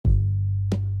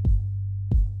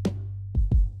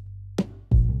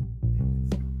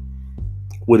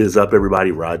What is up,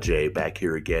 everybody? Rajay back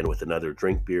here again with another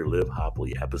Drink Beer, Live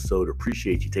Happily episode.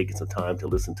 Appreciate you taking some time to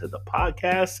listen to the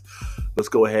podcast. Let's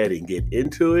go ahead and get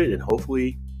into it, and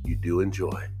hopefully you do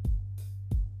enjoy.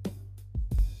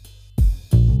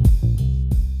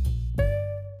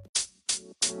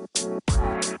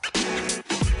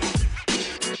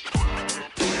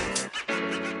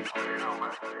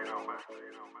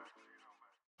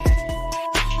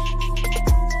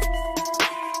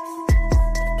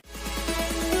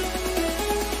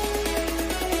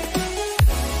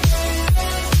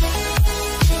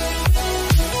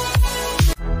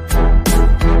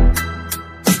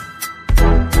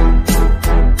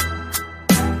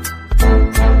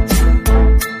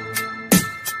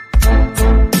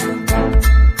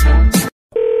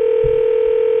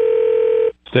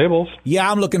 Stables.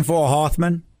 Yeah, I'm looking for a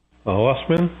horseman. A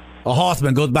horseman? A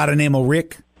horseman goes by the name of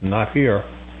Rick. Not here.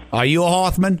 Are you a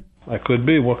horseman? I could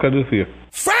be. What can I do for you?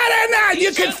 Friday night,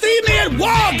 you can see me at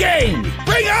War Games.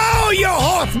 Bring all your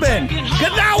horsemen,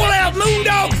 because I will have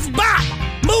Moondog Spot,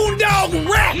 Moondog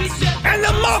Rex, and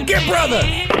the Monkey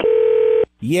Brothers.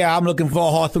 Yeah, I'm looking for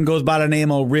a horseman goes by the name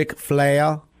of Rick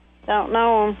Flair. Don't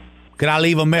know him. Can I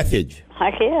leave a message?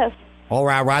 I guess. All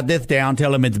right, write this down.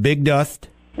 Tell him it's Big Dust.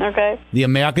 Okay. The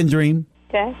American Dream.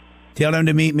 Okay. Tell him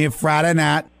to meet me Friday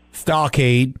night,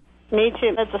 Starcade. Meet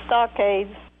you at the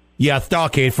Stockade. Yeah,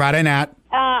 Starcade, Friday night.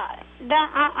 I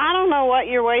don't know what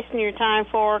you're wasting your time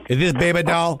for. Is this Baby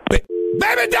Doll? Baby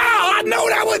Doll, I know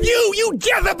that was you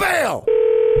Jezebel!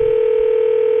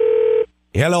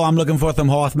 Hello, I'm looking for some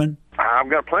horsemen. I've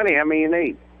got plenty. How many you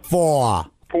need? 4.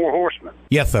 4 horsemen.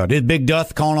 Yes, sir. This Big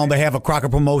Dust calling on behalf of Crocker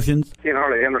Promotions. Can't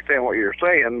hardly understand what you're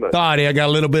saying, but... Sorry, I got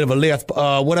a little bit of a lisp.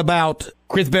 What about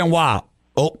Chris Benoit?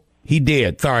 Oh, he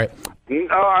did. Sorry.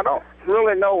 No, I don't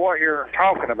really know what you're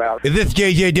talking about. Is this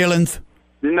J.J. Dillon's?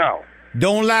 No.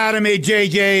 Don't lie to me,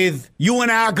 J.J.'s. You and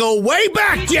I go way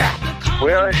back, Jack.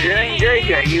 Well, it ain't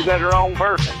JJ. You got the wrong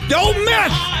person. Don't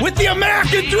mess with the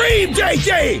American Dream,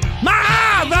 J.J. My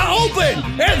eyes are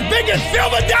open as big as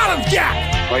silver dollars,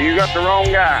 Jack. Well, you got the wrong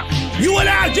guy. You and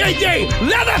I, J.J.,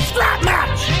 leather strap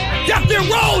match. Dustin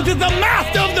Rhodes is the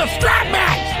master of the strap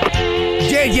match.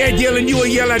 J.J. Dillon, you a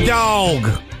yellow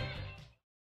dog.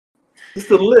 It's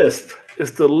the lisp.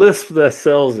 It's the lisp that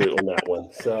sells it on that one.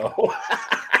 So,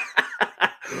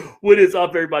 what is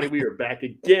up, everybody? We are back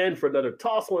again for another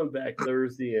Toss One Back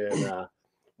Thursday, and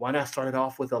why not start it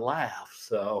off with a laugh?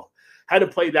 So,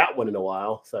 hadn't played that one in a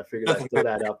while, so I figured I'd throw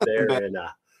that up there and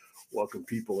welcome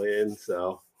people in.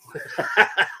 So,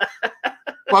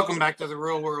 welcome back to the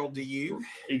real world to you.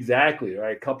 Exactly,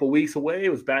 right. A couple weeks away.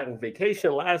 Was back on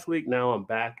vacation last week. Now I'm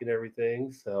back and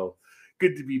everything. So,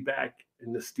 good to be back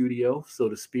in the studio, so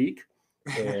to speak,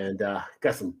 and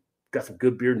got some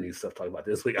good beer news stuff to talk about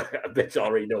this week. I bet you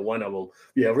already know one of them.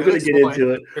 Yeah, we're gonna get into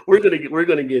it. We're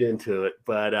gonna get into it.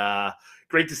 But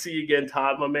great to see you again,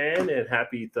 Todd, my man, and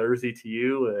happy Thursday to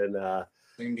you. And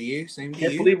same to you. Same to you.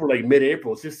 Can't believe we're like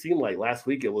mid-April. It just seemed like last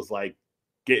week it was like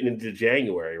getting into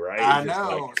January, right? I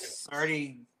know. It's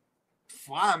already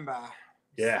flying by.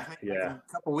 Yeah, Like yeah.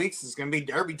 a couple weeks it's gonna be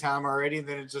Derby time already.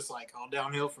 Then it's just like all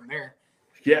downhill from there.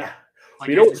 Yeah. Like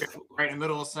you know, right in the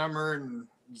middle of summer and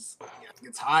it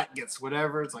gets hot, gets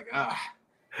whatever. It's like,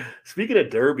 Speaking of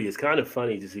Derby, it's kind of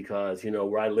funny just because,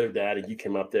 where I lived at and you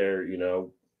came up there,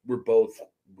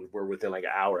 we're within like an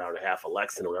hour and a half of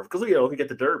Lexington or whatever, because, we get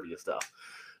the Derby and stuff.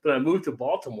 Then I moved to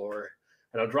Baltimore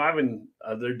and I'm driving the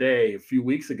other day, a few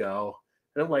weeks ago,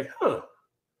 and I'm like,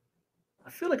 I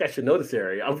feel like I should know this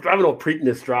area. I'm driving on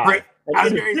Preakness Drive. Right.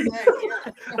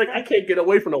 Like I can't get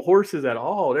away from the horses at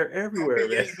all. They're everywhere,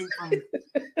 man.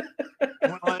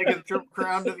 One leg of the Triple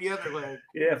Crown to the other leg.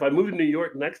 Yeah, if I move to New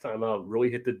York next time, I'll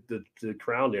really hit the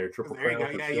crown there, Triple Crown.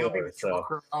 Yeah, you'll be the Triple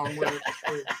Crown winner.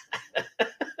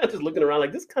 I'm just looking around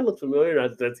like this kind of looks familiar. I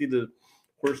see the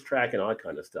horse track and all that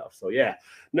kind of stuff. So yeah,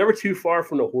 never too far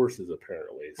from the horses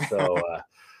apparently. So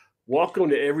welcome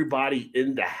to everybody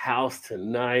in the house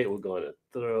tonight. We're going to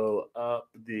throw up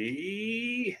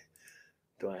the.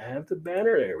 Do I have the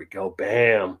banner? There we go.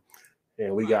 Bam.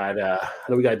 And we got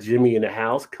we got Jimmy in the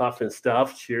house, Cuff and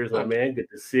Stuff. Cheers, my man. Good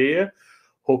to see you.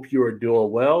 Hope you are doing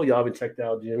well. Y'all haven't checked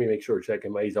out Jimmy. Make sure to check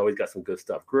him out. He's always got some good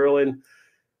stuff grilling.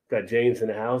 Got James in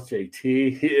the house,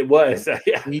 JT. It was.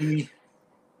 Yeah.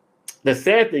 The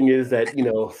sad thing is that,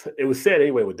 it was sad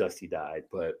anyway when Dusty died,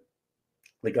 but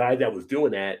the guy that was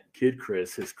doing that, Kid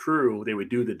Chris, his crew, they would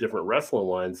do the different wrestling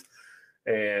ones.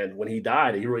 And when he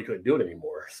died, he really couldn't do it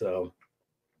anymore. So,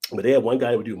 but they had one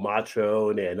guy that would do Macho,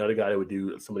 and they had another guy that would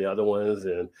do some of the other ones.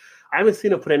 And I haven't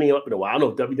seen him put any up in a while. I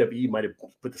don't know if WWE might have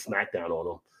put the SmackDown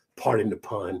on him. pardon the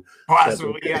pun.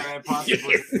 Possibly, yeah,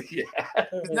 possibly. Yeah.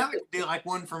 Now they do like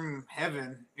one from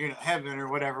heaven, heaven or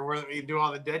whatever, where you do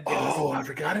all the dead guys. Oh, I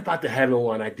forgot about the heaven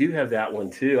one. I do have that one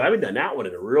too. I haven't done that one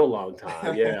in a real long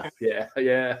time. Yeah,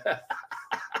 yeah.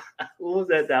 What was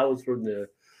that? That was from the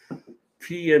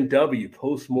PMW,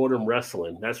 Postmortem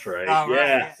Wrestling. That's right. Oh,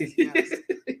 yeah. Right. Yes.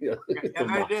 Yeah,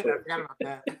 I did. I forgot about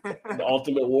that. The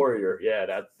Ultimate Warrior. Yeah,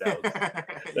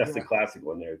 that's the classic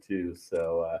one there too.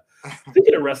 So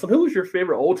speaking of wrestling, who was your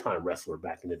favorite old time wrestler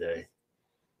back in the day?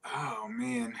 Oh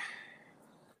man,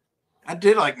 I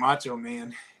did like Macho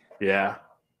Man. Yeah.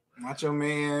 Macho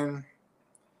Man.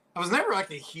 I was never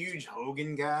like a huge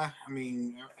Hogan guy. I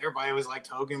mean, everybody always liked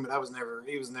Hogan, but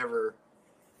he was never.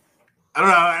 I don't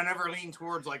know. I never leaned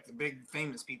towards like the big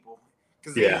famous people.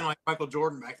 Because even like Michael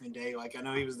Jordan back in the day, like I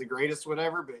know he was the greatest,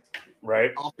 whatever, but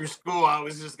all through school, I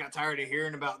was just got tired of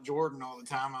hearing about Jordan all the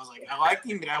time. I was like, I liked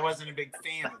him, but I wasn't a big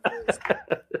fan of his,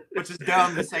 which is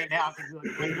dumb to say now.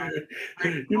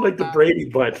 You like the Brady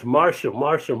Bunch, Marshall,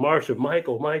 Michael.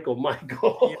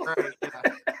 Yeah, right, yeah.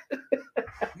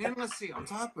 Man, let's see. On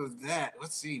top of that,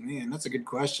 man, that's a good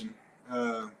question.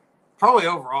 Probably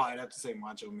overall, I'd have to say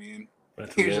Macho Man.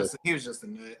 He was just a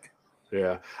nut.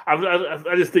 Yeah,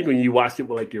 I just think when you watch it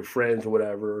with like your friends or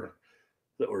whatever,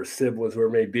 or siblings, or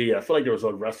it may be, I feel like there was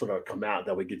a wrestler that would come out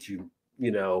that would get you,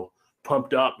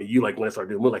 pumped up, and you like want to start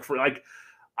doing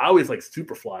I always like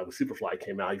Superfly. When Superfly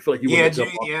came out, you feel like you want to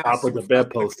jump on top of the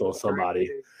bedpost on somebody.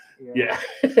 Yeah.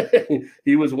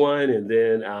 He was one, and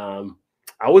then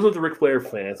I was with the Ric Flair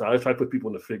fan, so I always try to put people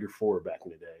in the figure four back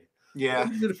in the day. Yeah, I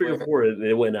did the figure four, and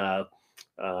then when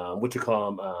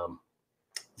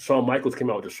Shawn Michaels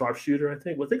came out with the sharpshooter, I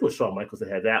think it was Shawn Michaels that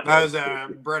had that. That was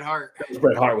Bret Hart. That was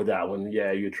Bret Hart with that one.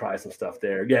 Yeah, you try some stuff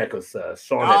there. Yeah, because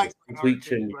Shawn had complete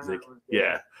chin music.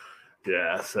 Yeah.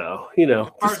 So as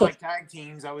far as like tag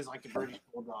teams, I always like the British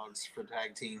Bulldogs for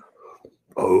tag team.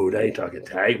 Oh, they ain't talking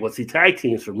tag. Well, see, tag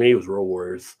teams for me was Road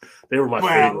Warriors. They were my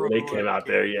favorite when they came out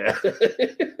there. Yeah.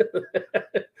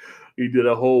 He did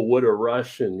a whole Wood or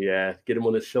Rush, and get him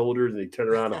on his shoulders, and he turn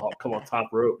around and come on top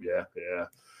rope. Yeah.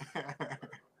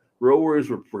 Road Warriors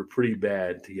were pretty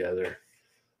bad together.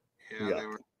 Yeah. They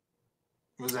were.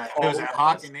 Was that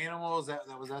Hawk and Animal? Was that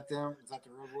them? Was that the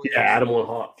Road Warriors? Yeah, Animal and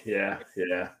Hawk. Yeah.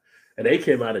 And they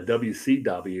came out of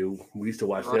WCW. We used to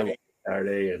watch them on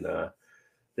Saturday, and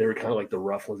they were kind of like the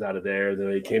rough ones out of there. Then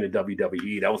they came to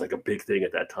WWE. That was like a big thing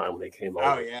at that time when they came over.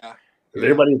 Oh yeah.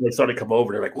 Everybody they started to come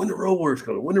over. They're like, "When the Road Warriors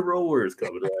coming? When the Road Warriors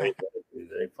coming?" Right?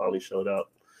 They finally showed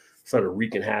up, started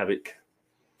wreaking havoc.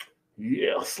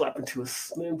 Yeah, slap into a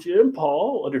Slim Jim.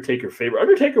 Paul, Undertaker favorite.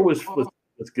 Undertaker was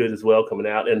good as well coming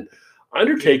out, and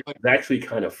Undertaker was actually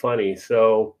kind of funny.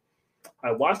 So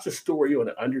I watched a story on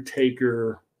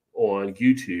Undertaker on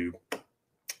YouTube.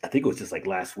 I think it was just like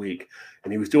last week,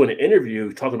 and he was doing an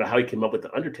interview talking about how he came up with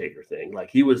the Undertaker thing.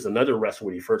 Like he was another wrestler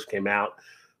when he first came out,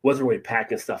 wasn't really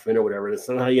packing stuff in or whatever. And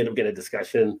somehow he ended up getting a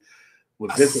discussion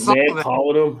with Vince McMahon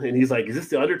calling him, and he's like, "Is this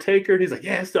the Undertaker?" And he's like,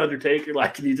 "Yeah, it's the Undertaker."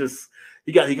 Like, and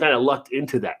he kind of lucked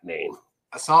into that name.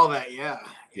 I saw that, yeah.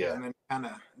 And then kind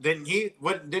of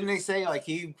didn't they say like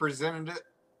he presented it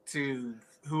to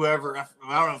whoever? I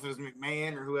don't know if it was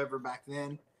McMahon or whoever back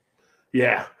then.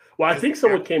 Yeah. Well, I think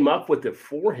someone came up with it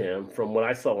for him from what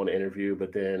I saw in the interview,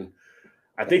 but then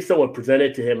I think someone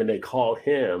presented to him and they called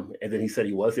him, and then he said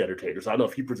he was the Undertaker. So I don't know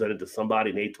if he presented to somebody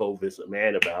and they told Vince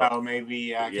McMahon about. Oh, maybe.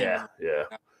 Yeah.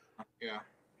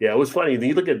 It was funny. Then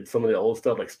you look at some of the old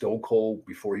stuff like Stone Cold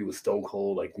before he was Stone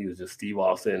Cold, like he was just Steve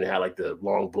Austin and had like the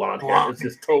long blonde hair. It's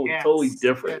just totally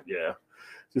different. Yeah.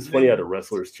 It's just funny how the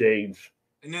wrestlers change.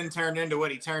 And then turned into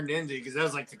what he turned into, because that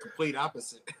was like the complete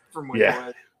opposite from what he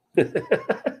was.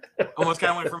 Almost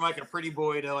kind of went from like a pretty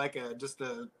boy to like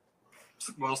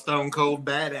Stone Cold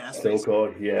badass. Stone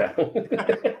Cold, yeah.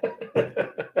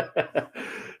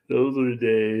 Those were the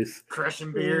days.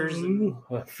 Crushing beers.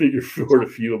 I figure four a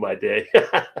few of my day.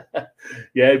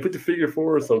 Yeah, you put the figure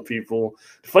four on some people.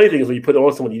 The funny thing is when you put it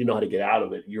on someone, you know how to get out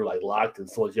of it. You're like locked and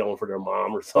someone's yelling for their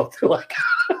mom or something like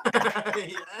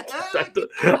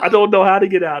I don't know how to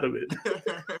get out of it.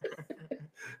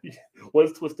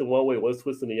 One's twisting one way, one's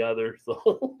twisting the other.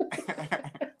 So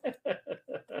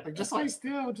just like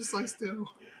still.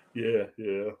 Yeah.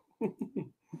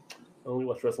 I only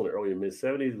watched wrestling in the early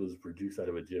mid-70s. It was produced out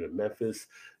of a gym in Memphis.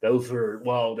 Those were,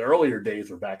 the earlier days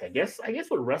were back. I guess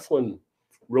when wrestling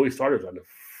really started was in the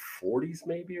 40s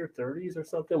maybe or 30s or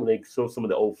something, when they showed some of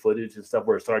the old footage and stuff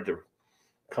where it started to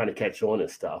kind of catch on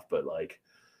and stuff. But like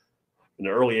in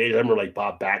the early 80s, I remember like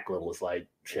Bob Backlund was like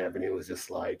champion. It was just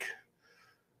like,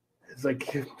 it's like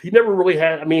he never really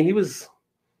had, I mean, he was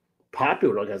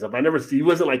popular and all that stuff. I never see. He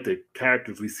wasn't like the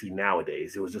characters we see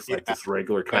nowadays. It was just like this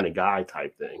regular kind of guy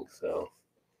type thing. So.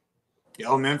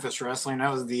 Yeah, Memphis Wrestling.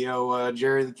 That was the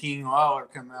Jerry the King Lawler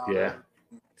come out. Yeah.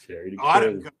 Jerry the King. A lot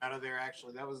of them come out of there,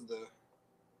 actually. That was the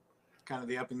kind of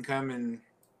the up and coming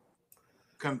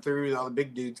come through. All the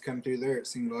big dudes come through there, it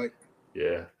seemed like.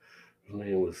 Yeah. His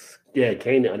name was,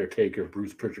 Kane the Undertaker.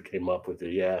 Bruce Pritchard came up with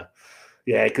it. Yeah.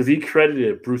 Yeah, because he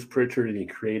credited Bruce Pritchard and he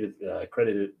credited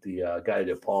the guy that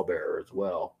did Paul Bearer as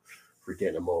well for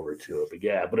getting him over to it.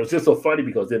 But it was just so funny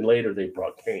because then later they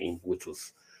brought Kane, which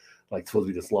was like supposed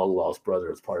to be this long lost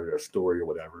brother as part of their story or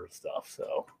whatever and stuff.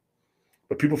 So,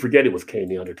 but people forget it was Kane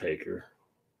the Undertaker.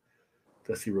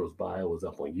 Dusty Rhodes' bio was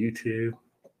up on YouTube,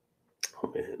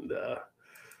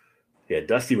 and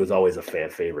Dusty was always a fan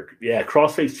favorite. Yeah,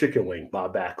 crossface chicken wing,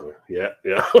 Bob Backlund. Yeah.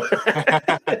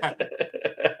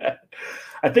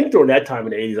 I think during that time in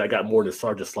the 80s, I got more into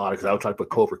Sergeant Slaughter because I would try to put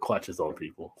Cobra clutches on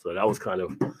people. So that was kind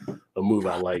of a move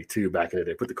I liked too back in the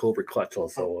day. Put the Cobra clutch on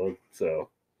someone. So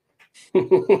come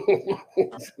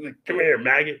here,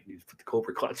 maggot. You just put the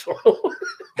Cobra clutch on.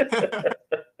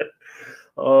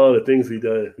 Oh, the things we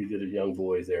did as young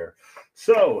boys there.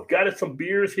 So got us some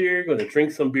beers here. Going to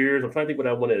drink some beers. I'm trying to think what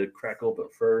I wanted to crack open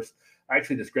first. I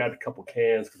actually just grabbed a couple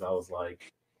cans because I was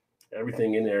like,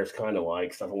 everything in there is kind of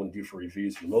like stuff I want to do for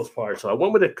reviews for the most part. So I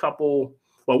went with a couple.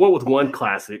 Well, I went with one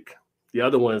classic. The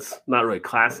other one's not really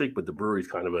classic, but the brewery's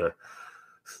kind of a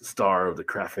star of the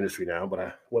craft industry now. But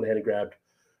I went ahead and grabbed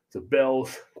the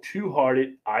Bell's Two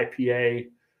Hearted IPA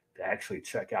to actually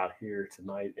check out here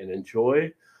tonight and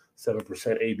enjoy. 7%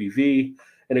 ABV.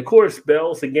 And of course,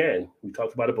 Bell's, again, we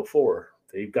talked about it before.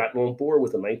 They've gotten on board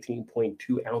with a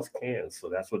 19.2 ounce can. So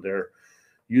that's what they're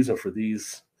using for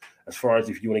these, as far as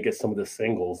if you want to get some of the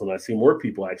singles. And I see more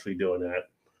people actually doing that.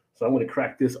 So I'm going to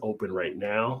crack this open right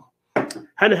now.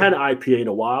 Hadn't had an IPA in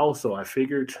a while, so I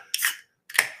figured,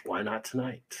 why not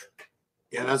tonight?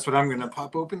 Yeah, that's what I'm going to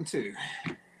pop open too.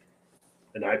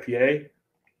 An IPA?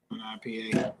 An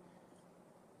IPA.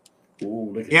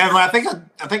 Ooh, look at yeah, well, I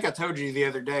think I told you the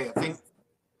other day. I think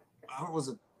what was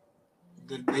it?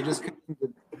 They just came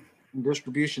to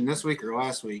distribution this week or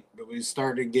last week, but we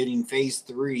started getting Phase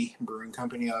 3 Brewing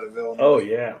Company out of Illinois. Oh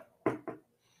yeah.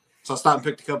 So I stopped and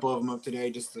picked a couple of them up today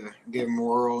just to give them a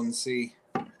whirl and see.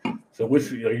 So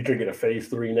which are you drinking a Phase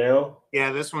 3 now?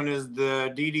 Yeah, this one is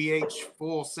the DDH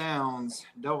Full Sounds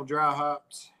Double Dry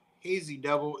Hopped Hazy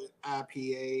Double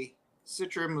IPA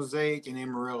Citra Mosaic and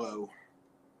Amarillo.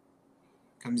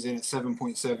 Comes in at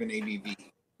 7.7 ABV.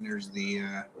 And there's the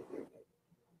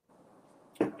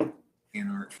can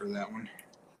art for that one.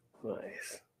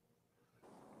 Nice.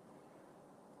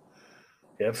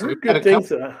 Yeah, I've heard good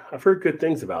things. I've heard good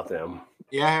things about them.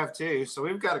 Yeah, I have too. So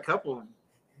we've got a couple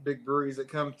big breweries that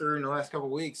come through in the last couple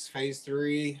of weeks. Phase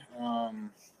 3.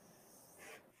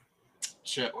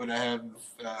 Shit, what I have?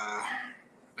 I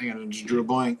think I just drew a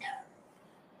blank.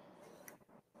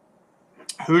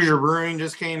 Hoosier Brewing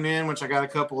just came in, which I got a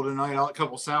couple tonight. A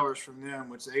couple sours from them,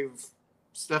 which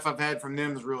stuff I've had from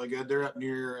them is really good. They're up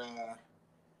near,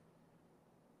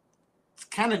 it's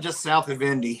kind of just south of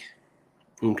Indy.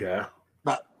 Okay.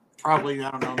 About probably,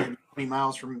 I don't know, maybe 20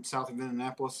 miles from south of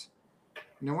Indianapolis.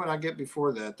 You know what I get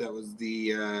before that? That was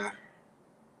the,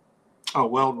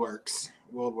 Weldworks.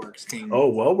 Weldworks came.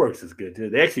 Oh, Weldworks is good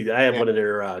too. I have one of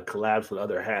their collabs with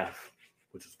Other Half,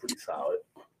 which is pretty solid.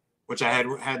 Which I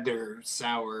had their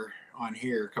sour on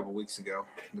here a couple weeks ago,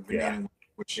 the banana one,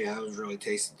 which that was really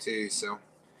tasty too. So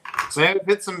I've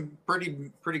hit some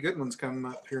pretty good ones coming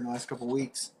up here in the last couple of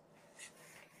weeks.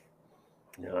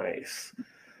 Nice.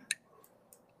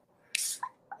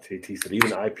 JT said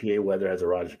even IPA weather has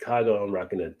arrived in Chicago. I'm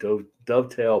rocking a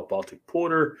Dovetail Baltic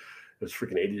Porter. It was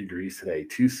freaking 80 degrees today.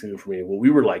 Too soon for me. Well, we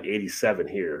were like 87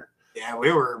 here. Yeah,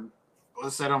 we were.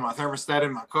 Let's set on my thermostat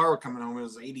in my car coming home. It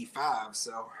was 85.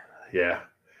 So. Yeah.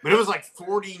 But it was like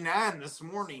 49 this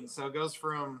morning. So it goes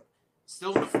from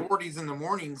still in the 40s in the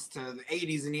mornings to the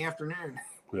 80s in the afternoon.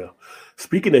 Yeah.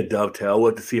 Speaking of Dovetail,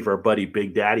 we'll have to see if our buddy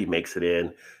Big Daddy makes it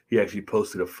in. He actually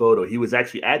posted a photo. He was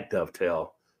actually at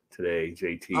Dovetail today,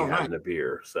 JT, having a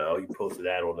beer. So he posted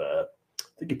that on I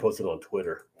think he posted on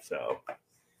Twitter. So it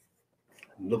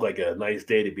looked like a nice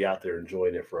day to be out there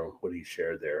enjoying it from what he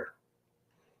shared there.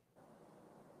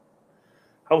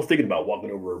 I was thinking about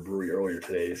walking over to a brewery earlier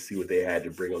today to see what they had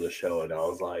to bring on the show, and I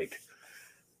was like,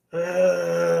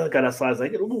 got outside. I was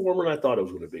like, it's a little warmer than I thought it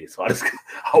was going to be. So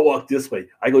I'll walk this way.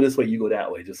 I go this way, you go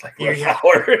that way, just like rush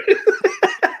hour.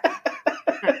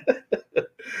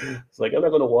 It's like, I'm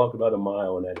not going to walk about a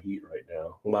mile in that heat right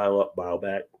now. Mile up, mile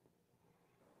back.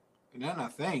 And then I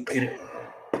think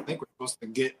we're supposed to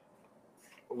get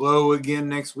low again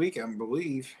next week, I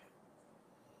believe.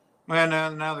 Well,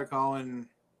 now they're calling.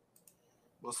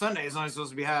 Well, Sunday is only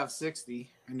supposed to be high of 60,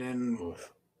 and then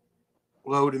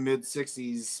low to mid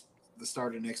 60s the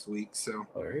start of next week. So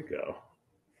there you go.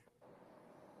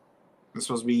 It's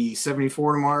supposed to be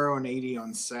 74 tomorrow and 80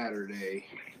 on Saturday.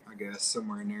 I guess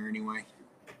somewhere in there anyway.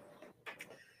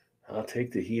 I'll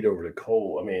take the heat over the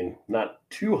cold. I mean, not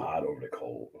too hot over the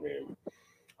cold. I mean,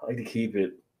 I like to keep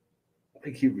it. I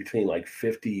keep it between like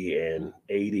 50 and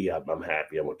 80. I'm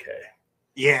happy. I'm okay.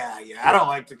 Yeah. I don't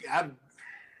like to. I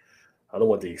don't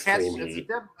want the extreme heat.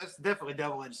 It's definitely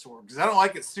double-edged sword because I don't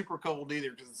like it super cold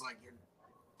either because it's like you're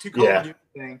too cold to do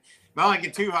anything. But I don't like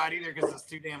it too hot either because it's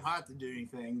too damn hot to do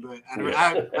anything. But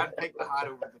I'd take the hot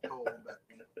over the cold. But.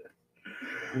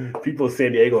 People in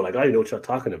San Diego are like, I don't know what y'all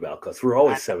talking about because we're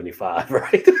always 75,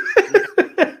 right?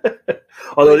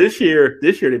 Although this year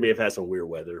they may have had some weird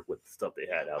weather with the stuff they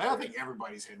had out there. I think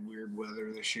everybody's had weird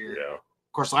weather this year. Yeah.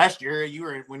 Of course, last year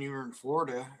when you were in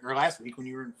Florida, or last week when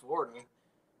you were in Florida,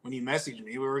 when you messaged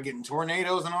me, we were getting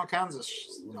tornadoes and all kinds of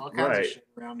shit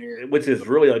around here, which is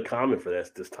really uncommon for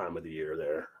this time of the year.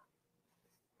 There,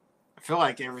 I feel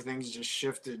like everything's just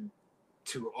shifted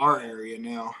to our area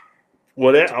now.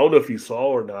 Well, I don't know if you saw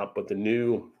or not, but the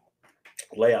new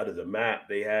layout of the map,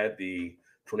 they had the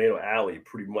tornado alley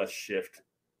pretty much shift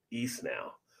east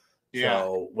now. Yeah.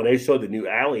 So when they show the new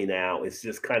alley now, it's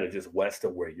just kind of just west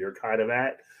of where you're kind of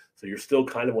at. So you're still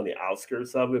kind of on the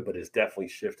outskirts of it, but it's definitely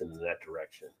shifting in that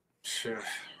direction. Sure.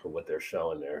 For what they're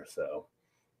showing there. So,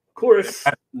 of course,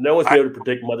 no one's been able to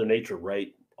predict Mother Nature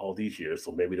right all these years.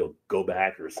 So maybe they'll go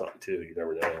back or something too. You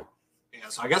never know. Yeah,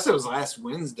 so I guess it was last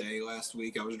week.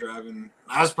 I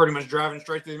was pretty much driving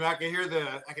straight through. I could hear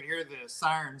the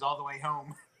sirens all the way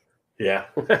home. Yeah.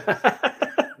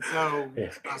 So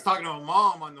I was talking to my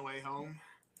mom on the way home.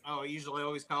 I usually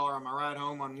always call her on my ride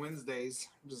home on Wednesdays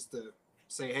just to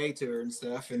say hey to her and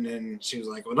stuff. And then she was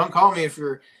like, "Well, don't call me if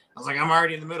you're." I was like, "I'm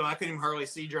already in the middle. I couldn't even hardly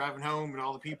see driving home and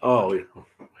all the people." Oh, yeah.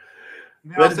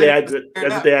 That's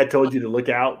the day I told you to look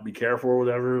out, be careful or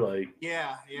whatever. Like,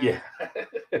 yeah.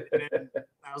 And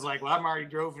I was like, well, I'm already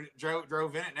drove in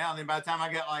it now. And then by the time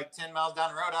I got like 10 miles down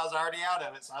the road, I was already out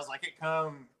of it. So I was like, it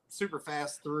come super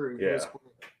fast through. Yeah.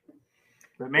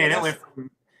 But man, it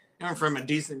went from a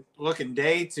decent looking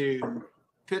day to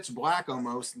pitch black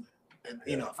almost. At,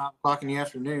 5 o'clock in the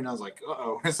afternoon. I was like,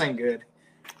 this ain't good.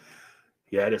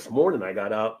 Yeah, this morning I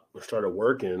got up and started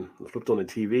working. I flipped on the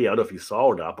TV. I don't know if you saw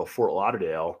or not, but Fort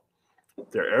Lauderdale,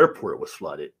 their airport was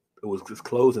flooded. It was just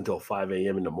closed until 5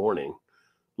 a.m. in the morning.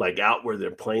 Like out where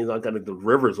their planes on, kind of the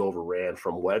rivers overran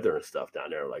from weather and stuff down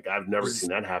there. Like I've never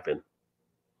seen that happen.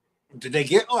 Did they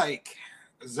get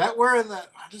is that where I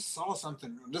just saw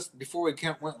something just before we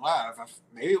went live?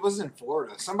 Maybe it was in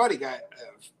Florida. Somebody got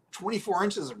 24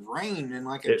 inches of rain in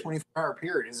like a 24-hour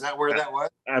period. Is that where that was?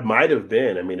 I might have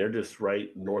been. I mean, they're just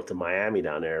right north of Miami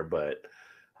down there. But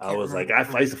I was like,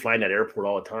 I used to fly in that airport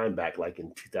all the time back like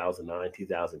in 2009,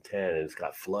 2010, and it's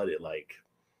got flooded. Like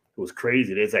it was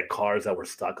crazy. There's like cars that were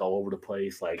stuck all over the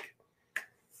place, like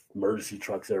emergency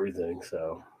trucks, everything.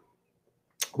 So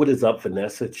what is up,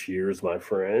 Vanessa? Cheers, my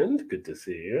friend. Good to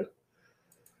see you.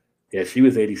 Yeah, she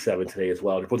was 87 today as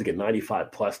well. They're supposed to get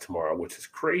 95 plus tomorrow, which is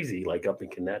crazy, like up in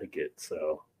Connecticut.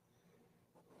 So,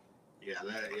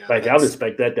 I would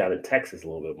expect that down in Texas a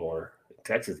little bit more.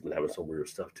 Texas has been having some weird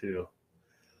stuff too.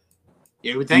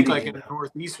 Yeah, we think like in the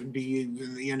Northeast would be,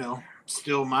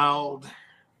 still mild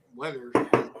weather.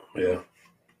 Yeah.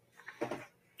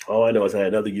 All I know is I had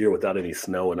another year without any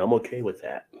snow, and I'm okay with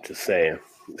that. Just saying.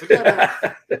 We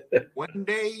got one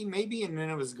day maybe, and then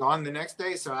it was gone the next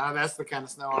day. So that's the kind of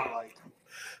snow I like.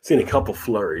 Seen a couple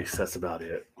flurries. That's about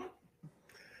it.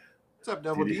 What's up,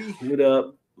 Double D? What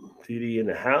up? TD in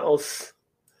the house.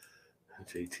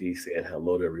 JT saying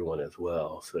hello to everyone as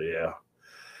well. So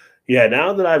yeah.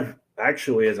 Now that I've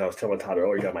actually, as I was telling Todd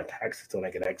earlier, got my taxes done,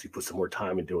 I can actually put some more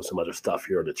time in doing some other stuff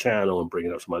here on the channel and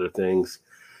bringing up some other things.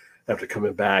 After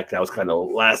coming back, that was kind of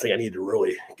the last thing I needed to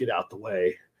really get out the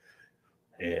way.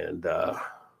 And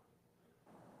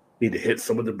need to hit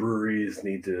some of the breweries,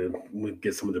 need to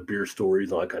get some of the beer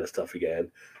stories, all that kind of stuff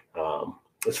again.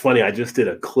 It's funny, I just did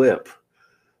a clip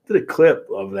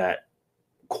of that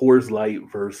Coors Light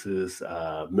versus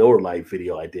Miller Lite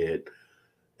video I did.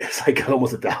 It's like got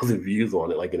almost 1,000 views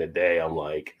on it, like in a day. I'm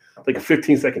like a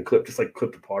 15-second clip, just like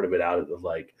clipped a part of it out. It was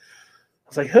like, I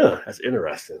was like, that's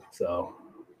interesting. So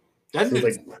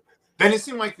Then it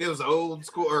seemed like those old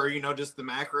school, or just the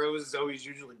macros always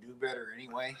usually do better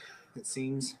anyway. It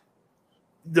seems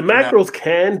the macros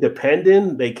can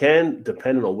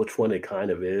depending on which one it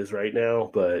kind of is right now.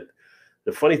 But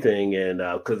the funny thing, and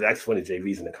because it's actually funny,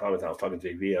 JV's in the comments. I was talking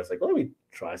to JV. I was like, let me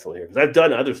try something here because I've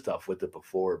done other stuff with it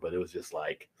before, but it was just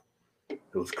like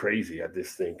it was crazy. I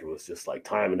just think it was just like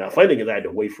time. And now funny thing is I had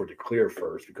to wait for it to clear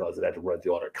first because it had to run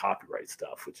through all their copyright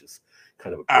stuff, which is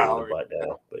kind of a pain in the butt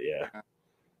now. But yeah.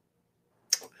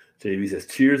 JB says,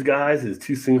 cheers, guys. It's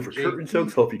too soon for curtain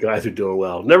jokes. Hope you guys are doing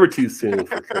well. Never too soon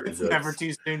for curtain jokes. Never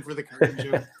too soon for the curtain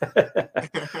joke.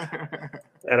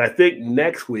 And I think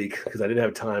next week, because I didn't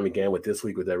have time again with this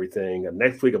week with everything,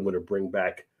 next week I'm going to bring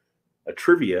back a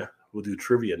trivia. We'll do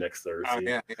trivia next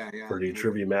Thursday for the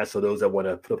trivia match. So those that want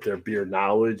to put up their beer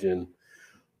knowledge and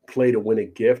play to win a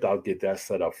gift, I'll get that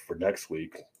set up for next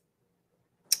week.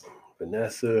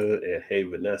 Vanessa, and hey,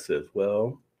 Vanessa as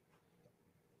well.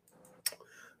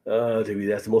 JB,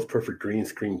 that's the most perfect green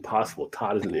screen possible.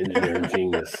 Todd is an engineering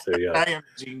genius. There you go. I am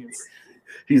a genius.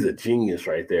 He's a genius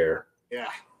right there. Yeah.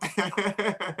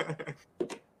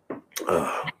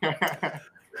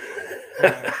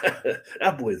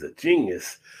 That boy's a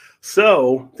genius.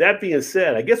 So that being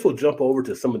said, I guess we'll jump over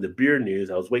to some of the beer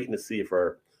news. I was waiting to see if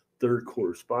our third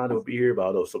correspondent would be here, but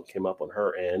I know something came up on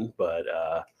her end. But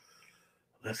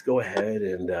let's go ahead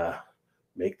and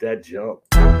make that jump.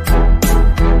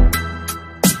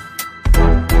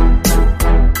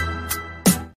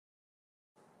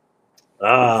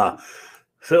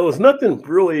 So it was nothing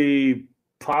really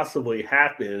possibly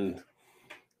happened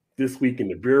this week in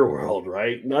the beer world,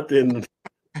 right? Nothing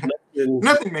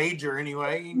major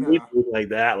anyway. Like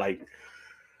that. Like,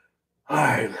 all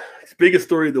right, it's the biggest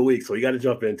story of the week, so you got to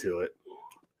jump into it.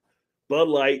 Bud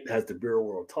Light has the beer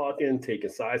world talking, taking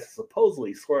sides,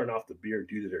 supposedly swearing off the beer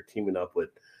due to their teaming up with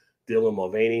Dylan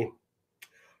Mulvaney.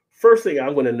 First thing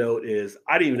I'm going to note is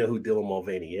I didn't even know who Dylan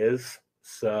Mulvaney is,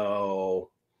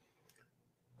 so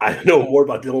I know more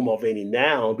about Dylan Mulvaney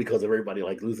now because of everybody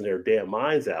like losing their damn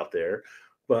minds out there.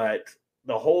 But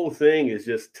the whole thing is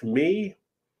just, to me,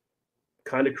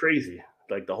 kind of crazy.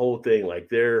 Like the whole thing, like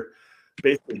they're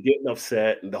basically getting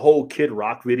upset. And the whole Kid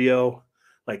Rock video,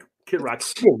 like Kid Rock's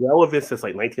still relevant since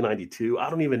like 1992. I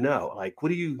don't even know. Like,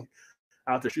 what are you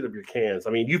out there shooting up your cans?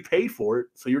 I mean, you paid for it,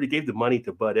 so you already gave the money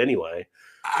to Bud anyway.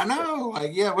 I know.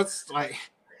 Like, yeah, what's like.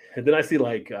 And then I see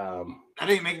like that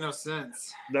didn't make no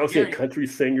sense. I was seeing country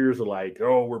singers are like,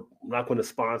 oh, we're not going to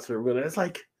sponsor. It's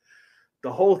like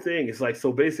the whole thing is like,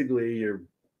 so basically you're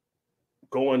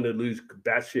going to lose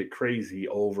batshit crazy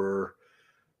over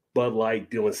Bud Light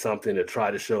doing something to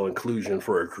try to show inclusion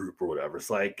for a group or whatever. It's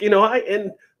like,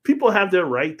 and people have their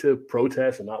right to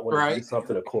protest and not want to do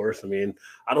something, of course. I mean,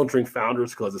 I don't drink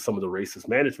Founders because of some of the racist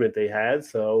management they had.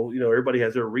 So, everybody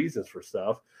has their reasons for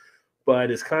stuff.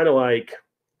 But it's kind of like,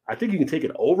 I think you can take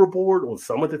it overboard on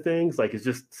some of the things. Like it's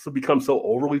just become so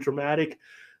overly dramatic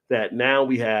that now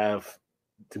we have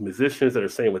the musicians that are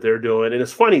saying what they're doing. And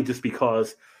it's funny just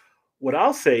because what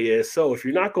I'll say is, so if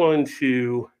you're not going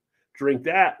to drink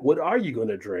that, what are you going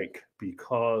to drink?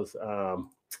 Because,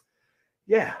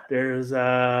 there's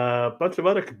a bunch of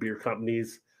other beer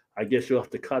companies I guess you'll have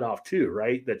to cut off too,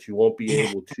 right? That you won't be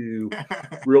able to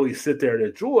really sit there and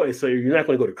enjoy. So you're not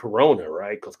going to go to Corona,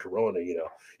 right? Because Corona,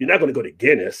 you're not going to go to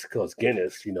Guinness because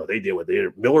Guinness, they did what they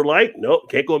did. Miller Lite? Nope,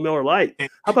 can't go Miller Lite.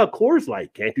 How about Coors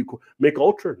Light? Can't do Mick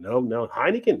Ultra? No.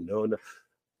 Heineken? No.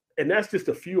 And that's just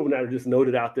a few of them that are just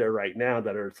noted out there right now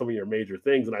that are some of your major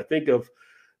things. And I think of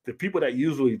the people that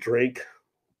usually drink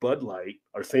Bud Light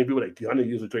are the same people that kind of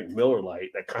usually drink Miller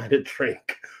Lite, that kind of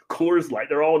drink Coors Light.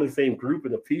 They're all in the same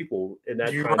grouping of people. And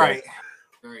that You're kind right.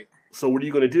 of, so what are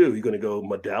you going to do? You're going to go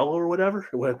Modelo or whatever?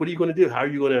 What are you going to do? How are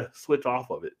you going to switch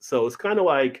off of it? So it's kind of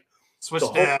like switch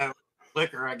to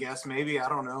liquor, I guess. Maybe, I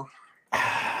don't know.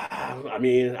 I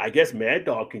mean, I guess Mad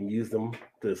Dog can use them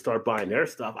to start buying their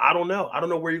stuff. I don't know. I don't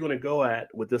know where you're going to go at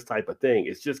with this type of thing.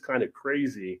 It's just kind of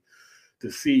crazy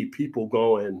to see people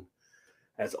going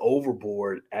as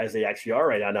overboard as they actually are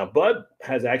right now. Now, Bud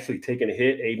has actually taken a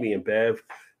hit. Amy and Bev,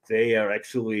 they are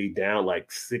actually down like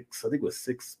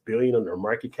 $6 billion on their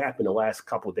market cap in the last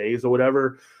couple of days or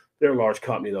whatever. They're a large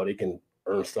company though; they can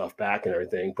earn stuff back and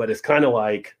everything. But it's kind of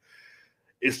like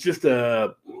it's just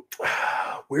a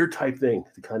weird type thing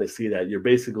to kind of see that you're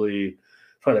basically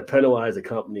trying to penalize a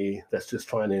company that's just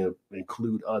trying to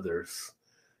include others.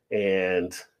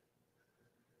 And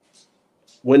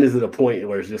when is it a point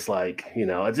where it's just like,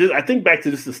 I think back to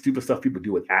just the stupid stuff people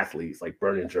do with athletes, like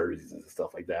burning jerseys and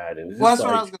stuff like that. And it's just that's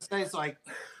what I was going to say. It's like,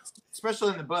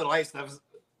 especially in the Bud Light stuff,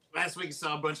 last week I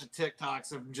saw a bunch of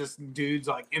TikToks of just dudes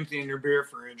like emptying their beer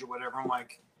fridge or whatever. I'm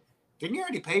like, didn't you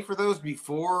already pay for those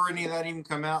before any of that even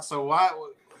come out? So why?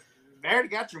 They already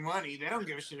got your money. They don't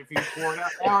give a shit if you pour it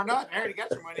out now or not. They already got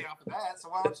your money off of that. So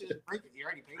why don't you just drink it? You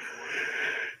already paid for it.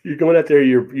 You're going out there,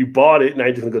 you bought it, and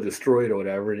I just going to go destroy it or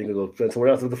whatever, and you're going to go spend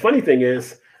somewhere else. But the funny thing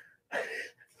is,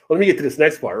 let me get to this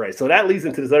next part, right? So that leads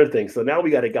into this other thing. So now we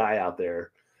got a guy out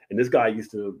there, and this guy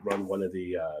used to run one of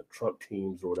the Trump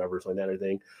teams or whatever, so that other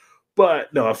thing.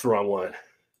 But no, that's the wrong one.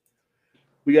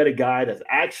 We got a guy that's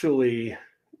actually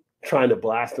trying to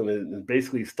blast him and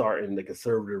basically starting the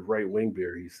conservative right-wing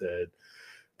beer, he said,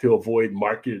 to avoid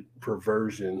market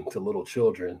perversion to little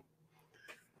children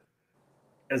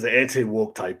as an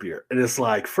anti-woke type beer. And it's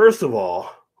like, first of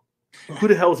all, who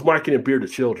the hell is marketing beer to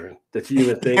children that you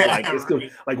even think like it's good?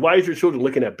 Like, why is your children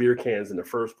looking at beer cans in the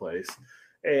first place?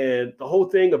 And the whole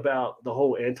thing about the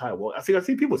whole anti-woke, I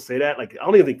see people say that. Like, I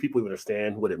don't even think people even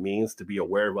understand what it means to be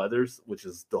aware of others, which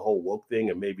is the whole woke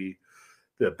thing, and maybe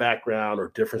the background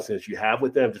or differences you have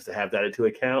with them, just to have that into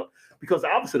account. Because the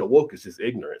opposite of woke is just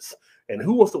ignorance. And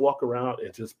who wants to walk around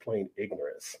in just plain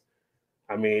ignorance?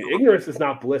 I mean, ignorance is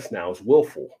not bliss now, it's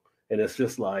willful. And it's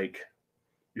just like,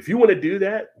 if you want to do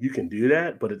that, you can do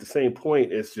that. But at the same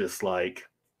point, it's just like,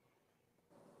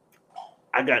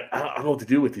 I don't know what to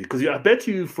do with you. Because I bet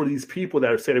you for these people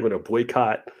that are saying they're going to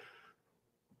boycott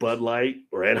Bud Light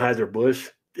or Anheuser-Busch,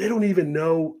 they don't even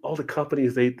know all the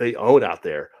companies they own out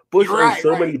there. Busch owns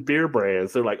so many beer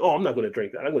brands. They're like, oh, I'm not going to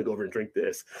drink that. I'm going to go over and drink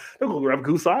this. They'll go grab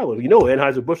Goose Island. You know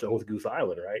Anheuser-Busch owns Goose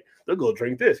Island, right? They'll go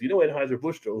drink this. You know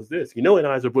Anheuser-Busch owns this. You know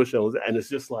Anheuser-Busch owns that. And it's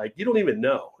just like, you don't even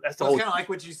know. That's the whole. It's kind of like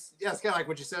what you. Yeah, it's kind of like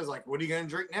what you said. Is like, what are you going to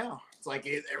drink now? It's like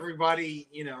everybody,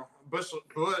 Busch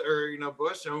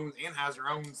owns,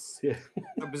 Anheuser owns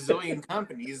a bazillion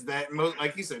companies that,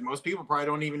 like you said, most people probably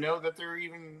don't even know that they're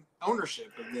even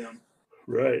ownership of them.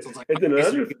 Right. So it's like, and then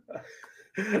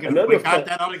another got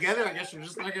that all together. I guess you're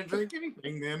just not going to drink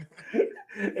anything then.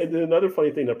 And then another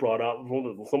funny thing that brought up,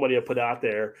 somebody I put out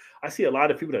there, I see a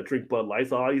lot of people that drink Bud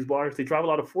Lights, all these bars, they drive a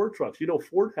lot of Ford trucks. You know,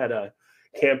 Ford had a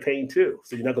campaign too.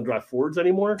 So you're not going to drive Fords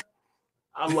anymore?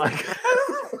 I'm like,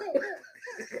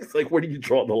 it's like, where do you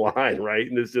draw the line, right?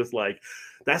 And it's just like,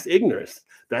 that's ignorance.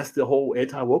 That's the whole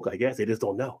anti-woke, I guess. They just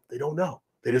don't know. They don't know.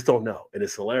 They just don't know. And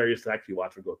it's hilarious to actually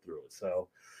watch them go through it. So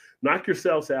knock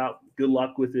yourselves out. Good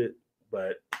luck with it.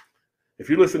 But if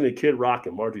you're listening to Kid Rock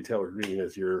and Marjorie Taylor Greene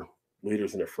as your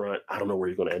leaders in the front, I don't know where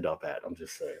you're going to end up at. I'm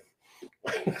just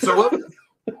saying. So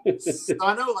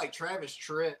I know like Travis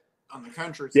Tritt on the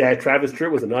country. Yeah, Travis Tritt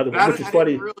was another one, which is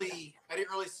funny. I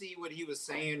didn't really see what he was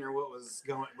saying or what was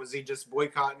going. Was he just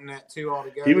boycotting that too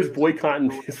altogether? He was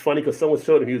boycotting. It's funny because someone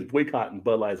showed him he was boycotting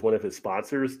Bud Light as one of his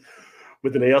sponsors.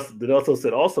 But then they also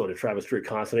said the Travis Tritt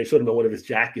concert. They showed him one of his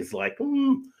jackets, like,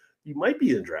 you might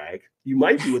be in drag. You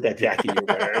might be with that jacket you're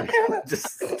wearing.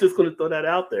 just going to throw that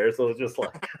out there. So it's just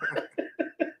like,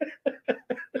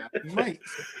 you might.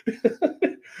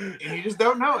 And you just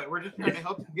don't know it. We're just trying to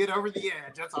help you get over the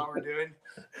edge. That's all we're doing.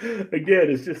 Again,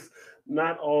 it's just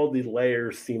not all the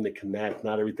layers seem to connect.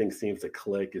 Not everything seems to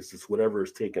click. It's just whatever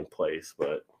is taking place.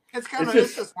 But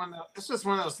it's just one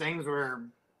of those things where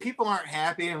people aren't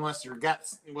happy unless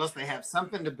they have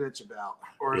something to bitch about,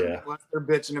 or unless they're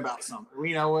bitching about something.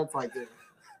 We know it's like this.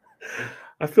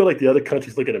 I feel like the other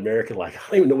countries look at America like, I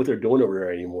don't even know what they're doing over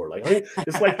there anymore. Like,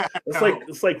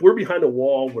 it's like we're behind a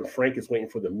wall when Frank is waiting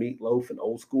for the meatloaf and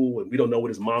Old School, and we don't know what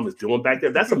his mom is doing back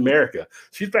there. That's America.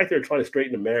 She's back there trying to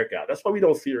straighten America out. That's why we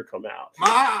don't see her come out.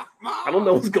 Ma. I don't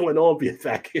know what's going on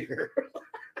back here.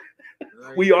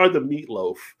 Right. We are the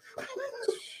meatloaf.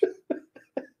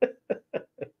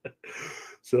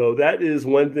 So that is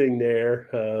one thing there.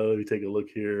 Let me take a look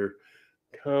here.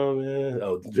 Comment.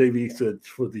 Oh, JV said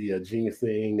for the genius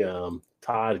thing,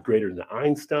 Todd greater than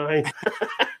Einstein.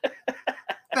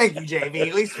 Thank you, JV.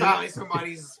 At least finally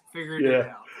somebody's figured it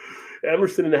out.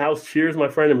 Emerson in the house. Cheers, my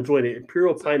friend. I'm enjoying the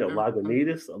Imperial pint of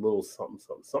Lagunitas. A little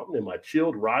something in my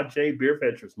chilled Rod J Beer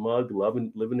Ventures mug.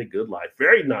 Living a good life.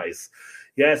 Very nice.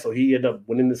 Yeah, so he ended up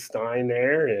winning the Stein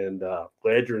there, and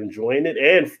glad you're enjoying it.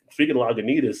 And speaking of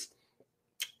Lagunitas,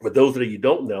 for those that you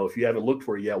don't know, if you haven't looked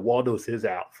for it yet, Waldo's his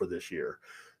out for this year.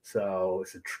 So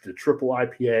it's the triple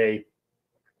IPA.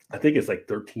 I think it's like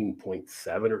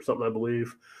 13.7 or something, I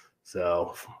believe.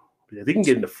 So I think you can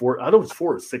get into 4. I don't know if it's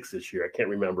 4 or 6 this year. I can't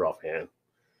remember offhand.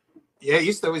 Yeah, it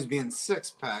used to always be in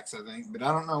 6-packs, I think, but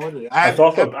I don't know what it is. I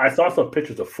saw some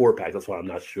pictures of 4-packs. That's why I'm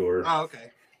not sure. Oh, okay.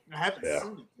 I haven't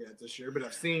seen it yet this year, but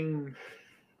I've seen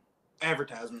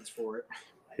advertisements for it.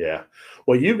 Yeah.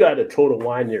 Well, you got a Total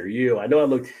Wine near you. I know I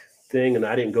looked and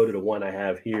I didn't go to the one I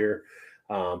have here,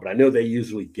 but I know they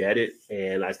usually get it.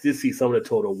 And I did see some of the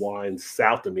Total Wines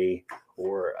south of me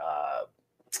or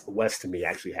west of me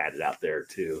actually had it out there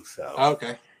too. So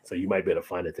okay. So you might be able to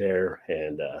find it there.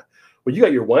 And well, you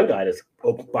got your one guy that's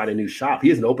buying a new shop. He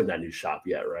hasn't opened that new shop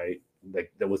yet, right?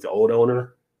 Like that was the old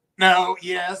owner. No.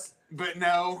 Yes, but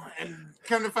no. And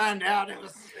come to find out, it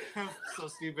was so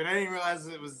stupid. I didn't realize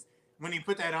it was when he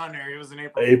put that on there, it was an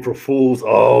April Fool's.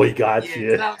 Oh, he got yeah,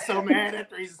 you. I was so mad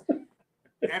after he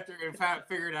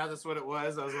figured out that's what it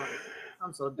was. I was like,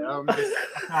 I'm so dumb.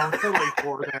 I was totally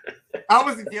for that. I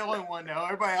wasn't the only one though.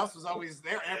 Everybody else was always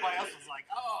there. Everybody else was like,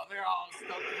 oh, they're all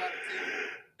stoked about it too.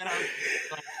 And I was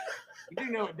like, you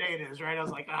do know what day it is, right? I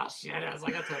was like, oh shit. I was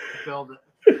like, I totally filled it.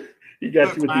 He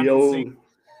got you with the old.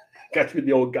 Got you with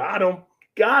the old. Got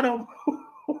him.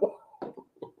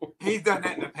 He's done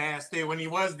that in the past too. When he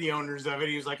was the owners of it,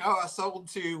 he was like, "Oh, I sold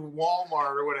to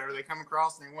Walmart or whatever." They come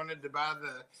across and they wanted to buy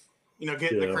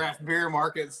get the craft beer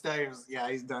market and stuff.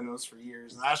 He's done those for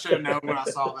years. And I should have known when I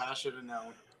saw that. I should have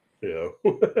known. Yeah.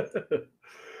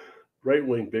 Right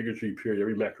wing bigotry. Period.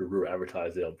 Every macro brewer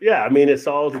advertised it. Yeah, I mean it's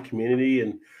all the community.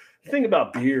 And the thing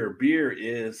about beer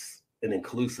is an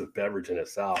inclusive beverage in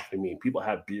itself. I mean, people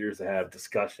have beers that have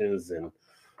discussions and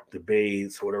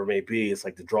debates, whatever it may be. It's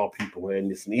like to draw people in.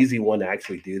 It's an easy one to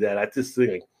actually do that. I just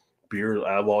think like beer,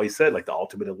 I've always said, like the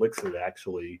ultimate elixir to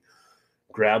actually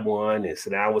grab one and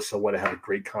sit down with someone and have a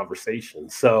great conversation.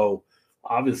 So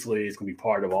obviously it's going to be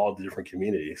part of all the different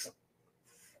communities.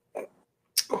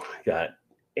 Got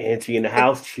Angie in the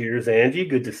house. Cheers, Angie.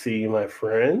 Good to see you, my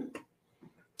friend.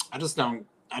 I just don't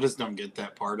get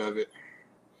that part of it.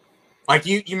 Like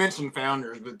you mentioned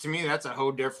founders, but to me that's a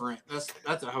whole different.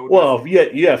 That's a whole. Well,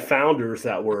 you have founders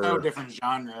that were a whole different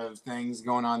genre of things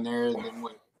going on there than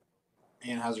what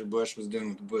Anheuser-Busch was doing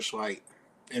with the Busch Light.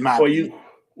 In my opinion.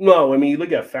 I mean, you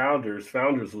look at founders.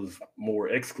 Founders was more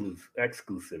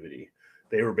exclusivity.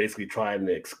 They were basically trying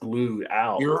to exclude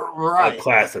out a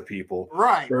class of people,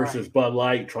 right? Versus Bud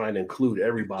Light trying to include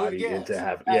everybody into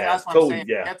having. That's what I'm saying.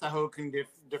 That's a whole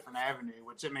different avenue,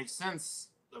 which it makes sense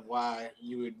of why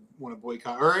you would want to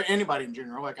boycott, or anybody in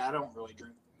general. Like I don't really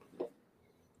drink.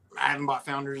 I haven't bought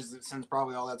Founders since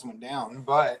probably all that's went down.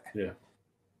 But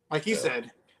like you said,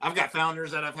 I've got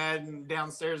Founders that I've had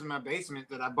downstairs in my basement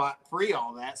that I bought pre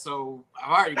all that. So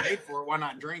I've already paid for it. Why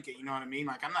not drink it? You know what I mean?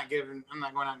 Like I'm not going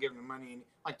out and giving the money.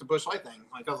 Like the Busch Light thing.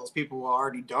 Like all those people were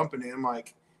already dumping it. I'm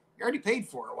like, you already paid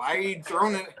for it. Why are you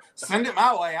throwing it? Send it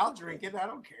my way. I'll drink it. I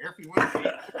don't care if you want to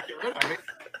get rid of it.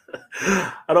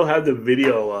 I don't have the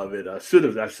video of it. I should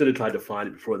have tried to find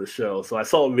it before the show. So I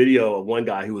saw a video of one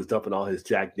guy who was dumping all his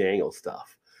Jack Daniel's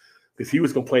stuff because he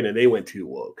was complaining they went too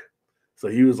woke. So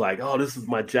he was like, "Oh, this is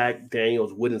my Jack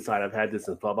Daniel's wood inside. I've had this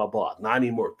and blah blah blah. Not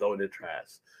anymore. Throwing it in the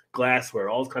trash, glassware,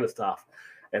 all this kind of stuff."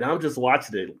 And I'm just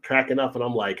watching it, cracking up, and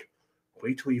I'm like,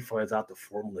 "Wait till he finds out the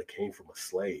formula came from a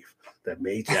slave that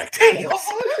made Jack Daniel's."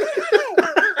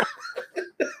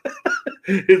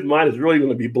 His mind is really going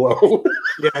to be blown.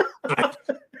 Yeah,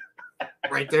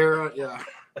 right there. Yeah.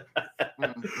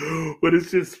 But it's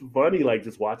just funny, like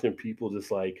just watching people just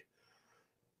like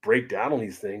break down on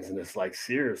these things, and it's like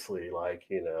seriously, like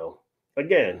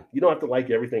again, you don't have to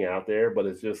like everything out there, but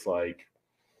it's just like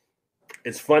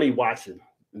it's funny watching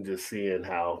and just seeing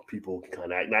how people can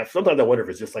kind of act. Now, sometimes I wonder if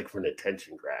it's just like for an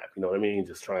attention grab. You know what I mean?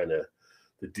 Just trying to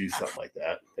do something like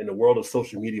that. In the world of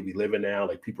social media we live in now,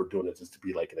 like people are doing it just to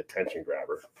be like an attention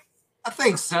grabber. I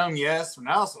think some, yes, and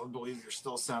I also believe there's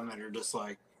still some that are just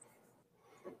like,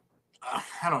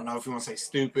 I don't know if you want to say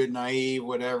stupid, naive,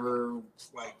 whatever,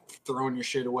 like throwing your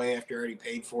shit away after you already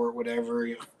paid for it, whatever.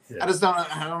 Yeah. I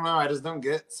don't know. I just don't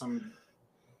get some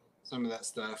of that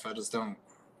stuff. I just don't.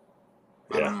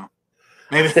 I don't know.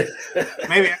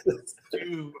 Maybe I'm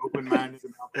too open-minded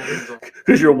about things.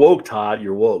 Because you're woke, Todd.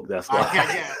 You're woke. That's why.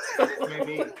 Yeah,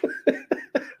 maybe.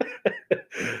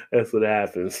 That's what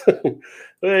happens.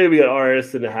 Hey, we got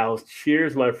RS in the house.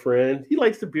 Cheers, my friend. He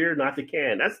likes the beer, not the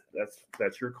can.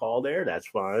 That's your call there. That's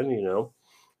fine,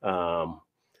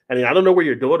 I mean, I don't know where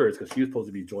your daughter is because she was supposed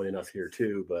to be joining us here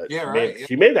too, but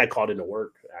she made that call into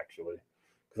work actually,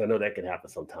 because I know that can happen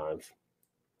sometimes.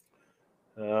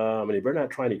 I mean, they're not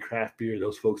trying to craft beer.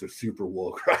 Those folks are super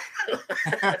woke, right?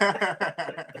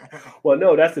 Well,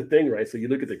 no, that's the thing, right? So you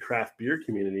look at the craft beer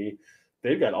community,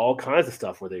 they've got all kinds of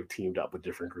stuff where they've teamed up with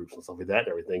different groups and stuff like that and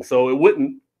everything. So it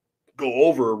wouldn't go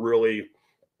over really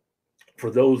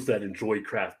for those that enjoy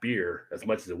craft beer as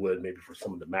much as it would maybe for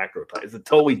some of the macro types. It's a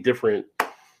totally different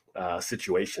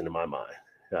situation in my mind.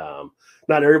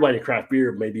 Not everybody in craft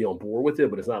beer may be on board with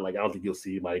it, but it's not like I don't think you'll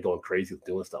see anybody going crazy with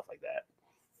doing stuff like that.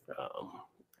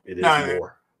 It is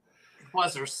more.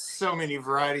 Plus, there's so many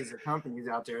varieties of companies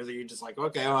out there that you're just like,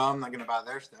 okay, well, I'm not going to buy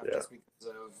their stuff just because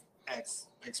of X,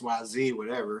 Y, Z,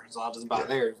 whatever. So I'll just buy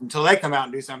theirs until they come out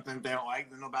and do something they don't like.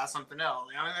 Then they'll buy something else.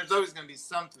 I mean, there's always going to be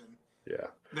something. Yeah.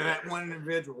 That one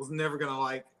individual is never going to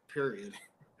like. Period.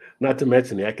 Not to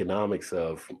mention the economics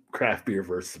of craft beer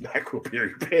versus macro beer.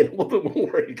 You're paying a little bit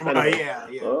more. You kind of yeah.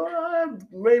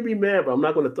 maybe mad, but I'm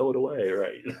not going to throw it away,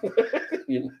 right? Let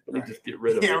me just get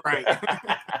rid of it. Yeah, right.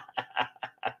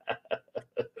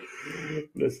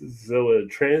 This is so a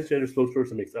transgender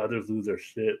spokesperson makes others lose their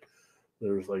shit.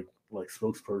 There's like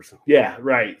spokesperson. Yeah,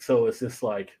 right. So it's just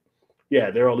like, yeah,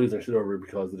 they're all losing their shit over it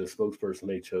because of the spokesperson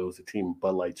they chose, the team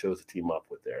Bud Light chose to team up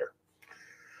with there.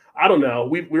 I don't know.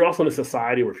 We're also in a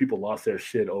society where people lost their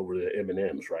shit over the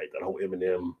M&Ms, right? That whole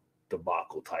M&M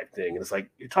debacle type thing. And it's like,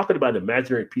 you're talking about an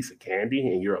imaginary piece of candy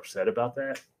and you're upset about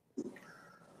that?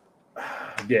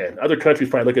 Again, other countries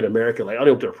probably look at America like, I don't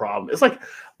know what their problem is. It's like,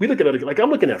 we look at it, like I'm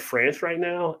looking at France right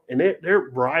now, and they're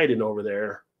rioting over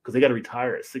there because they got to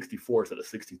retire at 64 instead of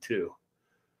 62.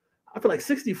 I feel like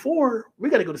 64, we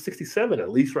got to go to 67 at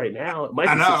least right now. It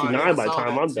might be 69 by the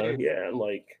time I'm done. Yeah, I'm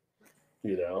like,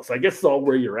 so I guess it's all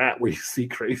where you're at, where you see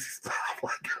crazy stuff.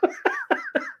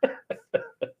 Like,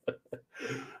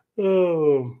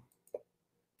 oh.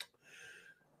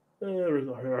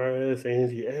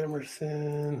 Angie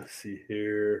Emerson. Let's see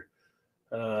here.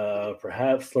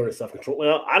 Perhaps learn self-control.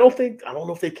 Well, I don't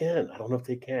know if they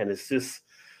can.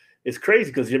 It's crazy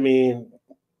because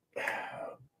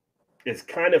it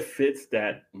kind of fits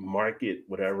that market,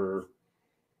 whatever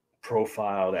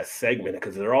profile, that segment,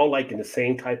 because they're all like in the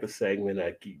same type of segment.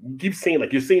 Like you keep seeing,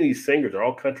 like you're seeing these singers, they're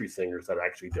all country singers that are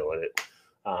actually doing it.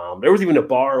 There was even a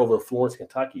bar over in Florence,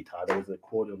 Kentucky, Todd. There was a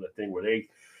quote of the thing where they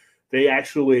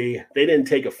didn't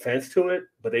take offense to it,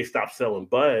 but they stopped selling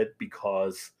Bud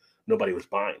because nobody was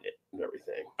buying it and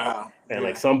everything.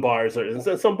 Like some bars are being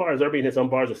hit. Some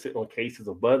bars are sitting on cases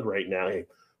of Bud right now. Hey,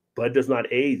 Bud does not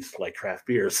age like craft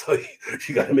beer, so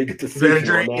you got to make a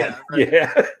decision on that.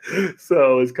 Yeah.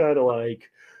 So it's kind of like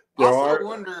I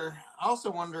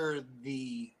also wonder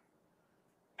the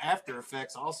after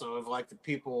effects also of like the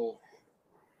people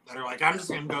that are like, I'm just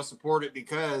going to go support it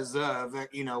because of,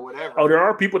 whatever. Oh, there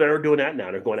are people that are doing that now.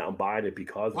 They're going out and buying it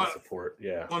because of support.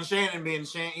 Yeah. When Shannon being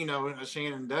Shannon, as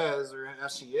Shannon does, or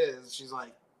as she is, she's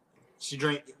like, she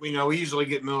drink, we usually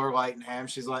get Miller Lite and ham.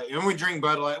 She's like, and we drink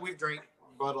Bud Light. We've drank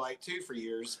Bud Light too for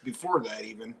years before that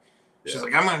even. She's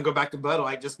like, I'm going to go back to Bud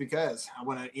Light just because I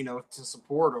want to, to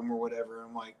support them or whatever.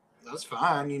 I'm like, that's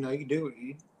fine. You can do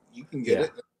it. You can get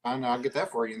it. I know I'll get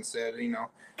that for you instead,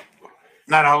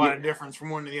 Not a whole lot of difference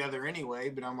from one to the other anyway,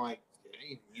 but I'm like,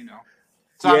 hey,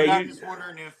 So I'm just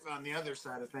wondering if on the other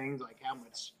side of things, like how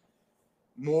much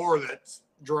more that's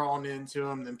drawn into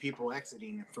them than people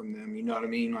exiting from them. You know what I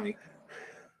mean? Like,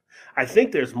 I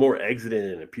think there's more exiting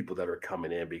than the people that are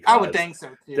coming in because I would think so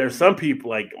too. There's some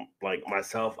people like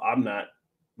myself. I'm not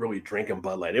really drinking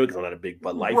Bud Light anyway because I'm not a big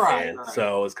Bud Light fan. Right.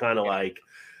 So it's kind of like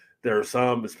there are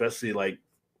some, especially like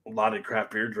a lot of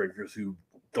craft beer drinkers who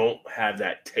don't have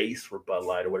that taste for Bud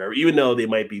Light or whatever, even though they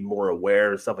might be more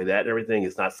aware and stuff like that and everything.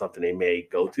 It's not something they may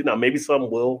go to. Now, maybe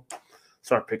some will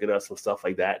start picking up some stuff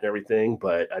like that and everything,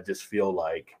 but I just feel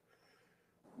like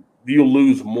you'll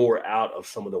lose more out of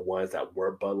some of the ones that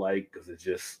were Bud Light because it's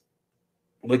just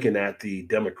looking at the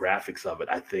demographics of it.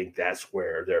 I think that's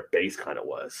where their base kind of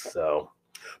was. So,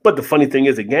 but the funny thing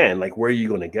is, again, like, where are you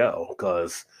going to go?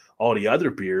 Because all the other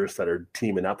beers that are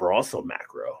teaming up are also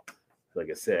macro. Like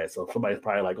I said, so somebody's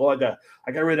probably like, oh, I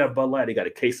got rid of that Bud Light. I got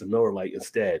a case of Miller Lite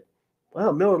instead.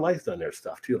 Well, Miller Lite's done their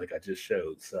stuff too, like I just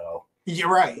showed. So you're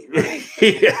right.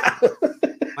 Yeah.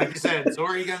 Like you said, so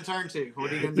where are you gonna turn to? What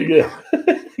are you gonna do?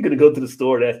 You're gonna go to the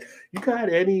store and ask, you got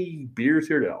any beers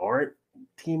here that aren't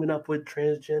teaming up with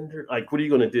transgender? Like, what are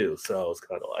you gonna do? So it's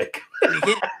kind of like you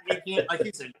can't, like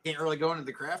you said, you can't really go into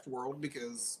the craft world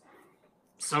because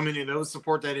so many of those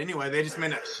support that anyway. They just may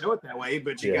not show it that way,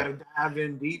 but you got to dive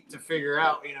in deep to figure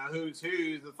out, who's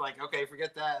who's. It's like, okay,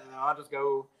 forget that. I'll just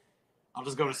go to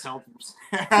Seltzers.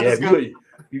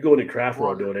 You go in the craft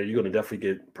world doing it, you're going to definitely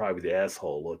get probably the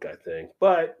asshole look, I think.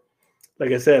 But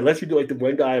like I said, unless you do like the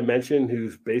one guy I mentioned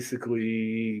who's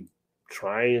basically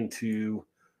trying to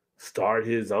start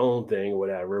his own thing or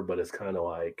whatever, but it's kind of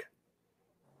like,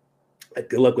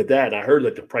 good luck with that. And I heard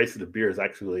that the price of the beer is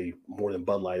actually more than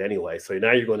Bud Light anyway. So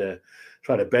now you're going to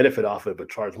try to benefit off it, but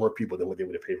charge more people than what they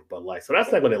would have paid for Bud Light. So that's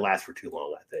not going to last for too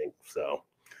long, I think. So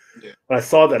when I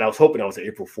saw that, I was hoping I was an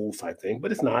April Fool's type thing,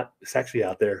 but it's not. It's actually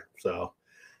out there. So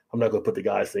I'm not going to put the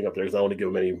guy's thing up there because I want to give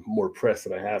him any more press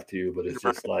than I have to. But it's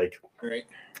just like,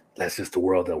 that's just the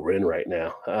world that we're in right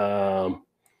now.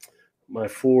 My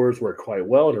Fords work quite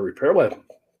well in a repair lab.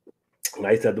 And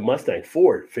I used to have the Mustang.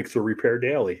 Ford, fix or repair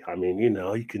daily. I mean,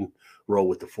 you can roll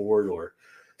with the Ford, or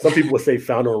some people would say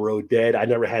found on road dead. I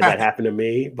never had that happen to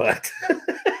me, but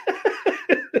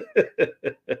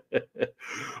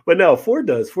But no, Ford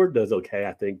does. Ford does okay,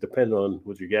 I think, depending on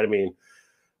what you get. I mean,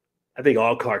 I think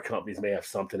all car companies may have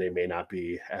something they may not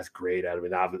be as great at. I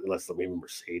mean, unless maybe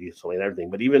Mercedes or something and everything.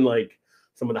 But even like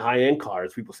some of the high end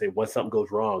cars, people say once something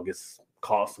goes wrong, it's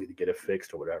costly to get it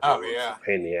fixed or whatever. Oh, It's yeah. a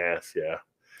pain in the ass. Yeah.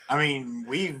 I mean,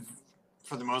 we've,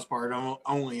 for the most part,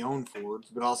 only owned Fords,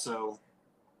 but also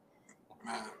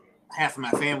half of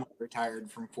my family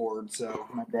retired from Ford. So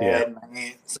my dad and my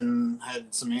aunts and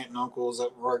had some aunt and uncles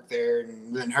that worked there.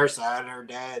 And then her side, her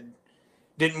dad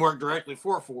didn't work directly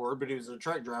for Ford, but he was a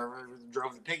truck driver. He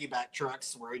drove the piggyback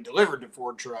trucks where he delivered to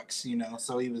Ford trucks, you know.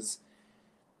 So he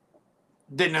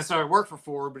didn't necessarily work for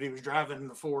Ford, but he was driving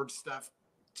the Ford stuff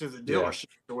to the dealership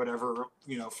or whatever,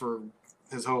 you know, for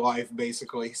his whole life,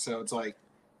 basically. So it's like,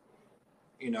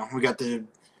 you know, we got the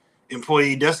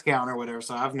employee discount or whatever.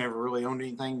 So I've never really owned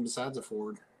anything besides a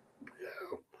Ford.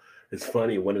 Yeah. It's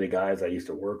funny. One of the guys I used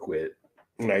to work with,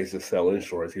 and I used to sell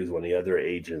insurance, he was one of the other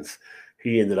agents.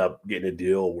 He ended up getting a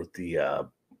deal with the, I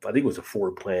think it was a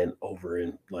Ford plant over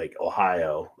in like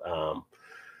Ohio.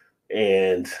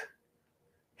 And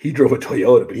he drove a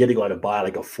Toyota, but he had to go out and buy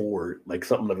like a Ford, like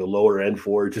something like a lower end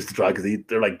Ford just to drive. Because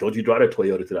they're like, don't you drive a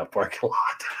Toyota to that parking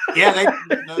lot? Yeah,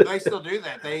 they still do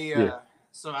that.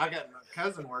 So I got my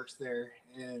cousin works there,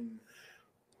 and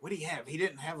what do you have? He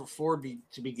didn't have a Ford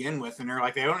to begin with, and they're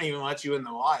like, they don't even let you in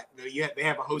the lot. They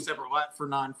have a whole separate lot for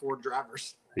non-Ford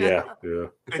drivers. Yeah. That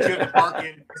you have to park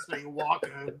in, so you walk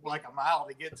like a mile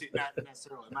to get to, not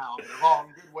necessarily a mile, but a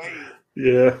long, good way.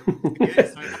 Yeah.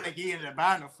 So I think he ended up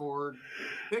buying a Ford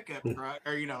pickup truck,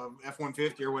 or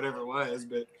F-150 or whatever it was.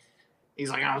 But he's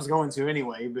like, I was going to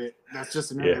anyway, but that's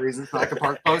just another reason so I could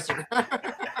park closer.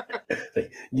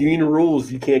 Union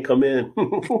rules, you can't come in.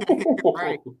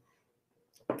 Right.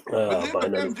 But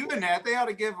with them doing that, they ought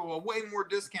to give a way more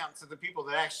discount to the people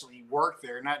that actually work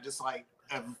there, not just like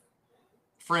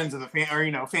friends of the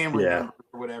family or family members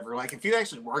or whatever. Like if you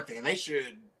actually work there, they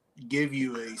should give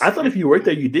you I thought if you worked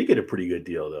there, you did get a pretty good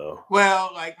deal though.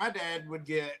 Well, like my dad would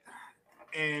get,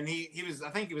 and I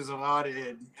think he was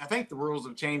allotted. I think the rules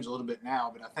have changed a little bit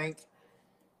now, but I think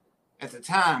at the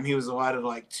time he was allotted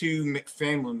like 2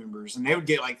 family members, and they would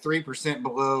get like 3%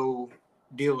 below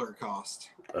dealer cost.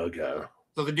 Okay.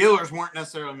 So the dealers weren't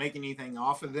necessarily making anything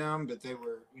off of them, but they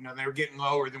were getting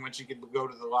lower than what you could go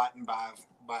to the lot and buy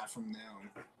from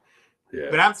them. Yeah.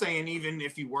 But I'm saying even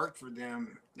if you worked for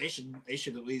them, they should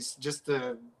at least just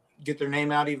to get their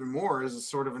name out even more as a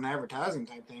sort of an advertising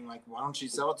type thing. Like, why don't you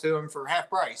sell it to them for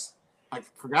half price? Like,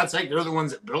 for God's sake, they're the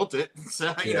ones that built it.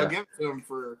 So, give it to them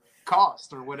for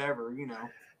cost or whatever,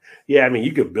 Yeah, I mean,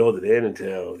 you could build it in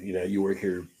until, you work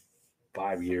here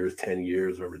 5 years, 10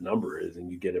 years, whatever the number is, and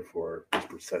you get it for this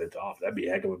percentage off. That'd be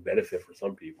a heck of a benefit for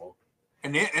some people.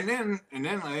 And then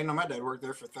my dad worked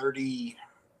there for 30.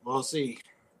 Well, let's see,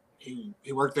 he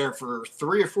worked there for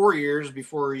 3 or 4 years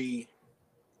before he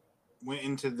went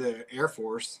into the Air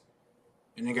Force,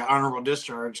 and then got honorable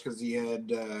discharge because he had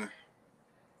what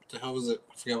the hell was it?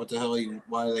 I forgot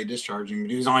why they discharged him, but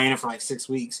he was only in it for like 6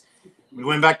 weeks. We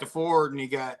went back to Ford, and he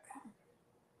got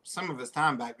some of his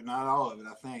time back, but not all of it,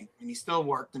 I think. And he still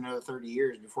worked another 30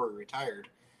 years before he retired.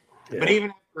 Yeah. But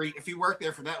even if you work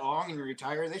there for that long and you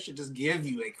retire, they should just give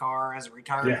you a car as a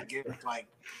retirement gift. Like,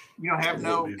 you don't have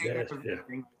no payment for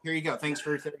anything. Here you go. Thanks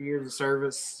for 30 years of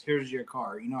service. Here's your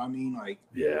car. You know what I mean? Like,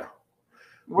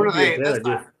 what are they? That's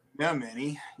not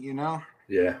many, Yeah.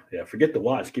 Yeah. Forget the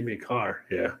watch. Give me a car.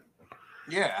 Yeah.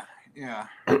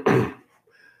 Yeah.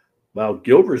 Wow,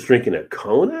 Gilbert's drinking a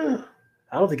Kona?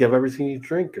 I don't think I've ever seen you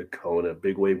drink a Kona.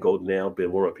 Big Wave Golden Ale,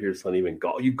 been warm up here, son. Even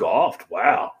you golfed.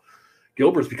 Wow.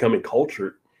 Gilbert's becoming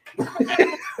cultured.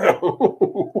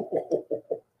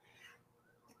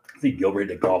 See Gilbert hit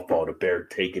the golf ball, the bear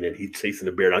taking it. He's chasing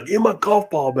the bear. Now, give my golf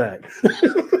ball back.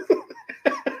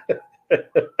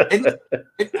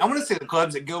 I want to say the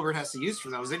clubs that Gilbert has to use for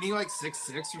those. Isn't he like 6'6"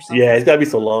 or something? Yeah, it's got to be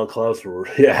some long clubs for.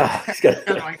 Yeah, he's got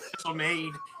like special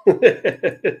made.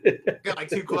 Got like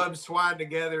 2 clubs twined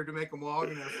together to make them long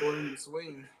enough for him to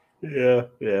swing. Yeah.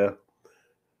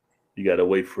 You got to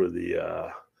wait for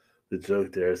the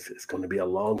joke there. It's going to be a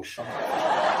long shot.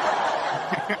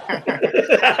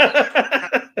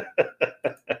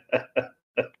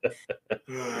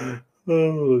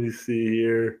 Let me see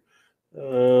here.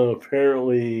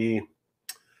 Apparently,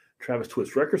 Travis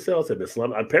Twitt's record sales have been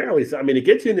slumping. Apparently, it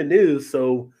gets you in the news,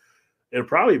 so it'll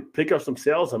probably pick up some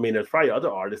sales. I mean, there's probably other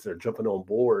artists that are jumping on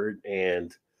board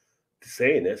and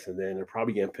saying this, and then they're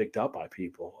probably getting picked up by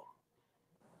people.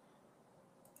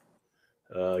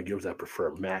 Gives I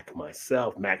prefer Mac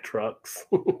myself, Mac trucks.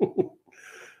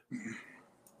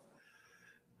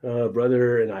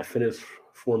 Brother and I finished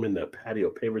forming the patio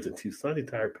pavers in Tucson. The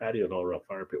entire patio and all around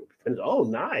fire pit will be finished. Oh,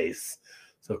 nice.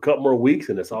 So a couple more weeks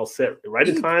and it's all set right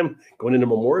in time going into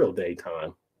Memorial Day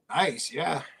time. Nice.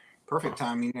 Yeah. Perfect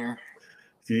timing there.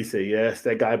 Did you say yes?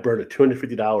 That guy burned a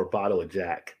 $250 bottle of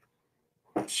Jack.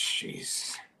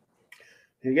 Jeez.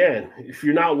 Again, if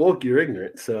you're not woke, you're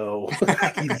ignorant. So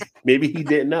maybe he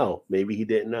didn't know. Maybe he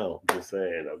didn't know. Just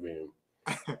saying. I mean,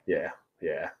 yeah.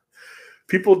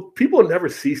 People never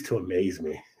cease to amaze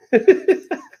me.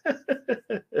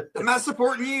 I'm not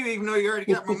supporting you, even though you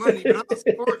already got my money, but I'm not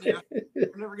supporting you.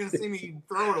 You're never going to see me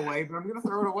throw it away, but I'm going to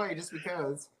throw it away just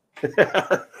because.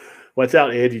 Watch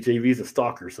out, Angie. JV's a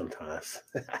stalker sometimes.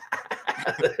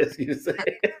 As you say.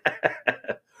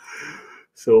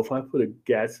 So if I put a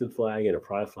Gadsden flag and a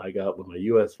pride flag up with my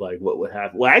U.S. flag, what would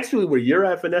happen? Well, actually, where you're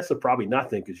at, Vanessa, probably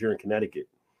nothing because you're in Connecticut.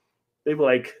 They'd be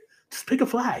like, just pick a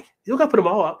flag. You don't got to put them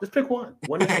all up. Just pick one.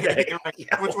 One each day.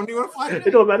 Which one do you want to fly today?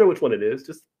 It don't matter which one it is.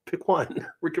 Just pick one.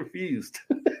 We're confused.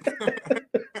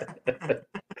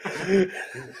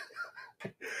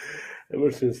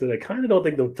 Emerson said, I kind of don't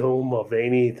think the Dome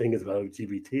Mulvaney thing is about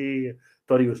LGBT.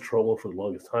 Thought he was trolling for the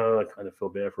longest time. I kind of feel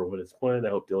bad for what it's playing. I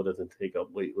hope Dill doesn't take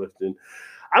up weightlifting.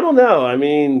 I don't know. I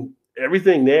mean,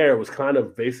 everything there was kind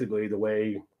of basically the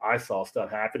way I saw stuff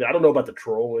happen. I don't know about the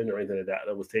trolling or anything like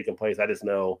that was taking place. I just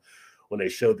know when they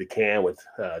showed the can with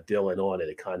Dylan on it,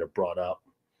 it kind of brought up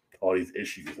all these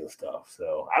issues and stuff.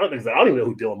 So I don't even know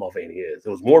who Dylan Mulvaney is. It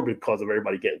was more because of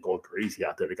everybody going crazy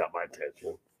out there that got my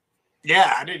attention.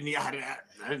 Yeah, I didn't know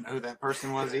who that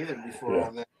person was either before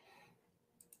all that.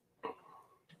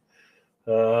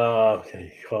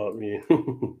 Okay, you caught me.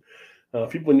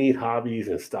 People need hobbies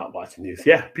and stop watching news.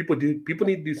 Yeah, people do. People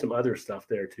need to do some other stuff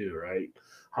there too, right?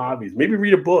 Hobbies. Maybe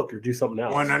read a book or do something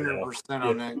else. 100%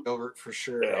 on that, Gilbert, for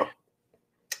sure. Yeah.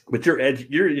 But you're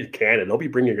in Canada. Don't be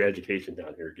bringing your education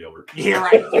down here, Gilbert. Yeah,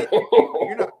 right.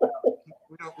 You're not,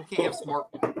 we can't have smart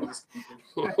people.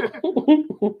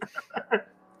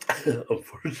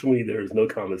 Unfortunately, there is no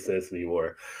common sense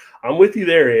anymore. I'm with you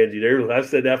there, Angie. I've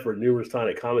said that for numerous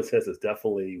times. Common sense has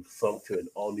definitely sunk to an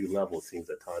all new level, it seems,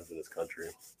 at times in this country.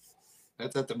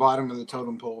 That's at the bottom of the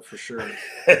totem pole for sure.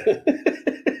 I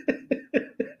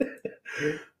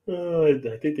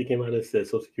think they came out and said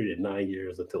Social Security at 9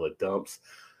 years until it dumps.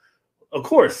 Of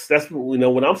course, that's when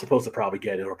I'm supposed to probably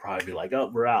get it. It'll probably be like,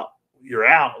 oh, we're out. You're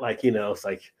out. Like, it's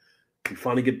like you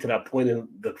finally get to that point in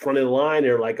the front of the line.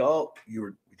 They're like, oh,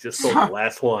 you just sold the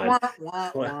last one.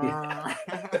 That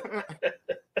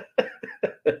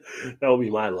would be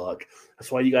my luck.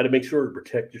 That's why you got to make sure to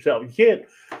protect yourself. You can't.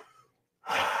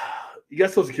 You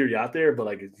got Social Security out there, but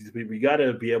like we got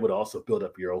to be able to also build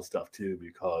up your own stuff too,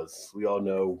 because we all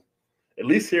know, at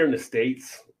least here in the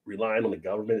States, relying on the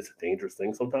government is a dangerous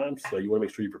thing sometimes. So you want to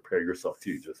make sure you prepare yourself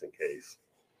too, just in case.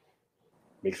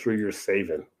 Make sure you're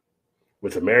saving,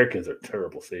 which Americans are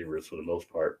terrible savers for the most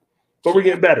part. But we're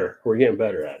getting better. We're getting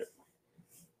better at it.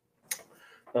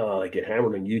 I get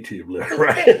hammered on YouTube,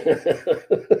 right?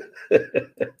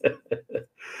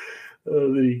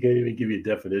 Then you can't even give you a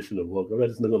definition of woke. I'm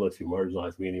just not going to let you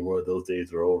marginalize me anymore. Those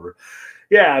days are over.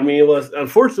 Yeah, I mean,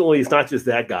 unfortunately, it's not just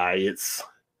that guy. It's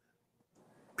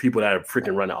people that are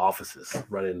freaking running offices,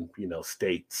 running,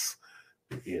 states,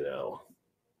 and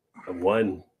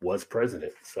one was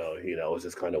president. So, it's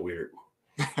just kind of weird.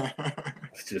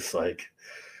 It's just like,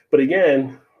 but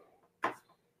again,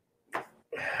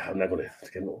 I'm not going to,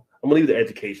 I'm going to leave the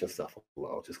education stuff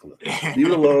alone. Just going to leave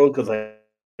it alone because I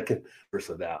can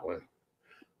versus that one.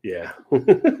 Yeah.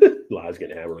 Lives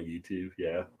getting hammered on YouTube.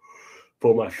 Yeah.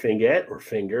 Pull my finger or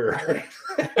finger.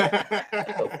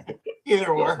 Either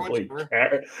or.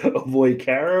 Avoid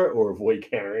Kara or avoid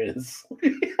Karens.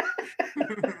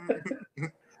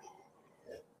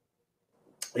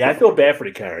 Yeah, I feel bad for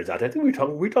the Karens out there. I think we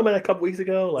talking about that a couple weeks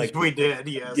ago. Like we did,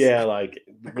 yes. Yeah, like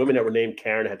women that were named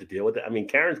Karen had to deal with it. I mean,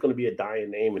 Karen's going to be a dying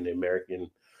name in the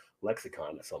American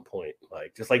lexicon at some point,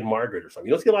 like just like Margaret or something.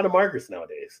 You don't see a lot of Margarets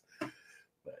nowadays,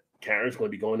 but Karen's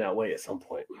going to be going that way at some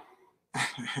point.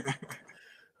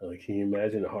 Can you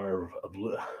imagine the horror of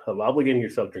obligating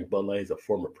yourself to drink Bud Light as a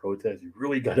form of protest? You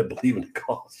really got to believe in the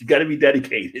cause. You got to be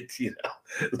dedicated.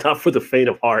 It's not for the faint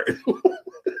of heart.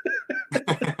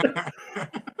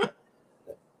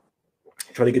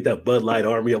 Trying to get that Bud Light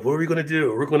army up. What are we going to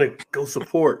do? We're going to go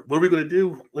support. What are we going to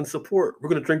do in support? We're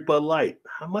going to drink Bud Light.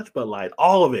 How much Bud Light?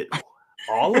 All of it.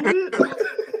 All of it?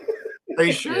 Are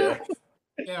you sure?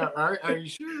 Yeah. Are you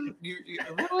sure? You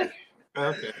really?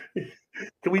 Okay.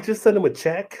 Can we just send them a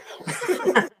check?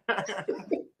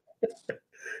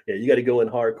 Yeah, you got to go in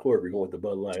hardcore if you're going with the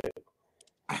Bud Light.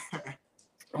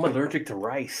 I'm allergic to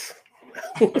rice.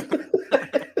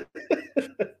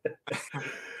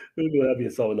 It'll be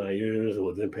insolvent in 9 years. It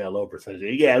will then pay a low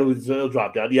percentage. Yeah, it'll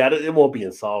drop down. Yeah, it won't be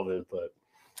insolvent, but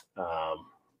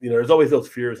there's always those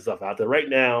fears and stuff out there. Right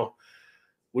now,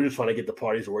 we're just trying to get the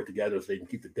parties to work together so they can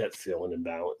keep the debt ceiling in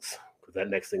balance. Because that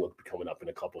next thing will be coming up in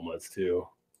a couple months too.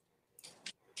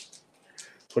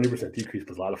 20% decrease,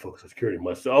 but a lot of folks with security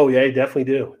must. Oh yeah, it definitely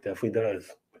do. It definitely does.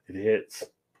 It hits.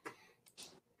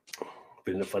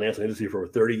 Been in the financial industry for over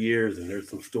 30 years, and there's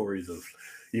some stories of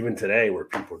even today where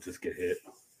people just get hit.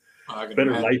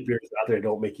 Better light beers out there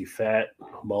don't make you fat.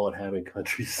 Mullet having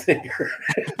country singer.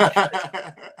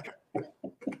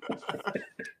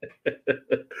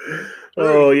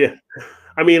 Oh yeah,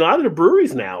 I mean a lot of the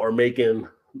breweries now are making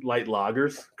light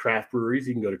lagers. Craft breweries,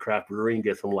 you can go to craft brewery and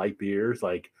get some light beers.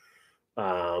 Like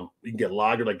you can get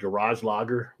lager, like garage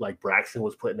lager, like Braxton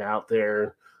was putting out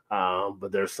there.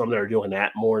 But there's some that are doing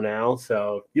that more now,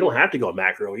 so you don't have to go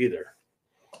macro either.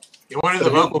 Yeah, one of the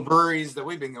local breweries that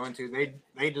we've been going to,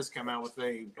 they just come out with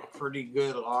a pretty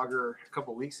good lager a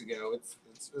couple weeks ago.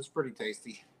 It's pretty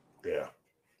tasty. Yeah.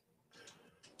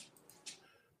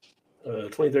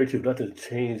 2032, nothing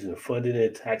changed in funding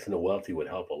it. Taxing the wealthy would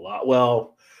help a lot.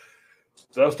 Well,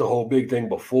 that's the whole big thing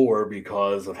before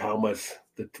because of how much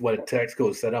when a tax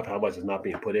code is set up, how much is not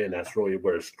being put in. That's really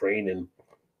where it's straining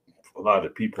a lot of the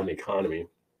people in the economy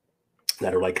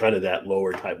that are like kind of that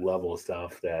lower type level of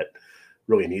stuff that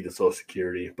really need the Social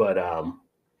Security. But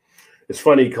it's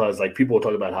funny because like people will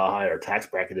talk about how high our tax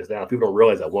bracket is now. People don't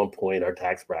realize at one point our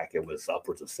tax bracket was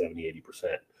upwards of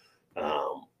 70-80%.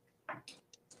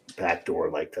 Back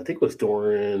during like I think it was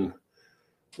during, I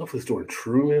don't know if it was during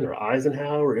Truman or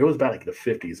Eisenhower. It was about like the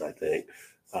 50s, I think,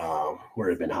 where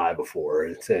it had been high before.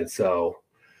 And so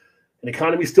the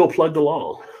economy still plugged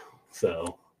along.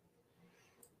 So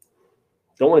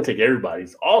don't want to take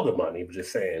all the money, but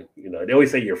just saying, they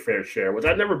always say your fair share, which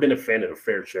I've never been a fan of the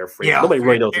fair share phrase. Yeah, nobody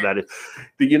really knows what that is.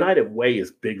 The United Way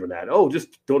is bigger than that. Oh,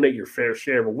 just donate your fair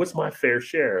share. But what's my fair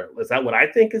share? Is that what I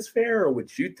think is fair or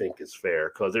what you think is fair?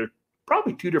 Because they're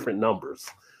probably two different numbers.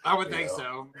 I would think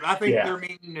so. I think their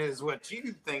meaning is what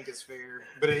you think is fair,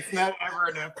 but it's not ever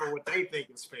enough for what they think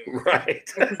is fair. Right.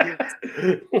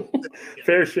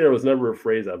 Fair share was never a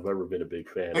phrase I've ever been a big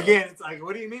fan of. Again, it's like,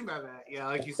 what do you mean by that? Yeah,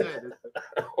 like you said,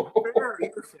 fair,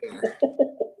 you're fair.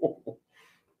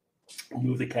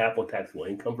 Move the cap on taxable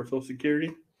income for Social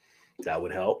Security. That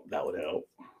would help.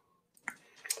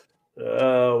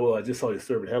 Well, I just saw your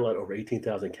survey headline: over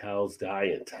 18,000 cows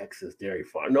die in Texas dairy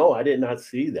farm. No, I did not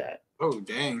see that. Oh,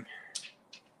 dang!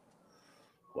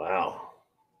 Wow.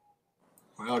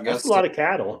 Well, I guess that's a lot of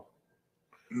cattle.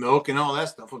 Milk and all that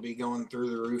stuff will be going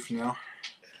through the roof now.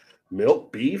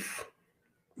 Milk, beef.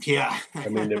 Yeah. I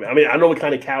know what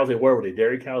kind of cows they were. Were they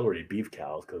dairy cows or were they beef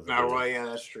cows? Well, yeah,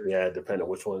 that's true. Yeah, depending on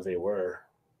which ones they were.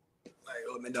 I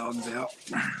let my dogs out.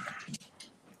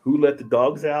 Who let the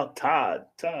dogs out? Todd.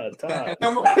 That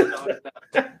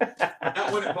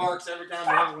one that barks every time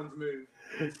the other ones move.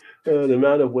 The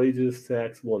amount of wages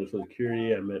taxable under Social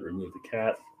Security. I meant remove the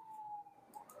cap.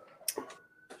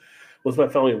 Was my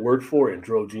family worked for and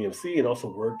drove GMC and also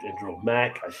worked and drove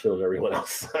Mac. I showed everyone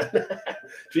else.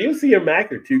 GMC and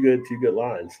Mac are two good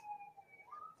lines.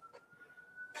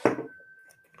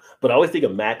 But I always think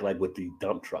of Mac like with the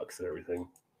dump trucks and everything.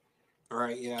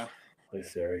 Right, yeah. Hey,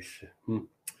 Sarah. You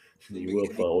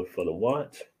will fun to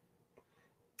watch.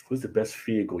 What's the best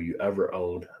vehicle you ever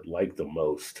owned and liked the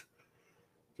most?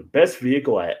 The best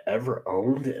vehicle I ever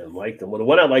owned and liked the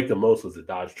one I liked the most was the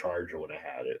Dodge Charger when I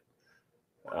had it.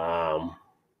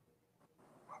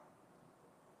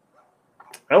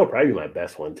 That would probably be my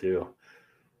best one too.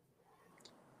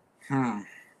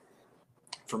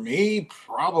 For me,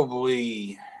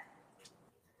 probably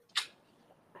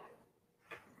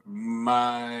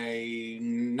my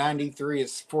 93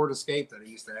 is Ford Escape that I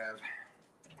used to have.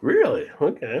 Really?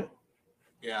 Okay.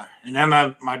 Yeah. And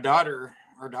then my daughter,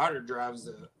 our daughter drives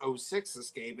the 06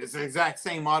 Escape. It's the exact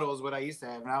same model as what I used to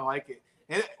have, and I like it.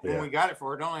 When we got it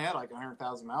for it only had like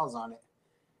 100,000 miles on it.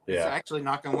 Yeah. It's actually,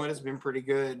 knock on wood, it's been pretty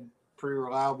good, pretty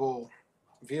reliable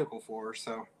vehicle for her.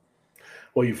 So.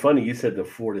 Well, you're funny. You said the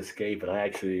Ford Escape, and I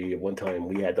actually, at one time,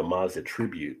 we had the Mazda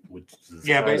Tribute, which is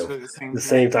basically the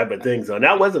same type of thing. So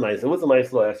that was a nice little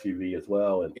SUV as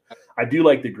well. And I do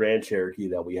like the Grand Cherokee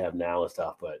that we have now and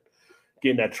stuff, but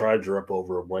getting that Charger up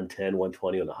over 110,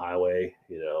 120 on the highway,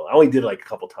 I only did it like a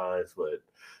couple times, but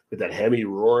with that Hemi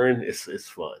roaring, it's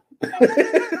fun.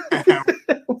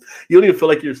 You don't even feel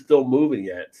like you're still moving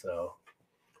yet. So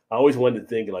I always wanted to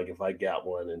think like if I got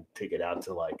one and take it out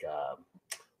to like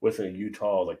what's in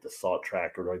Utah, like the salt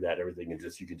track or like that, everything, and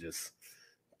you can just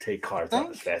take cars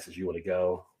up as fast as you want to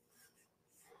go.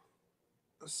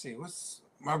 Let's see,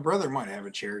 My brother might have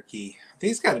a Cherokee. I think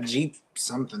he's got a Jeep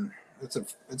something. It's an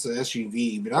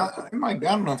SUV, but I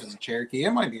don't know if it's a Cherokee.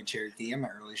 It might be a Cherokee. I'm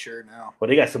not really sure now. Well,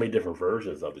 they got so many different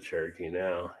versions of the Cherokee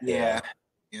now. Yeah.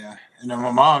 And then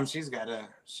my mom, she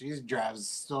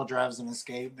still drives an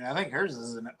Escape. And I think hers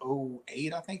is an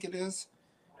 08, I think it is.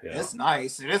 Yeah. It's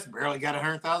nice. And it's barely got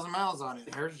 100,000 miles on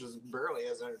it. Hers just barely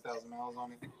has 100,000 miles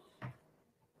on it.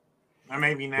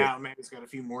 Maybe it's got a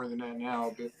few more than that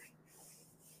now, but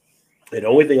the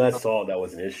only thing I saw that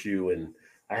was an issue, and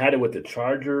I had it with the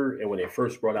Charger, and when they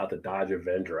first brought out the Dodge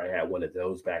Avenger, I had one of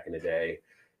those back in the day,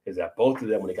 is that both of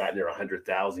them, when they got near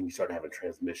 100,000, you started having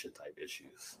transmission type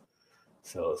issues.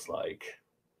 So it's like,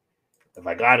 if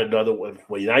I got another one,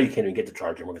 well, now you can't even get the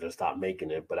Charger, we're going to stop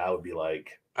making it, but I would be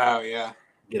like, oh, yeah.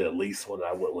 Get at least one.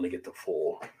 I wouldn't want to get the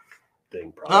full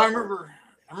thing. Probably. I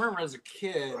remember as a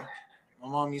kid, my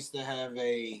mom used to have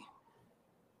I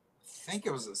think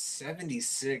it was a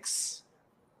 76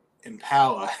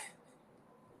 Impala.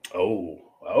 Oh,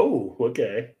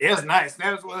 okay. It was nice.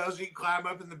 That was one of those you could climb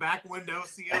up in the back window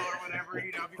seal or whatever,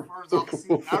 before it was all the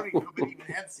seat. I don't even know if it even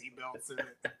had seatbelts in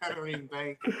it. I don't even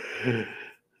think.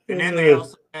 And then they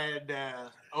also had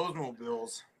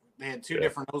Oldsmobiles. They had two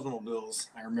different Oldsmobiles,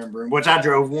 I remember, which I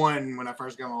drove one when I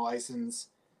first got my license.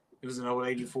 It was an old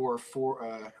 84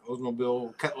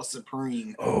 Oldsmobile Cutlass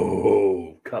Supreme.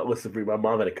 Oh, Cutlass Supreme. My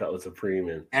mom had a Cutlass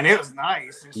Supreme. And it was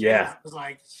nice. And it was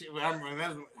like, I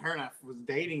remember her and I was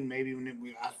dating maybe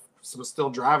when I was still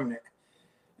driving it.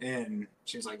 And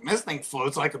she was like, this thing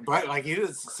floats like a boat. Like, it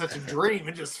is such a dream.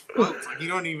 It just floats. Like, you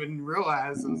don't even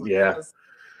realize. I was like,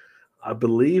 I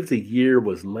believe the year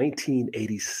was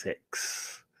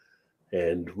 1986.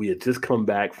 And we had just come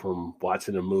back from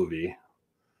watching a movie,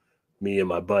 me and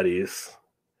my buddies,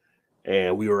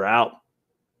 and we were out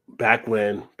back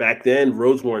then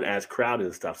roads weren't as crowded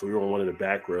and stuff. So we were on one of the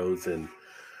back roads, and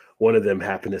one of them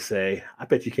happened to say, I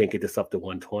bet you can't get this up to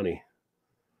 120.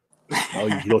 Oh,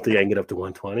 you don't think I can get up to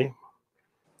 120?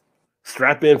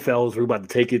 Strap in, fellas. We're about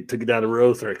to took it down the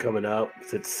road, started coming up.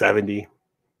 It's at 70,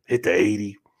 hit the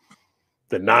 80.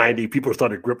 The 90, people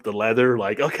started to grip the leather,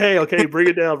 like, okay, bring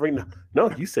it down,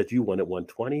 No, you said you wanted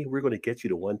 120. We're going to get you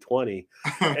to 120.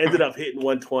 Ended up hitting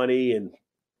 120 and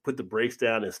put the brakes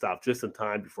down and stopped just in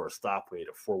time before a stoplight,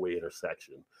 a four-way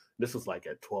intersection. This was like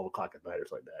at 12 o'clock at night or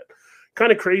something like that.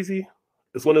 Kind of crazy.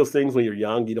 It's one of those things when you're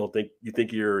young, you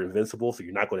think you're invincible, so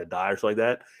you're not going to die or something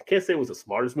like that. Can't say it was the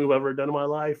smartest move I've ever done in my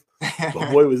life,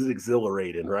 but boy, was it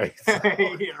exhilarating, right? So,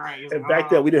 right. And back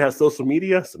then, we didn't have social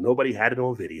media, so nobody had it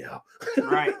on video.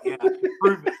 Right, yeah.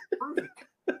 Prove it.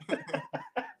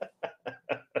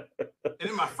 And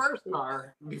in my first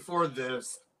car, before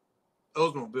this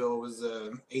Oldsmobile, was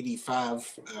a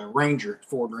 85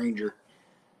 Ford Ranger.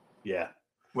 Yeah.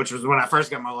 Which was when I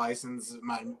first got my license.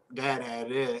 My dad had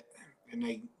it. And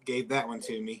they gave that one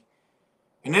to me.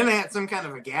 And then they had some kind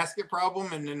of a gasket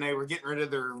problem, and then they were getting rid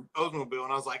of their Oldsmobile.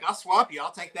 And I was like, I'll swap you.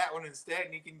 I'll take that one instead,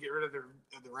 and you can get rid of the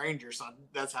Ranger. So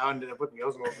that's how I ended up with the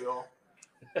Oldsmobile.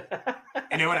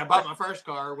 And then when I bought my first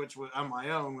car, which was on my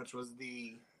own, which was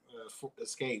the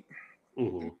Escape,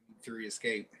 3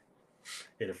 Escape.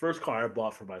 Yeah, the first car I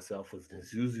bought for myself was the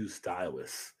Isuzu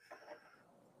Stylus.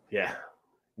 Yeah.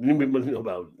 You know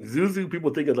about Isuzu,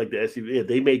 people think of like the SUV. Yeah,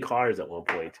 they made cars at one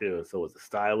point too, and so it was the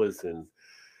Stylus, and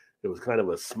it was kind of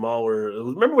a smaller.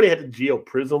 Remember when they had the Geo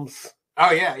Prisms? Oh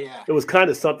yeah. It was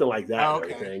kind of something like that. Oh,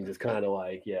 okay. Everything, just kind of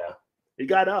like it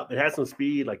got up. It had some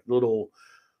speed, like little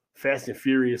Fast and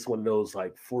Furious, one of those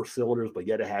like 4 cylinders, but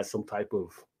yet it has some type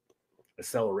of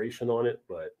acceleration on it.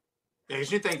 But yeah, you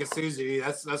should think of Isuzu.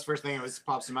 That's the first thing that always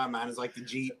pops in my mind is like the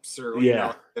Jeeps or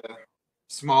the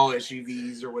small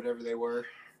SUVs or whatever they were.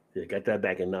 Yeah, got that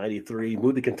back in '93.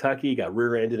 Moved to Kentucky, got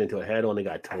rear-ended into a head-on, and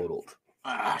got totaled.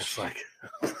 It's like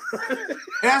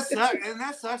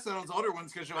that sucks on those older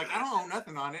ones because you're like, I don't own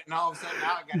nothing on it, and all of a sudden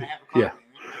now I gotta have a car.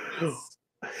 Yeah.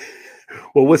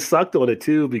 Well, what sucked on it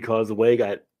too, because the way it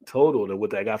got totaled and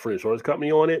what I got for an insurance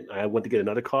company on it, I went to get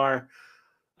another car.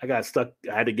 I got stuck.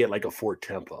 I had to get like a Ford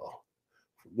Tempo.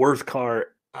 Worst car,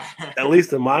 at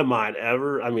least in my mind,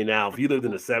 ever. I mean, now if you lived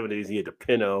in the '70s, you had the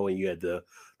Pinto and you had the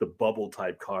bubble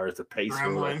type cars, the Pacer,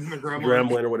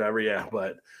 Gremlin or whatever. Yeah,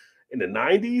 but in the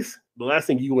 '90s, the last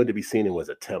thing you wanted to be seen in was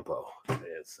a Tempo,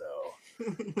 and so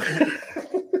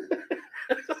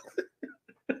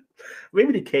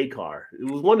maybe the K car. It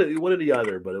was one of the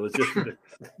other, but it was just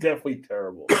definitely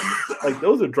terrible. Like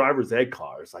those are driver's ed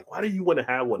cars. Like, why do you want to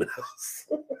have one of those?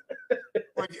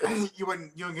 You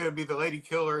weren't gonna be the lady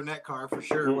killer in that car for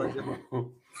sure.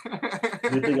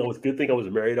 Good thing I was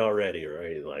married already,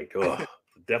 right? Like,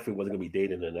 definitely wasn't gonna be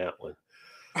dating in that one.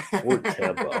 Ford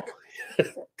Tempo.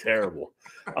 Terrible.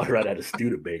 I'd rather have a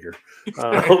Studebaker.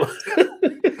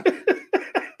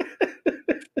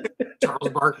 Charles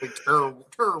Barkley, terrible.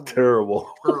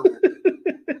 Terrible.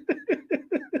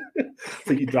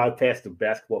 So you drive past the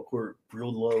basketball court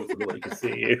real low so nobody can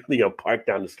see you. You park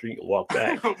down the street and walk I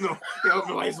back. hope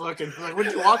nobody's looking. Like, would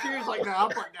you walk here? It's like, no, I'll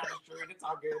park down the street. It's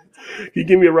all good. Can you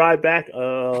give me a ride back?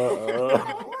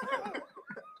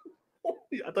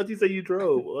 I thought you said you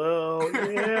drove. Oh,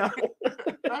 yeah.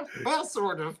 Well,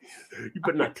 sort of. You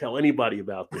better not tell anybody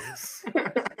about this.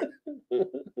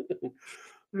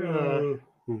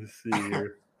 Let's see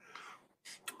here.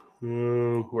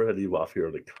 Where did I leave off here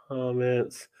in the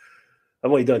comments? I've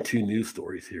only done 2 news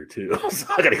stories here, too. So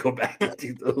I got to go back and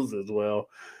do those as well.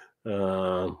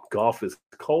 Golf is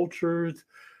cultured.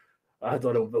 I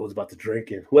thought it was about the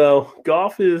drinking. Well,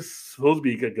 golf is supposed to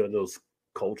be good at those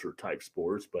culture type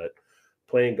sports, but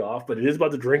playing golf, but it is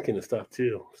about the drinking and stuff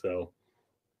too. So,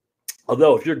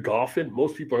 although if you're golfing,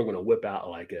 most people aren't going to whip out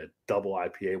like a double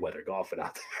IPA while they're golfing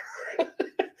out there.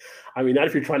 I mean, not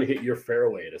if you're trying to hit your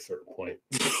fairway at a certain point.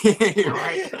 You're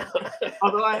right.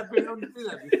 Although I have been known to do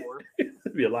that before.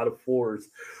 It'd be a lot of 4s.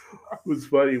 It was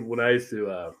funny when I used to,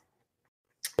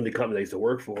 when the company I used to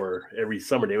work for, every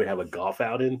summer they would have a golf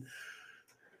outing.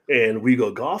 And we go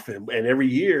golfing, and every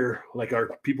year, like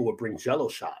our people would bring Jello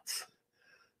shots.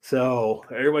 So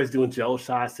everybody's doing Jello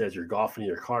shots as you're golfing in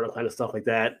your car, and kind of stuff like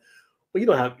that. Well, you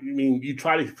don't have. I mean, you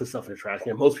try to put stuff in the trash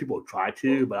can. Most people try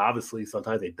to, but obviously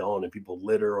sometimes they don't, and people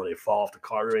litter or they fall off the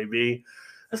cart, or maybe.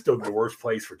 That's still the worst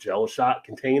place for Jello shot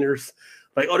containers.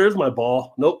 Like, oh, there's my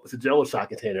ball. Nope, it's a Jello shot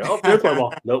container. Oh, there's my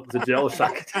ball. Nope, it's a Jello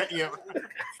shot container. Yeah.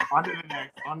 On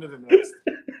to the next.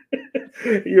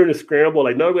 You're in a scramble.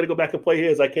 Like, no, I'm going to go back and play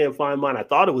his. I can't find mine. I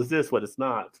thought it was this, but it's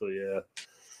not. So, yeah.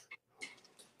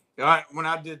 When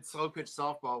I did slow pitch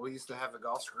softball, we used to have a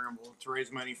golf scramble to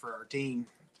raise money for our team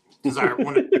because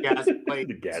one of the guys that played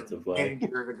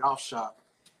manager of a golf shop.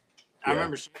 I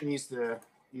remember Shane used to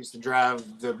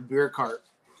drive the beer cart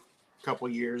a couple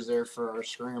years there for our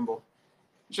scramble.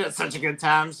 She had such a good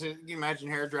time. So you imagine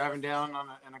her driving down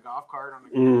in a golf cart on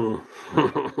the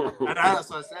and that's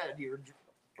what I said. You're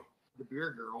the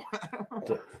beer girl.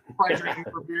 Probably drinking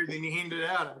more beer than you handed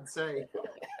out, I'd say.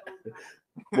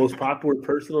 Most popular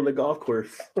person on the golf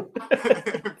course.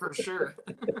 For sure.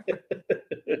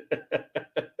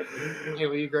 Hey,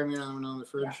 will you grab me another one on the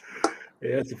fridge?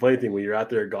 Yeah, it's the funny thing when you're out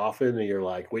there golfing and you're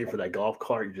like waiting for that golf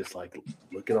cart. You're just like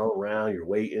looking all around. You're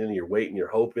waiting, you're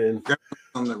hoping.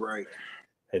 On the right.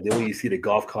 And then when you see the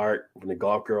golf cart, when the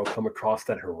golf girl come across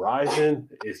that horizon,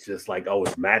 it's just like, oh,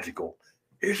 it's magical.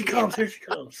 Here she comes. Here she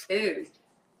comes. Dude.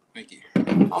 Thank you.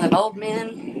 All them old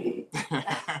men.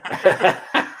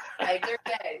 Hey, they're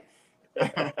gay.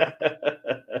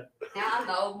 Now I'm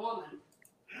the old woman.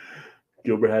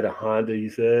 Gilbert had a Honda, you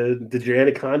said. Did your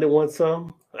anaconda want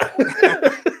some?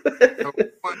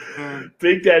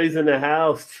 Big Daddy's in the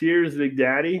house. Cheers, Big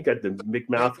Daddy. Got the big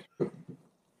mouth.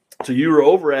 So you were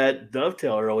over at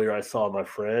Dovetail earlier, I saw, my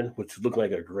friend, which looked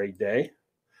like a great day.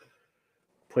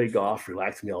 Play golf,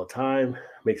 relax me all the time.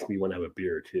 Makes me want to have a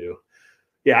beer or two.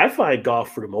 Yeah, I find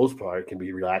golf for the most part can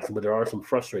be relaxing, but there are some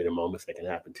frustrating moments that can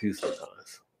happen too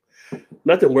sometimes.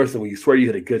 Nothing worse than when you swear you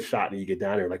hit a good shot and you get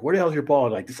down there like, where the hell's your ball?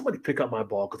 And like, did somebody pick up my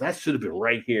ball? Because that should have been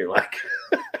right here. Like,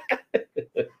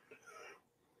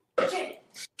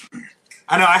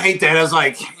 I know, I hate that. I was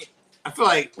like, I feel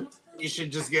like you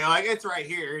should just go like, it's right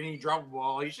here, and you drop a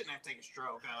ball. You shouldn't have to take a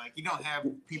stroke. Like, you don't have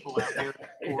people out there, of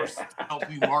course, to help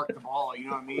you mark the ball. You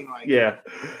know what I mean? Like, yeah,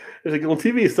 it's like on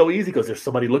TV it's so easy because there's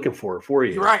somebody looking for it for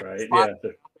you, right? Yeah.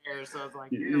 There, so it's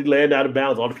like you land out of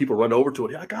bounds, all the people run over to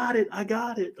it. I got it.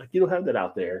 Like, you don't have that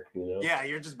out there, you know? Yeah,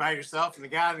 you're just by yourself, and the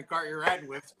guy in the cart you're riding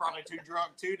with is probably too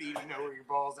drunk too to even know where your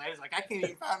ball's at. He's like, I can't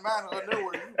even find mine. I don't know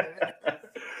where you're at.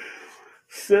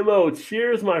 Simo,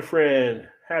 cheers, my friend.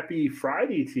 Happy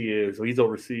Friday to you. So he's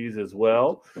overseas as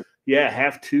well. Yeah,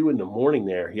 1:30 in the morning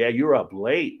there. Yeah, you're up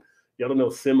late. Y'all don't know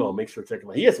Simo. Make sure to check him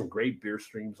out. He has some great beer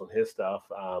streams on his stuff.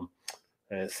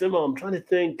 And Simo, I'm trying to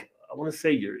think. I want to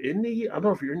say you're in I don't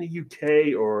know if you're in the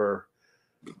UK or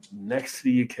next to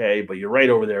the UK, but you're right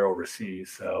over there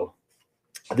overseas. So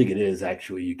I think it is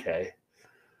actually UK.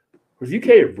 Was UK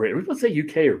or Britain? We're supposed to say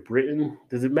UK or Britain.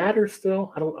 Does it matter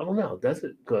still? I don't know. Does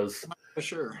it? Because for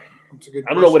sure. That's a good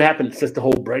I don't know what happened since the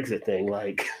whole Brexit thing.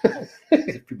 Like,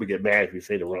 people get mad if you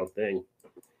say the wrong thing.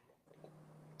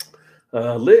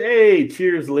 Hey,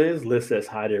 cheers, Liz. Liz says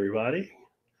hi to everybody.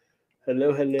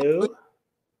 Hello.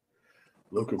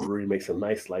 Local brewery makes a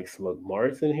nice, like, smoked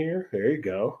Martin here. There you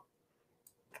go.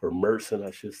 Or Merson,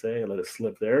 I should say. Let it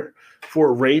slip there.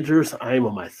 For Rangers, I am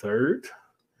on my third.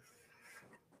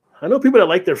 I know people that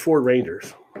like their Ford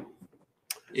Rangers.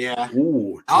 Yeah.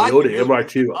 Ooh, I like Toyota the new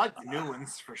ones. MR2. I like the new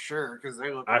ones for sure because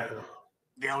they look like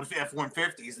the old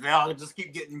F-150s. They all just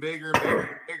keep getting bigger and bigger and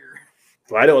bigger.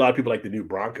 So I know a lot of people like the new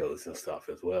Broncos and stuff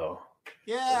as well.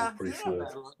 Yeah, pretty they're smooth.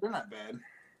 not bad. They're not bad.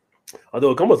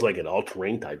 Although it's almost like an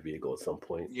all-terrain type vehicle at some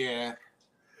point. Yeah.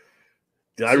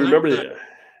 I remember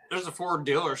there's a Ford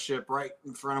dealership right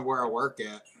in front of where I work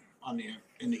at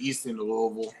in the east end of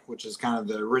Louisville, which is kind of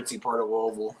the ritzy part of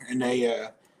Louisville, and they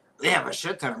have a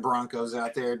shit ton of Broncos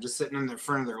out there just sitting in the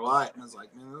front of their lot, and I was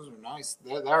like, man, those are nice.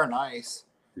 They are nice.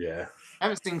 Yeah. I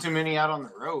haven't seen too many out on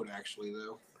the road actually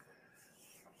though.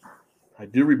 I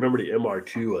do remember the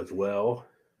MR2 as well.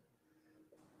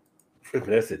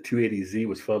 That's a 280Z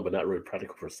was fun, but not really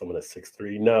practical for someone that's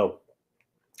 6'3". No,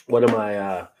 one of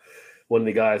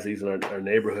the guys that was in our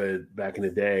neighborhood back in the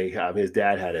day, his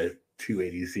dad had a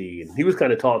 280Z, and he was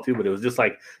kind of tall too, but it was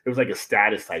like a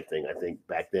status type thing. I think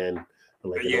back then,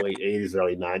 like in the late 80s,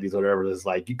 early 90s, whatever. It's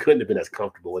like you couldn't have been as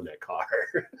comfortable in that car.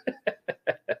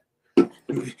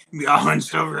 Be all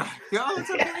hunched over. Oh, it's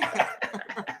okay.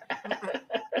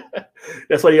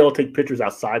 That's why you all take pictures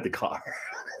outside the car.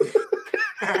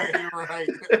 You're right.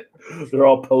 They're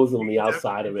all posing on the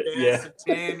outside of it. Yeah.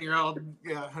 10, you're all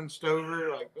hunched over.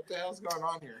 Like, what the hell's going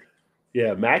on here?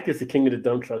 Yeah, Mac is the king of the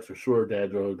dump trucks for sure.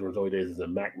 Dad drove during his early days as a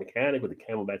Mac mechanic with a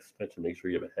Camelback suspension. Make sure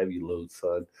you have a heavy load,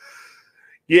 son.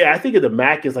 Yeah, I think of the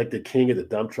Mac as like the king of the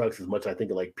dump trucks as much as I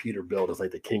think of like Peterbilt as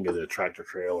like the king of the tractor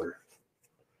trailer.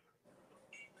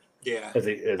 Yeah. As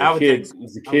a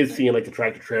kid seeing like the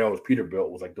tractor trailers,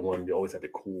 Peterbilt was like the one that always had the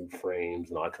cool frames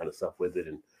and all that kind of stuff with it.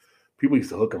 And people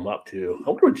used to hook him up too. I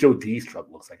wonder what Joe D's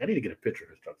truck looks like. I need to get a picture of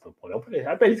his truck at some point.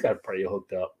 I bet he's got a pretty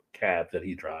hooked up cab that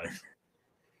he drives.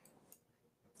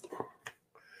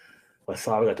 I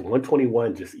saw I got the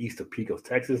 121 just east of Pecos,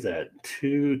 Texas. That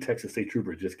 2 Texas State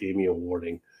Troopers just gave me a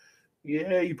warning.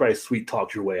 Yeah, you probably sweet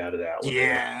talked your way out of that one.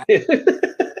 Yeah.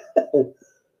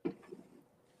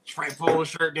 Try to pull the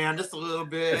shirt down just a little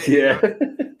bit. Yeah.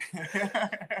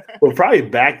 Well, probably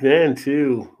back then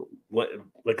too.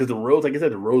 Because the roads, like I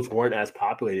said, the roads weren't as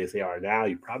populated as they are now.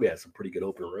 You probably had some pretty good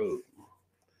open road.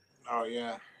 Oh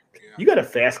yeah. You got a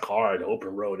fast car on the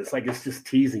open road. It's like it's just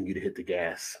teasing you to hit the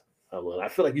gas. I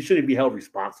feel like you shouldn't be held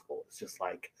responsible. It's just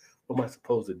like, what am I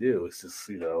supposed to do? It's just,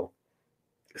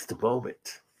 it's the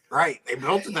moment. Right. They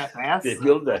built it that fast. They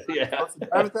built that, yeah.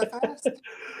 Drive it that fast.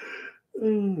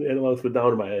 And I was put down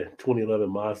to my 2011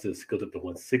 Mazda. It goes up to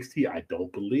 160. I don't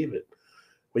believe it.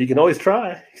 Well, you can always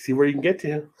try. See where you can get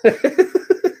to.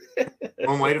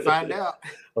 One way to find out.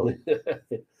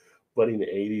 Buddy in the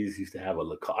 80s used to have a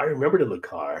LeCar. I remember the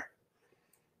LeCar.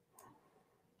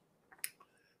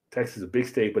 Texas is a big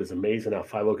state, but it's amazing how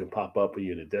 5.0 can pop up when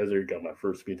you're in the desert. Got my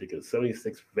first speed ticket of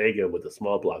 76 Vega with a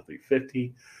small block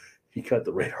 350. He cut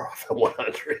the radar off at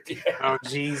 100. Yeah. Oh,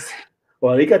 jeez.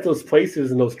 Well, they got those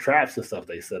places and those traps and stuff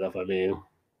they set up. I mean,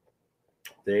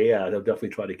 they'll definitely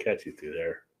try to catch you through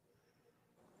there.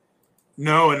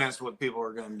 Knowing that's what people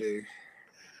are going to do.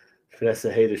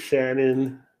 Vanessa, hey to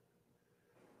Shannon.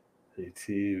 Hey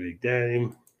to Big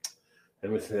Dame.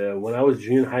 And when I was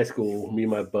junior high school, me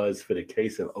and my buds fit a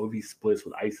case of OV splits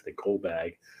with ice in a cold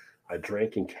bag. I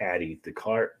drank and caddied. The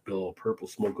cart bill purple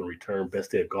smoke on return.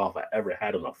 Best day of golf I ever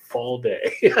had on a fall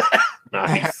day.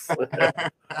 Nice.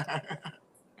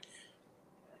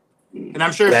 And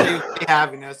I'm sure she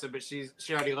have Vanessa, but she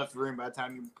already left the room by the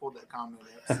time you pulled that comment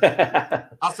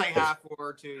up. I'll say hi for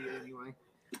her to you anyway.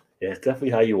 Yeah, it's definitely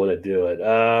how you want to do it.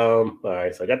 All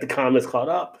right, so I got the comments caught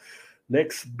up.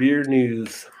 Next beer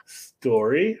news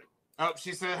story. Oh,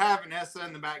 she said hi, Vanessa,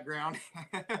 in the background.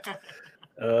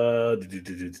 Who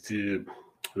do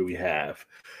we have?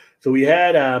 So we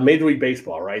had Major League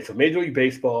Baseball, right? So Major League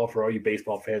Baseball, for all you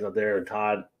baseball fans out there, and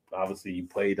Todd, obviously you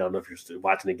played. I don't know if you're still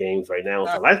watching the games right now.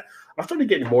 So I started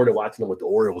getting more into watching them with the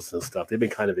Orioles and stuff. They've been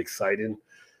kind of exciting.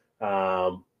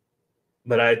 But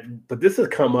this has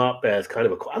come up as kind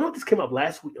of I don't know if this came up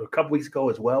last week or a couple weeks ago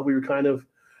as well. We were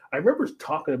I remember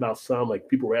talking about some, like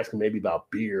people were asking maybe about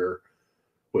beer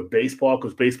with baseball,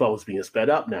 because baseball was being sped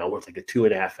up now, where it's like a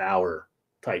 2.5 hour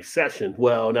type session.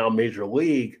 Well, now Major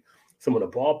League, some of the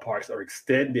ballparks are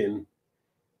extending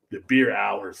the beer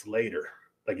hours later.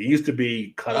 Like it used to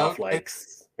be cut off like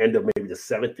end of maybe the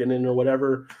 7th inning or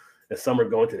whatever, and some are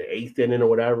going to the 8th inning or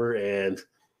whatever. And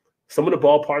some of the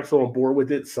ballparks are on board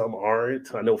with it, some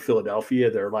aren't. I know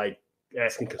Philadelphia, they're like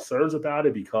asking concerns about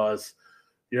it because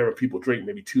people drink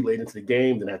maybe too late into the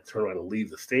game, then have to turn around and leave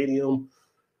the stadium.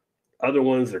 Other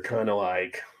ones are kind of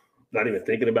like not even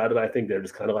thinking about it. I think they're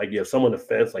just kind of like, you have someone on the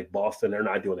fence like Boston, they're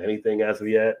not doing anything as of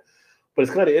yet. But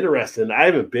it's kind of interesting. I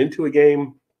haven't been to a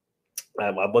game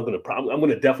I'm going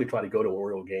to definitely try to go to an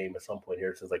Oriole game at some point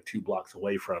here, since it's like 2 blocks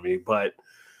away from me. But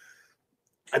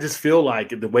I just feel like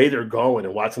the way they're going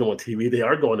and watching them on TV, they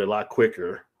are going a lot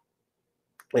quicker.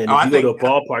 And if you go to a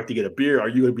ballpark to get a beer, are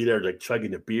you going to be there like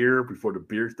chugging the beer before the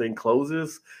beer thing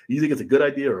closes? You think it's a good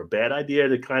idea or a bad idea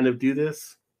to kind of do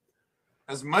this?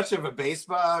 As much of a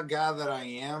baseball guy that I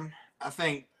am, I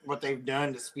think what they've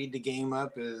done to speed the game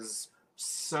up is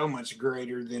so much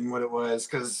greater than what it was.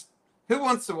 Because who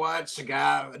wants to watch a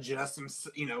guy adjust him,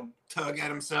 tug at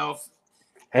himself?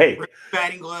 Hey,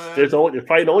 batting glove. There's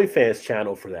probably an OnlyFans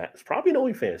channel for that. It's probably an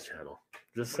OnlyFans channel.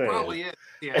 Just saying. Probably is.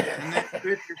 Yeah. And then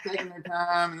pitchers taking their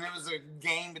time, and there was a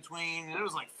game between, and it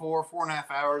was like 4.5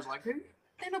 hours. Like, ain't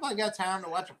nobody got time to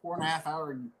watch a 4.5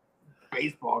 hour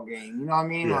baseball game. You know what I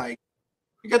mean? Yeah. Like,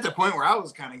 you got to the point where I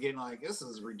was kind of getting like, this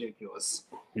is ridiculous.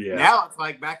 Yeah. Now it's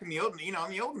like back in the olden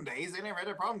days, they never had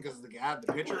a problem because the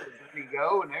pitcher was ready to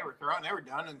go, and they were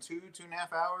done in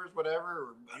 2.5 hours, whatever, or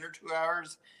under 2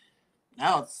 hours.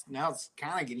 Now it's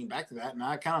kind of getting back to that, and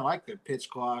I kind of like the pitch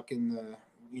clock and the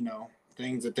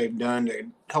things that they've done to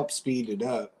help speed it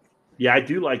up. Yeah, I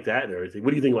do like that and everything.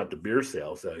 What do you think about the beer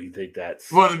sales, though? You think that's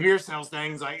the beer sales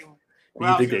things? Do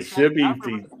you think they should be?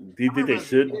 Do you think they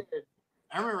should?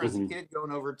 I remember as a kid going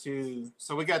over to,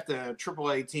 so we got the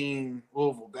AAA team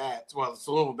Louisville Bats. Well, it's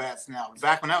the Louisville Bats now.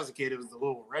 Back when I was a kid, it was the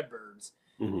Louisville Redbirds,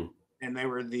 and they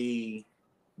were the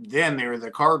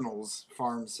Cardinals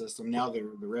farm system. Now they're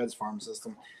the Reds farm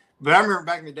system. But I remember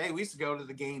back in the day, we used to go to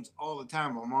the games all the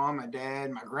time. My mom, my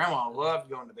dad, my grandma loved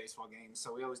going to baseball games,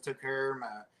 so we always took her,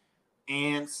 my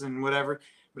aunts, and whatever.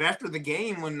 But after the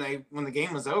game, when the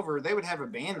game was over, they would have a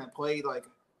band that played like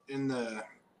in the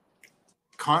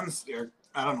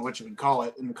I don't know what you would call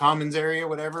it, in the commons area,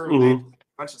 whatever. They had a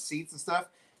bunch of seats and stuff.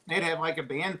 They'd have like a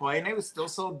band play, and they would still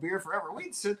sell beer forever.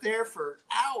 We'd sit there for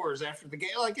hours after the game.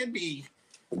 Like it'd be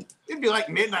like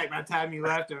midnight by the time you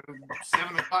left a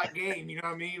 7 o'clock game. You know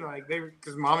what I mean? Like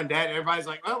because mom and dad, everybody's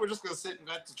like, well, we're just gonna sit and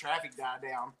let the traffic die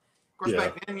down. Of course,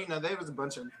 back then, there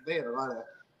was they had a lot of,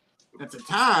 at the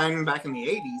time, back in the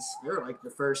 80s, they were like the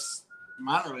first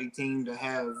minor league team to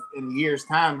have, in a year's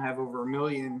time, have over 1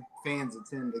 million fans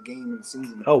attend a game in the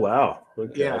season. Oh, wow.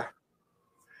 Okay. Yeah.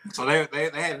 So they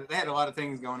had a lot of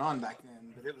things going on back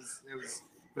then, but it was.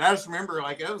 But I just remember,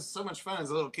 like, it was so much fun as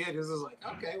a little kid. It was like,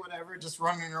 okay, whatever, just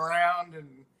running around, and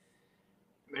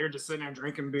they were just sitting there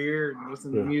drinking beer and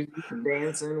listening to music and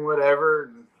dancing, whatever.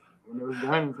 And when it was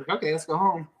done, it was like, okay, let's go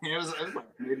home. And it was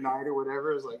like midnight or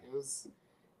whatever. It was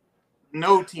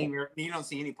no team. You don't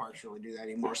see any parks really do that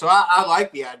anymore. So I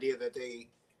like the idea that they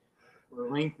were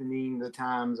lengthening the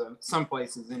times of some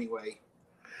places anyway.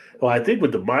 Well, I think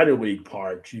with the minor league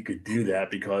parks, you could do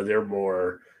that because they're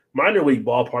more. Minor league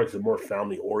ballparks are more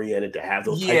family oriented to have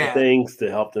those type of things to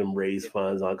help them raise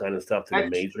funds, all kind of stuff that the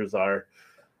majors are.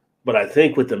 But I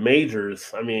think with the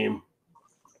majors, I mean,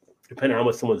 depending on how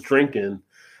much someone's drinking,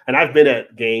 and I've been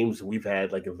at games, we've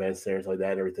had like events there and stuff like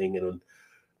that and everything, and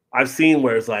I've seen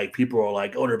where it's like people are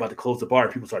like, oh, they're about to close the bar.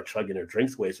 People start chugging their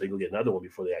drinks away so they go get another one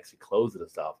before they actually close it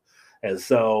and stuff. And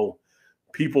so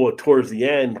people towards the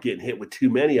end getting hit with too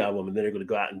many of them, and then they're going to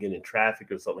go out and get in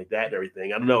traffic or something like that and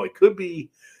everything. I don't know. It could be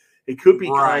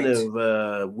kind of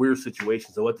a weird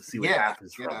situation. So we'll have to see what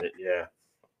happens from it. Yeah.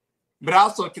 But I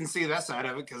also can see that side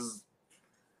of it because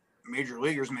major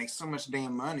leaguers make so much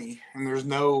damn money, and there's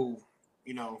no,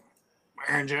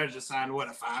 Aaron Judge just signed a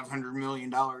 $500 million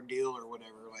deal or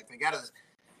whatever. Like they got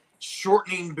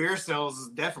shortening beer sales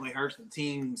definitely hurts the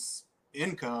team's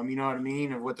income. You know what I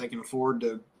mean, of what they can afford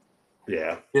to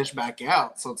dish back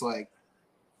out. So it's like,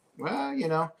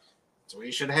 well, so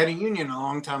we should have had a union a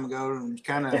long time ago, and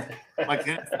kind of like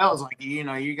the NFL is like,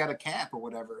 you got a cap or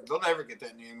whatever. They'll never get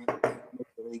that name in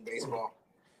Major League Baseball.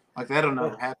 Like that'll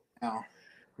never happen now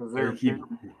because their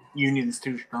union's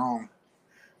too strong.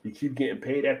 You keep getting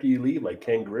paid after you leave, like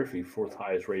Ken Griffey, 4th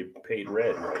highest rate paid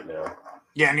Red right now.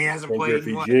 Yeah, and he hasn't played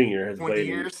in Jr. has 20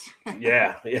 years.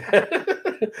 Yeah.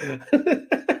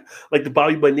 Like the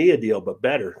Bobby Bonilla deal, but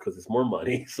better because it's more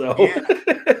money. So. Yeah.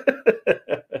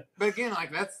 But again,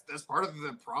 like that's part of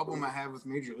the problem I have with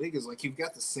Major League is like you've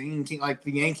got the same team. Like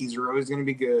the Yankees are always going to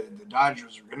be good. The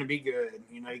Dodgers are going to be good.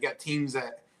 You got teams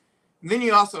that. And then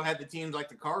you also had the teams like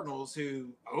the Cardinals who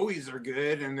always are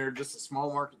good, and they're just a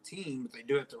small market team, but they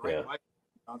do it the right way.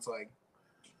 It's like,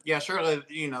 yeah, sure,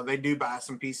 they do buy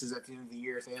some pieces at the end of the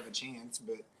year if they have a chance,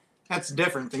 but that's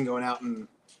different than going out and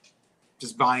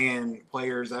just buying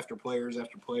players after players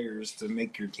after players to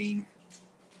make your team.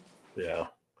 Yeah.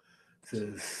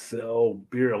 To sell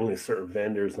beer only certain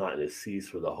vendors, not in the seats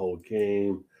for the whole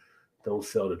game. Don't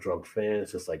sell to drunk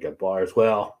fans, just like at bars.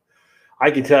 Well, I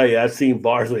can tell you, I've seen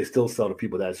bars where they still sell to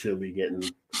people that shouldn't be getting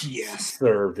Yes.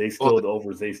 served. They still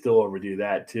overdo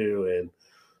that too, and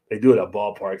they do it at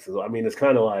ballparks. So, I mean, it's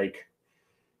kind of like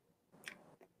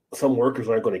some workers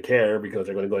aren't going to care because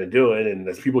they're going to go and do it, and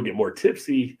as people get more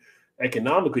tipsy,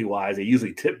 economically wise, they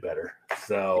usually tip better.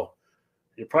 So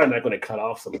you're probably not going to cut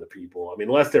off some of the people. I mean,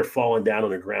 unless they're falling down on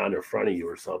the ground in front of you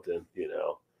or something, you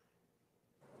know.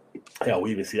 Hell,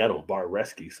 we even see that on bar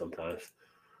rescue sometimes.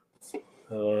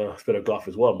 Spit of golf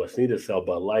as well. Must need to sell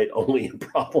Bud Light only in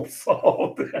problem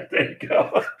solved. There you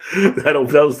go. That'll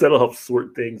help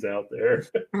sort things out there.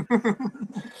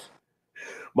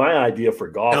 My idea for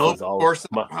golf was all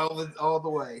the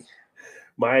way.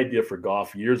 My idea for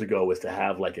golf years ago was to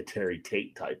have like a Terry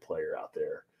Tate type player out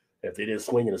there. If they didn't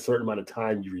swing in a certain amount of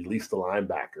time, you release the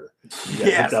linebacker. You got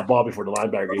to hit that ball before the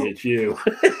linebacker hits you.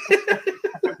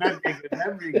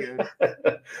 That'd be good.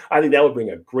 I think that would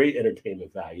bring a great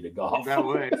entertainment value to golf. That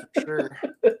would, for sure.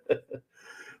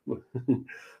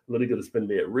 Let me go to spend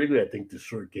the day at Wrigley. I think the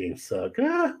short games suck.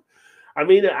 I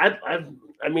mean, I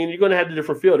mean, you're going to have the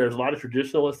different field. There's a lot of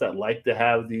traditionalists that like to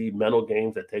have the mental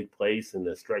games that take place and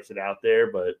to stretch it out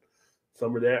there, but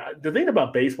some are there. The thing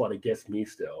about baseball that gets me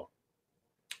still,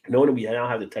 knowing that we now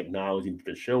have the technology, it's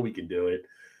been shown we can do it.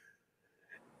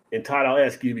 And Todd, I'll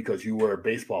ask you because you were a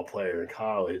baseball player in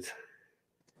college.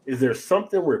 Is there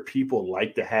something where people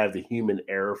like to have the human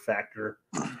error factor?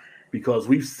 Because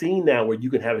we've seen now where you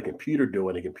can have a computer do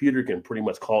it. A computer can pretty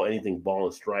much call anything ball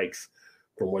and strikes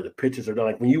from where the pitches are done.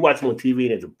 Like when you watch them on TV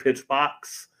and it's a pitch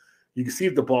box, you can see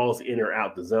if the ball's in or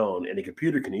out the zone, and the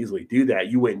computer can easily do that.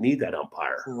 You wouldn't need that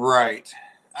umpire. Right.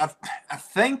 I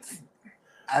think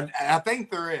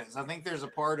there is. I think there's a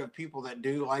part of people that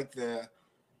do like the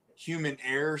human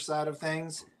error side of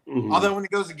things. Mm-hmm. Although when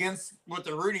it goes against what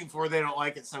they're rooting for, they don't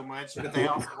like it so much. But they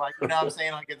also like, you know what I'm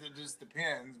saying? Like it just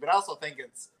depends. But I also think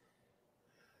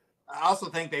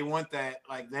they want that,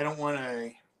 like they don't want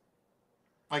to,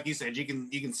 like you said, you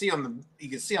can see on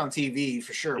TV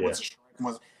for sure what's a strike and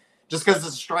what's, just because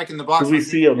it's a strike in the box. We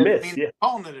see a miss. They're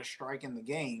calling it a strike in the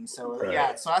game. So right.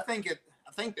 Yeah, so I think that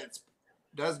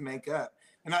does make up.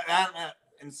 And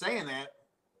and saying that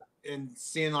and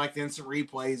seeing like the instant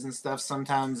replays and stuff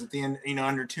sometimes at the end, you know,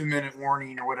 under 2-minute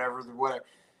warning or whatever,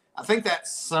 I think that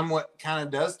somewhat kind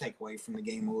of does take away from the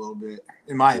game a little bit,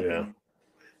 in my opinion.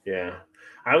 Yeah.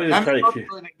 I was just trying to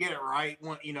get it right.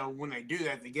 When they do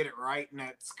that, they get it right, and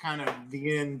that's kind of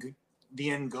the end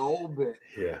goal. But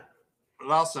it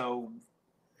also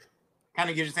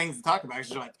kind of gives you things to talk about. Because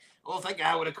you're like, well, if that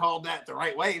guy would have called that the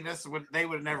right way, this would they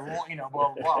would have never won. Blah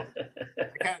blah blah.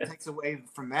 It kind of takes away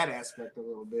from that aspect a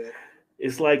little bit.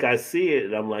 It's like I see it,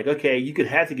 and I'm like, okay, you could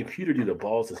have the computer do the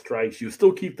balls and strikes. You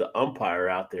still keep the umpire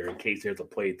out there in case there's a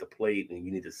play at the plate, and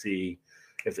you need to see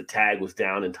if the tag was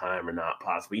down in time or not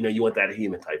possible. You want that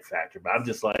human type factor. But I'm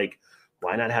just like,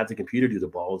 why not have the computer do the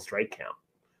ball and strike count?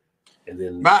 And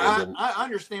then, I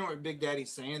understand what Big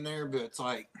Daddy's saying there, but it's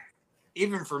like,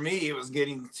 even for me, it was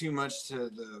getting too much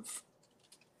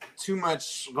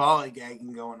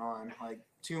lollygagging going on. Like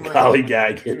too much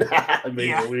lollygagging.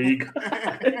 Major League.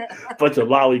 Bunch of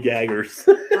lollygaggers.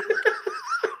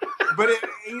 But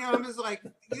it's like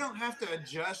you don't have to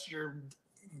adjust your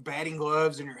batting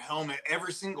gloves and your helmet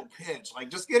every single pitch.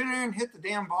 Like just get in there and hit the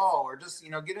damn ball, or just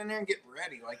get in there and get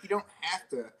ready. Like you don't have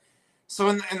to. So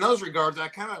in those regards, I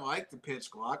kind of like the pitch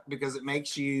clock because it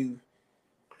makes you.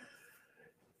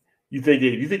 You think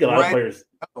a lot of players?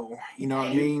 You know what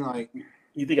I mean? Like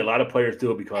you think a lot of players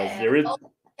do it because there is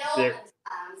there.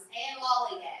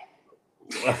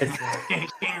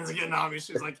 Hands getting on me.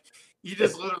 She's like, you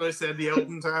just literally said the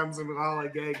olden times and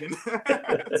lollygagging.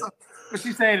 So, what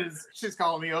she's saying is she's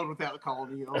calling me old without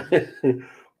calling me old.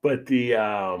 But the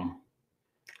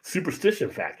superstition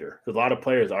factor, because a lot of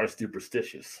players are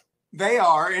superstitious. They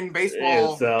are in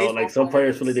baseball. And so, baseball some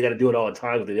players feel like they got to do it all the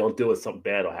time. If they don't do it, something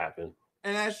bad will happen.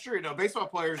 And that's true. No, baseball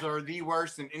players are the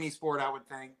worst in any sport, I would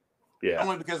think. Yeah.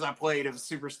 Only because I played of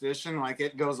superstition. Like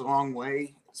it goes a long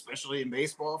way, especially in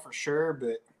baseball for sure.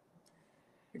 But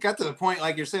it got to the point,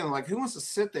 like you're saying, like who wants to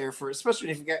sit there for,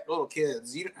 especially if you got little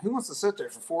kids, who wants to sit there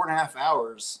for 4.5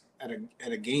 hours at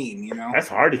a game? That's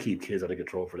hard to keep kids under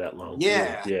control for that long.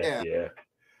 Yeah.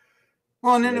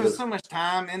 Well, and then there was so much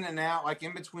time in and out, like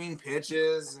in between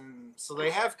pitches, and so they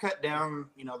have cut down,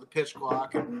 the pitch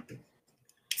clock. And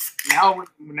now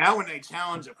when they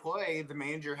challenge a play, the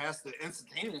manager has to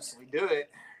instantaneously do it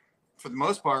for the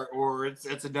most part, or it's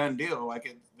a done deal.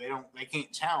 Like they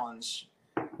can't challenge.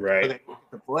 Right.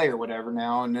 The play or whatever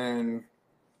now. And then,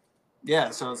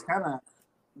 so it's kind of,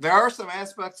 there are some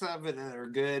aspects of it that are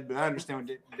good, but I understand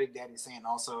what Big Daddy's saying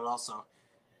also.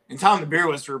 And Tom the Beer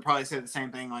Whisperer would probably say the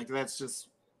same thing. Like, that's just,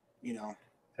 you know.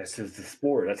 That's just the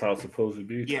sport. That's how it's supposed to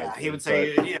be. Yeah, he would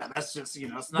say, that's just, you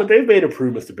know, it's not. But they've made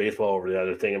improvements to baseball over the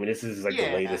other thing. I mean, this is like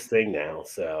Yeah. the latest thing now.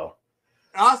 So,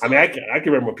 Also, I mean, I can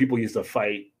remember when people used to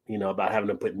fight, you know, about having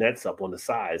to put nets up on the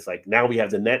sides. Like now we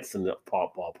have the nets in the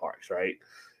ballparks, right?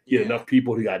 You get enough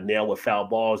people who got nailed with foul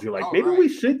balls. You're like, maybe we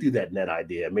should do that net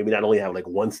idea. Maybe not only have like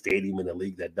one stadium in the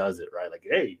league that does it, right? Like,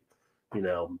 hey, you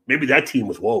know, maybe that team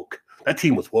was woke. That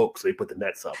team was woke, so they put the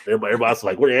nets up. Everybody else was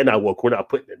like, we're not woke. We're not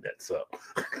putting the nets up.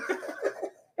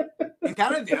 And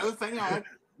kind of the other thing I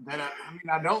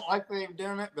don't like they've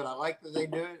done it, but I like that they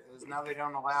do it, is now they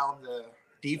don't allow the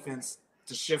defense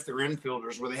to shift their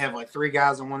infielders where they have like 3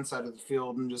 guys on one side of the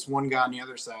field and just 1 guy on the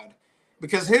other side.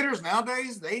 Because hitters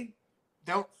nowadays, they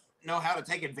don't know how to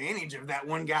take advantage of that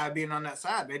 1 guy being on that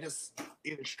side. They just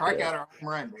either strike out or home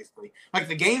run, basically. Like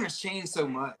the game has changed so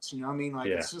much, you know what I mean? Like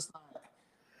it's just not.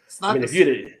 It's not. I mean,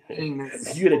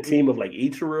 if you had a team of like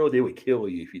Ichiro, they would kill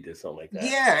you if you did something like that.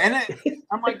 Yeah, and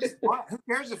I'm like, just what? Who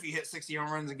cares if you hit 60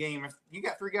 home runs a game? If you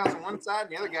got 3 guys on one side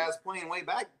and the other guy's playing way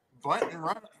back, bunt and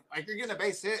run, like you're getting a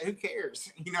base hit. Who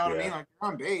cares? You know what I mean? Like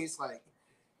you're on base, like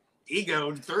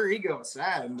throw your ego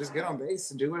aside and just get on base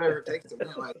and do whatever it takes to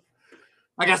win.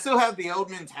 Like I still have the old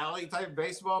mentality type of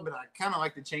baseball, but I kind of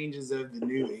like the changes of the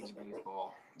new age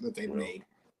baseball that they've made.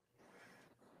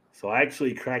 So I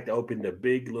actually cracked open the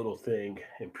big little thing,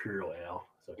 Imperial Ale.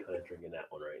 So I'm kind of drinking that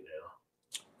one right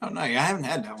now. Oh, no, I haven't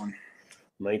had that one.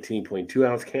 19.2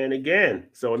 ounce can again.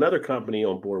 So another company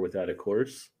on board with that, of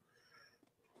course.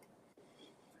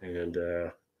 And,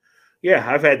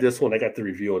 I've had this one. I got the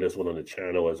review on this one on the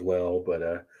channel as well.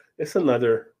 But it's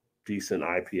another decent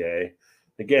IPA.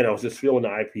 Again, I was just feeling the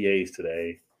IPAs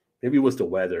today. Maybe it was the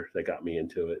weather that got me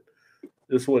into it.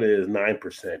 This one is 9%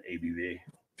 ABV.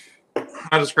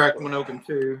 I just cracked one open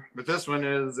too, but this one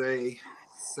is a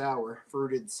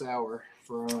fruited sour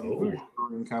from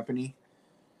Brewing Company.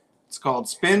 It's called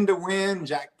Spin to Win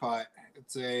Jackpot.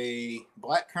 It's a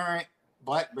blackcurrant,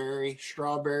 blackberry,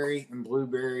 strawberry, and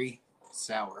blueberry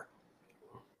sour.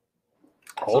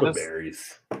 All the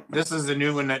berries. This is the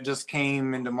new one that just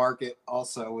came into market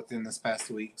also within this past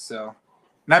week. So,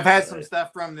 and I've had some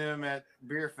stuff from them at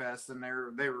Beer Fest, and they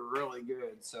were really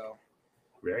good. So.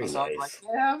 Very nice. Like,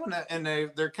 yeah, and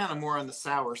they're kind of more on the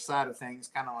sour side of things,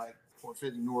 kind of like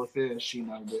 450 North-ish, you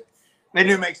know. But they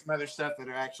do make some other stuff that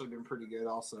have actually been pretty good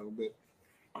also. But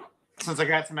since I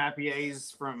got some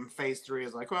IPAs from Phase 3, I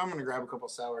was like, well, I'm going to grab a couple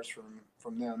sours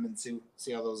from them and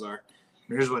see how those are.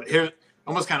 Here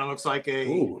almost kind of looks like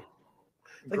a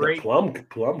great a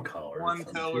plum color,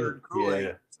 one-colored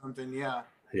Kool-Aid, something, yeah.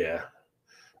 Yeah.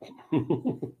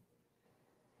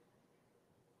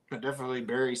 But definitely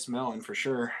berry smelling for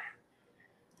sure.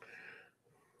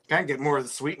 Kind of get more of the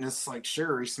sweetness, like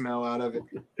sugary smell out of it.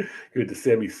 Here at the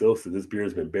Sammy Sosa, this beer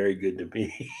has been very good to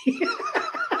me.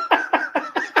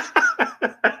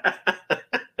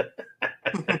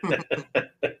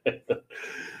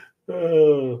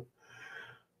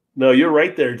 No, you're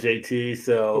right there, JT.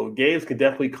 So games can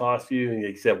definitely cost you, and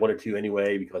you have 1 or 2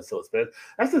 anyway because it's so expensive.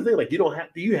 That's the thing. Like, I don't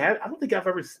think I've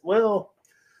ever. Well,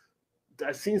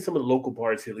 I've seen some of the local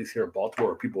bars here, at least here in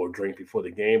Baltimore, where people will drink before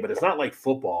the game, but it's not like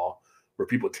football where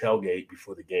people tailgate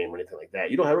before the game or anything like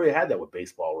that. You don't really have that with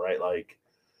baseball, right? Like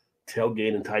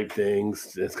tailgating type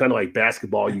things. It's kind of like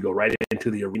basketball. You go right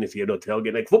into the arena, so you have no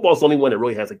tailgate. Like football's the only one that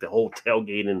really has like the whole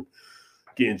tailgate and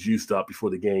getting juiced up before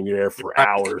the game. You're there for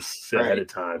hours ahead of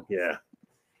time. Yeah.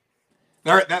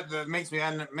 That makes me,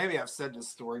 maybe I've said this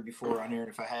story before on here,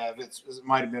 and if I have, it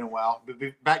might have been a while, but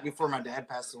back before my dad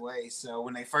passed away. So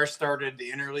when they first started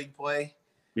the interleague play,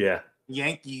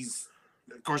 Yankees,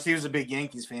 of course, he was a big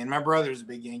Yankees fan. My brother's a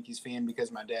big Yankees fan because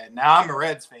of my dad. Now I'm a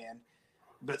Reds fan,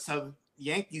 but so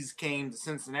Yankees came to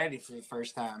Cincinnati for the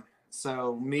first time.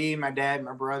 So me, my dad,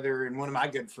 my brother, and one of my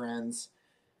good friends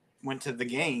went to the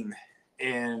game.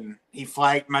 And he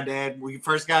flagged my dad. We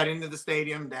first got into the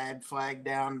stadium. Dad flagged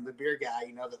down the beer guy,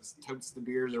 you know, that totes the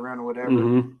beers around or whatever.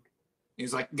 Mm-hmm. He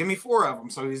was like, give me 4 of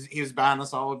them. So he was buying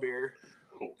us all a beer.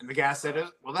 And the guy said,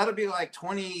 well, that'll be like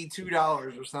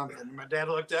 $22 or something. And my dad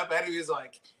looked up at him. He was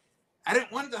like, I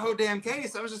didn't want the whole damn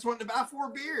case. I was just wanting to buy 4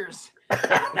 beers.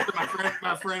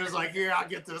 my friend was like, here, I'll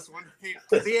get this one.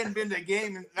 Because he hadn't been to a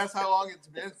game. And that's how long it's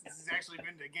been since he's actually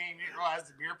been to a game. He didn't realize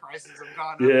the beer prices have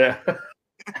gone up. Yeah.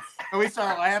 And we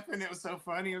started laughing. It was so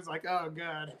funny. He was like, oh,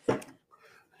 God.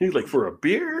 He's like, for a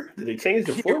beer? Did they change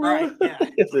the formula? Right, yeah.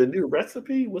 Is it a new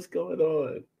recipe? What's going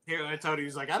on? Here, I told him, he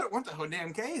was like, I don't want the whole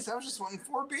damn case. I was just wanting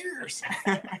 4 beers.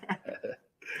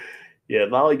 Yeah,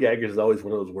 lollygagger is always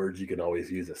one of those words you can always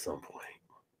use at some point.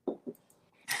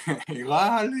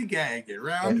 Lollygagger,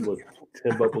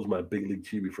 Tim Buck was my big league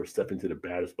chew before stepping to the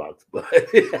batter's box. But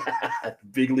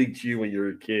big league chew when you were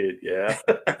a kid, yeah.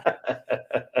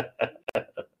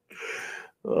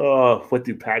 Oh, went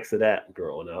through packs of that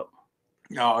growing up.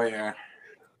 Oh yeah.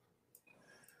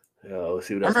 Yeah, let's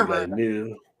see what else we got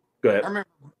new. Go ahead. I remember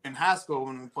in high school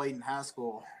when we played in high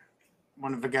school,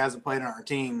 one of the guys that played on our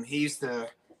team, he used to.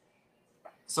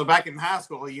 So back in high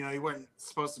school, you know, he wasn't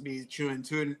supposed to be chewing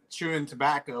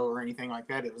tobacco or anything like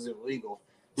that. It was illegal.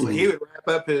 So he would wrap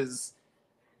up his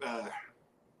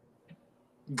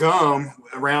gum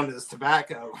around his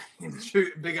tobacco and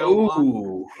chew a big old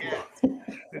lump. Yeah,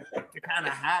 to kind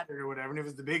of hide it or whatever. And it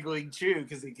was the big league chew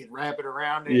because he could wrap it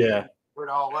around it. Yeah. And it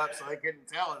all up so they couldn't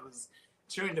tell it was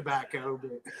chewing tobacco.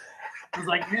 But I was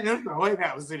like, man, there's no way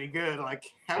that was any good. Like,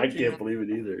 I can't believe it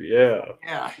either. Yeah.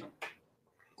 Yeah.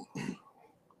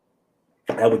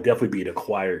 That would definitely be an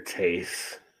acquired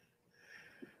taste.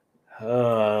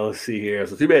 Let's see here.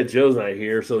 So too bad Joe's not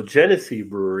here. So Genesee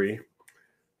Brewery,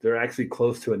 they're actually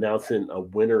close to announcing a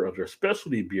winner of their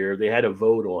specialty beer. They had a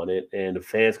vote on it, and the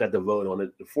fans got to vote on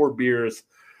it. The 4 beers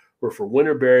were for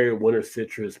Winterberry, Winter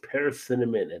Citrus, Pear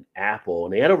Cinnamon, and Apple.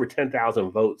 And they had over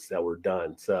 10,000 votes that were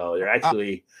done. So they're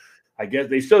actually, I guess,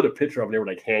 they showed a picture of them. They were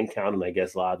like hand counting, I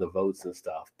guess, a lot of the votes and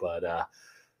stuff. But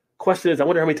question is, I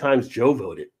wonder how many times Joe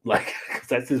voted. Like, 'cause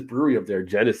that's his brewery up there,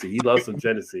 Genesee. He loves some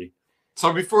Genesee.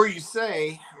 So before you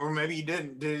say, or maybe you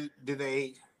didn't, did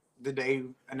they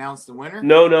announce the winner?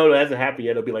 No, it hasn't happened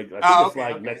yet. It'll be like, I think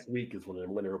okay. next week is when the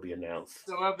winner will be announced.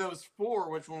 So of those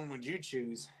 4, which one would you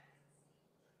choose?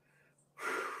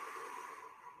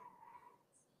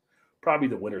 Probably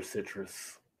the Winter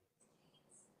Citrus.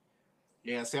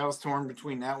 Yeah, see, I was torn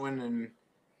between that one and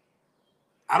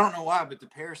I don't know why, but the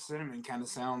Pear Cinnamon kind of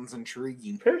sounds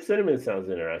intriguing. Pear Cinnamon sounds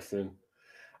interesting.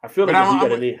 I feel like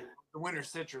the Winter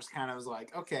Citrus kind of was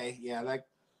like, okay, yeah, that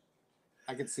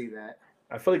I could see that.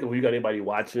 I feel like if we got anybody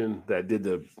watching that did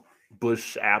the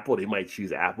Busch Apple, they might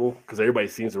choose Apple because everybody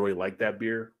seems to really like that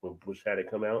beer when Busch had it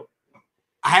come out.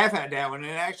 I have had that one,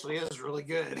 and it actually is really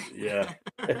good. Yeah.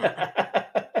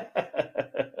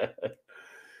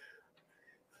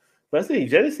 But I think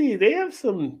Genesee, they have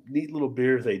some neat little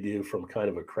beers they do from kind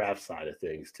of a craft side of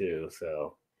things too.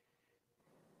 So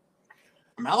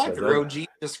I like their OG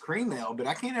just cream ale, but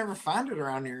I can't ever find it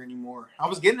around here anymore. I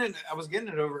was getting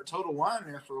it over at Total Wine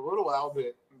there for a little while,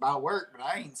 but by work, but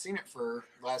I ain't seen it for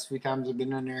the last few times I've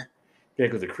been in there. Yeah,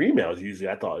 because the cream ale is usually,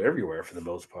 I thought, everywhere for the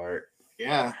most part.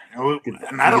 Yeah,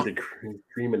 and I don't the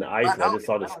cream and the ice. I just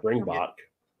saw the Springbok.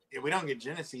 Yeah, we don't get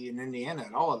Genesee in Indiana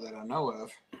at all that I know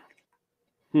of.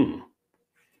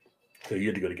 So you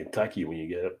had to go to Kentucky when you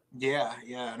get it. Yeah.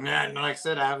 And like I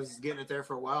said, I was getting it there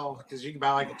for a while because you can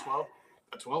buy like a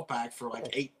 12 pack for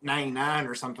like $8.99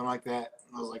 or something like that.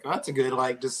 And I was like, oh, that's a good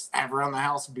just have around the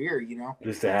house beer, you know,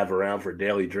 just to have around for a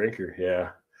daily drinker.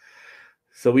 Yeah.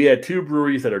 So we had 2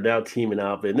 breweries that are now teaming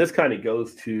up, and this kind of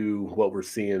goes to what we're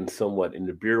seeing somewhat in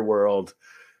the beer world.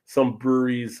 Some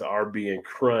breweries are being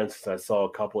crunched. I saw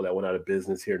a couple that went out of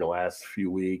business here in the last few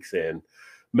weeks, and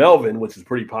Melvin, which is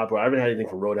pretty popular. I haven't had anything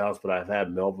from Roadhouse, but I've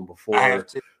had Melvin before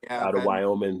out of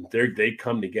Wyoming. They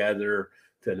come together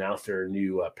to announce their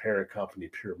new parent company,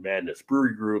 Pure Madness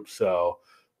Brewery Group. So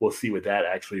we'll see what that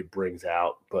actually brings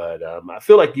out. But I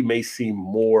feel like you may see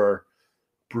more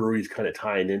breweries kind of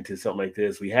tying into something like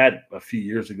this. We had a few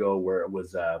years ago where it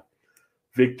was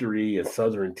Victory and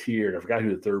Southern Tier, and I forgot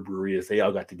who the third brewery is. They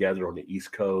all got together on the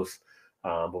East Coast,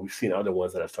 but we've seen other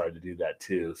ones that have started to do that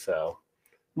too. So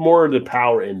more of the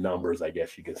power in numbers, I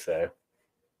guess you could say.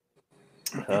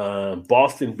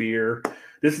 Boston Beer.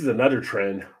 This is another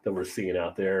trend that we're seeing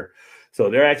out there. So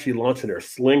they're actually launching their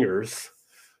Slingers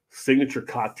signature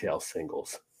cocktail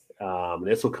singles. And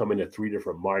this will come into 3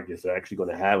 different markets. They're actually going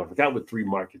to have, I forgot what 3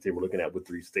 markets they were looking at, what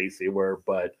 3 states they were,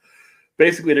 but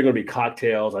basically they're going to be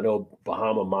cocktails. I know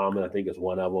Bahama Mama, I think, is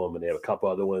one of them, and they have a couple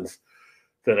other ones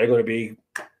that are going to be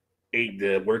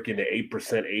working the 8%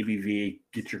 ABV,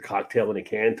 get your cocktail in a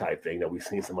can type thing that we've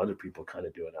seen some other people kind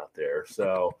of doing out there.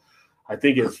 So I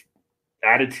think it's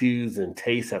attitudes and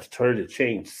tastes have started to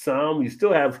change some. You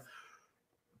still have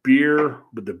beer,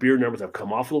 but the beer numbers have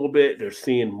come off a little bit. They're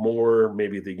seeing more,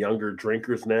 maybe the younger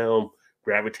drinkers now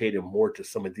gravitating more to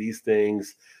some of these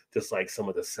things, just like some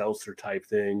of the seltzer type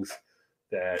things,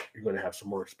 that you're going to have some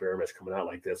more experiments coming out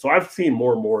like this. So I've seen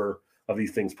more and more of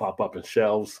these things pop up in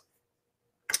shelves.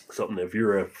 Something, if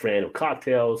you're a fan of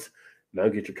cocktails, now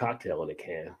get your cocktail in a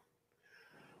can.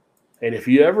 And if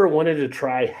you ever wanted to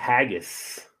try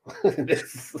haggis,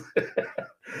 this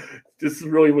is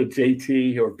really what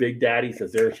JT or Big Daddy,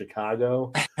 since they're in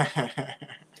Chicago.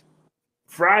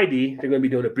 Friday, they're going to be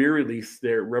doing a beer release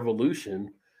there at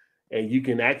Revolution, and you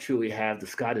can actually have the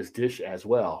Scottish dish as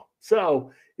well.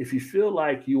 So if you feel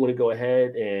like you want to go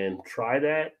ahead and try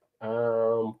that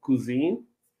cuisine,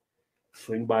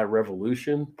 swing by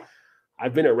Revolution.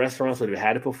 I've been at restaurants that have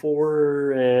had it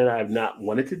before, and I've not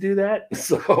wanted to do that.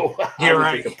 So I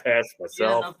would take a pass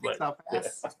myself. Yeah, no,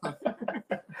 pass.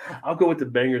 I'll go with the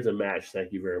bangers and mash.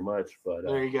 Thank you very much. But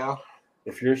there you go.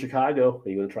 If you're in Chicago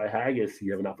and you want to try haggis,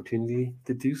 you have an opportunity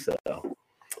to do so.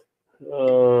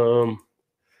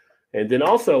 And then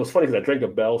also, it's funny because I drank a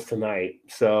Bell's tonight.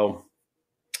 So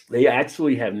they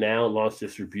actually have now launched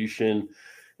distribution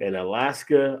in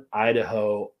Alaska,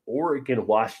 Idaho, Oregon,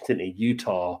 Washington, and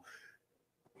Utah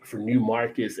for new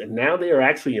markets. And now they are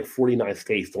actually in 49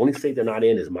 states. The only state they're not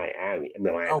in is Miami.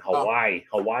 Hawaii.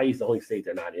 Hawaii is the only state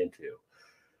they're not into.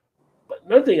 But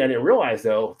another thing I didn't realize,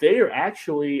 though, they are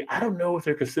actually, I don't know if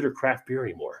they're considered craft beer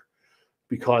anymore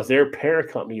because their parent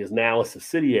company is now a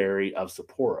subsidiary of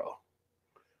Sapporo,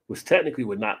 which technically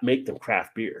would not make them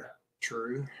craft beer.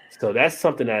 True. So that's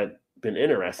something that's been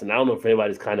interesting. I don't know if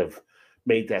anybody's kind of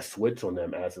made that switch on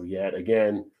them as of yet.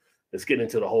 Again, it's getting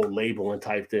into the whole labeling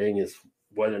type thing, is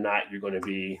whether or not you're going to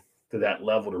be to that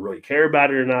level to really care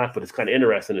about it or not. But it's kind of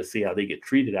interesting to see how they get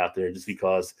treated out there, just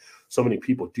because so many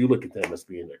people do look at them as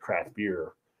being a craft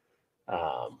beer,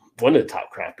 one of the top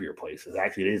craft beer places.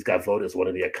 Actually, they just got voted as one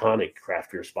of the iconic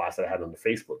craft beer spots that I had on the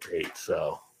Facebook page.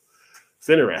 So it's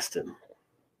interesting.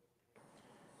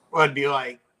 Well, it'd be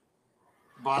like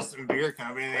Boston Beer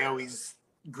Company. They always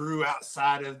grew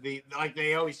outside of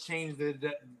they always change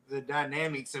the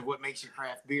dynamics of what makes you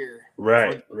craft beer.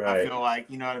 Right. I feel like,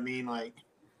 you know what I mean? Like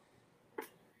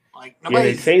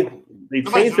they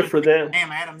changed it for them.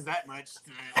 Sam Adams that much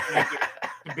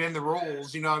to bend the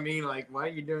rules, you know what I mean? Like, why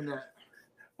are you doing that?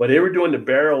 But they were doing the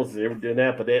barrels, they were doing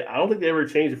that, but I don't think they ever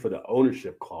changed it for the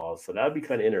ownership clause. So that would be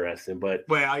kind of interesting. But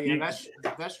that's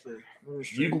true.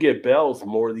 You can get Bell's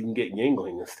more than you can get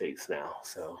Yingling in the States now.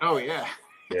 So yeah.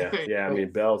 I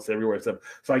mean, Bell's everywhere. So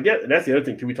I guess, and that's the other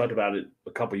thing too. We talked about it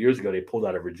a couple of years ago. They pulled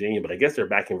out of Virginia, but I guess they're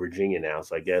back in Virginia now.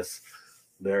 So I guess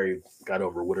Larry got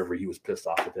over whatever he was pissed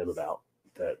off at them about,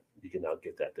 that you can now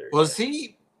get that there.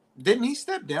 Didn't he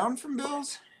step down from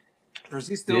Bell's? Or is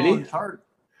he still in charge?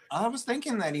 I was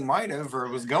thinking that he might have, or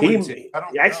was going to. I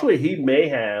don't know. He may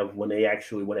have, when they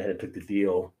actually went ahead and took the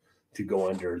deal to go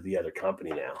under the other company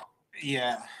now.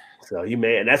 Yeah. So he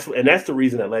may, and that's the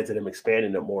reason that led to them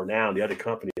expanding it more now. The other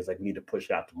company is like, we need to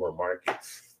push out to more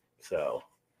markets. So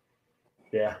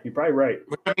yeah, you're probably right.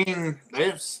 But I mean,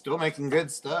 they're still making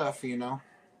good stuff, you know.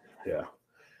 Yeah.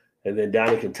 And then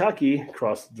down in Kentucky,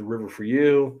 across the river for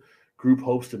you, group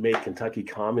hopes to make Kentucky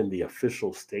Common the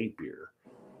official state beer.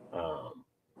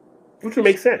 Which would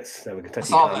make sense. Have a Kentucky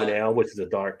Common Ale, which is a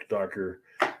darker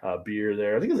beer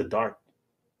there. I think it's a dark,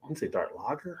 I wouldn't say dark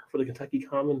lager for the Kentucky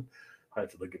Common. I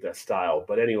have to look at that style.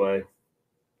 But anyway.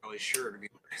 Really sure to be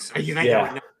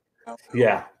honest.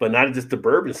 Yeah, but not just the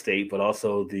bourbon state, but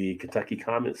also the Kentucky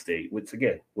Common state, which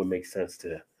again would make sense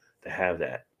to have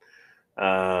that.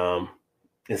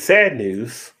 In sad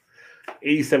news,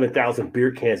 87,000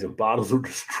 beer cans and bottles were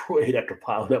destroyed after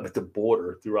piling up at the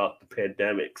border throughout the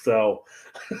pandemic. So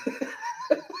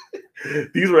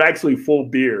these were actually full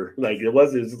beer. Like it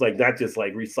wasn't just like not just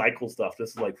like recycled stuff.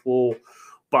 This is like full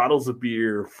bottles of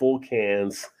beer, full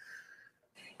cans.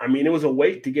 I mean, it was a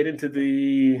wait to get into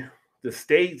the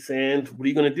States, and what are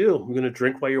you going to do? We're going to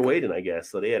drink while you're waiting, I guess.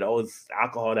 So they had all this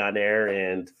alcohol down there,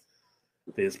 and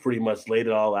they just pretty much laid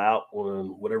it all out on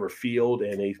whatever field,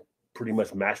 and they pretty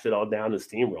much mashed it all down and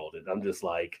steamrolled it. I'm just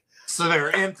like, so they were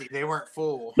empty. They weren't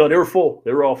full. No, they were full.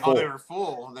 They were all full. Oh, they were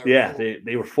full.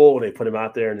 They were full. And they put them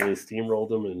out there, and then they steamrolled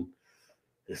them, and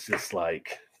it's just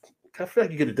like, I feel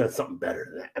like you could have done something better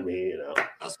than that. I mean, you know,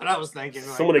 that's what I was thinking.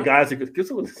 Some of the guys that could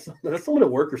some of the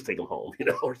workers take them home, you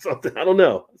know, or something. I don't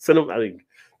know. Send them. I mean,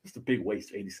 just a big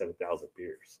waste. 87,000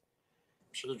 beers.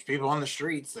 I'm sure there's people on the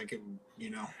streets that could,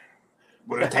 you know,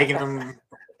 would have taken them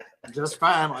just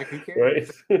fine. Like, who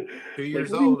cares? Right? 2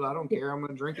 years old. I don't care. I'm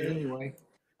going to drink it anyway.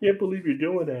 Can't believe you're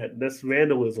doing that. That's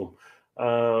vandalism.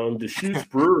 The Shoots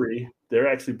Brewery, they're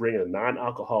actually bringing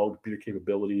non-alcoholic beer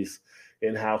capabilities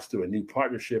in-house through a new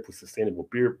partnership with Sustainable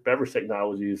Beverage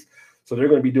Technologies. So they're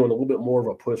going to be doing a little bit more of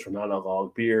a push for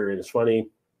non-alcoholic beer. And it's funny,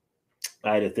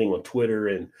 I had a thing on Twitter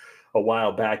and a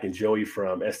while back, and Joey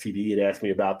from STD had asked me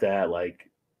about that,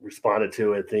 like responded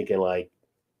to it thinking like,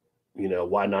 you know,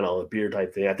 why not all the beer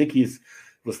type thing. I think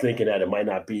was thinking that it might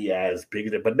not be as big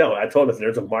as it, but no, I told him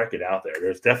there's a market out there.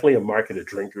 There's definitely a market of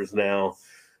drinkers now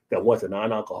that want the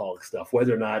non-alcoholic stuff,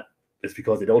 whether or not it's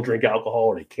because they don't drink alcohol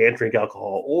or they can't drink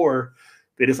alcohol, or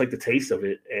they just like the taste of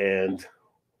it and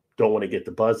don't want to get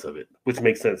the buzz of it, which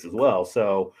makes sense as well.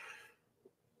 So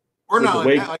Or with not the like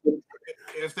way, that. Like,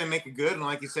 if they make it good, and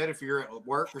like you said, if you're at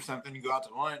work or something, you go out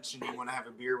to lunch and you want to have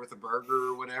a beer with a burger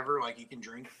or whatever, like you can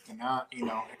drink and not,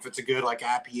 if it's a good like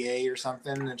IPA or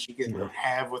something that you can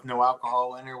have with no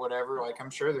alcohol in or whatever. Like I'm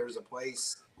sure there's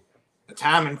a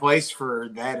time and place for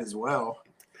that as well.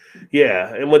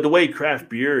 yeah, and with the way craft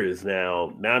beer is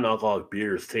now, non-alcoholic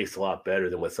beers taste a lot better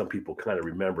than what some people kind of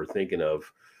remember thinking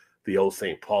of the old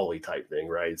St. Pauli type thing,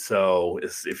 right? So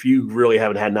if you really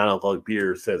haven't had non-alcoholic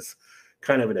beer since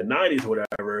kind of in the 90s or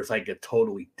whatever, it's like a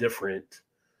totally different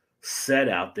set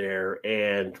out there.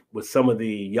 And with some of the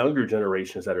younger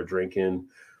generations that are drinking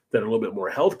that are a little bit more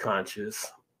health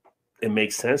conscious, it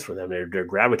makes sense for them. They're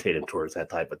gravitating towards that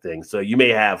type of thing. So you may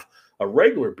have a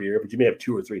regular beer, but you may have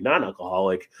 2 or 3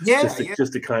 non-alcoholic just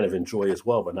to kind of enjoy as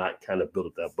well, but not kind of build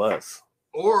up that buzz.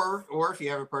 Or if you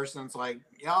have a person that's like,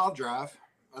 yeah, I'll drive.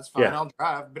 That's fine. Yeah. I'll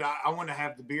drive, but I want to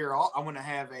have the beer. I want to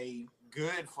have a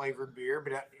good flavored beer,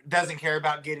 but it doesn't care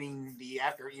about getting the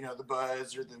the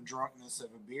buzz or the drunkenness of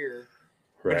a beer.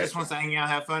 Right. But just wants to hang out,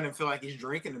 have fun, and feel like he's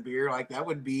drinking a beer. Like that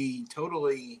would be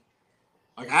totally,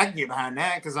 like I can get behind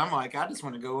that because I'm like, I just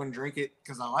want to go and drink it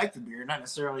because I like the beer, not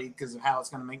necessarily because of how it's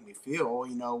going to make me feel,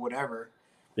 whatever.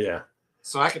 Yeah.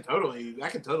 So I could totally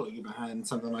get behind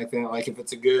something like that. Like if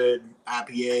it's a good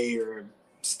IPA or a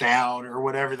stout or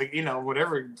whatever,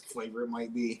 whatever flavor it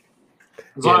might be.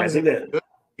 As long as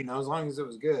it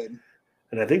was good.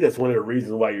 And I think that's one of the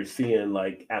reasons why you're seeing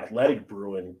like athletic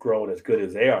brewing growing as good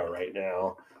as they are right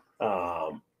now.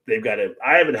 They've got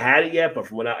I haven't had it yet, but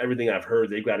from everything I've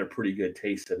heard, they've got a pretty good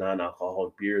taste of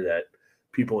non-alcoholic beer that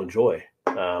people enjoy.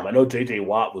 I know JJ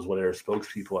Watt was one of their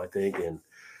spokespeople, I think, and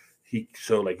he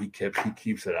showed like he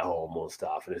keeps it at home and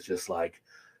stuff. And it's just like,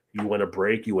 you want a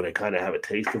break, you want to kind of have a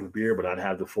taste of a beer, but not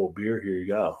have the full beer. Here you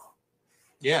go.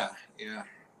 Yeah.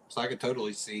 So I could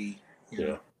totally see.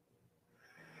 Yeah.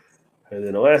 And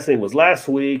then the last thing was last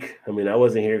week. I mean, I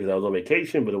wasn't here because I was on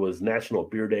vacation, but it was National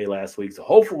Beer Day last week. So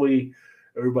hopefully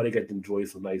everybody got to enjoy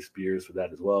some nice beers for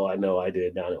that as well. I know I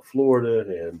did down in Florida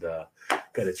and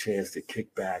got a chance to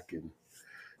kick back and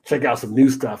check out some new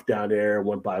stuff down there.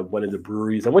 Went by one of the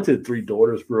breweries. I went to the Three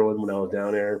Daughters Brewing when I was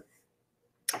down there.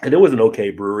 And it was an okay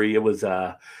brewery. It was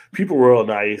people were real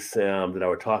nice that I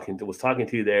was talking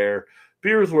to there.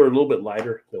 Beers were a little bit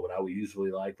lighter than what I would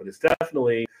usually like, but it's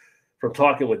definitely, from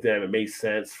talking with them, it made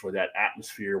sense for that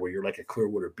atmosphere where you're like at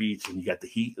Clearwater Beach and you got the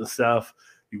heat and stuff.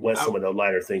 You want some of the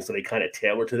lighter things, so they kind of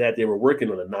tailored to that. They were working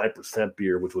on a 9%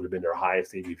 beer, which would have been their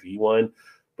highest ABV one,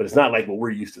 but it's not like what we're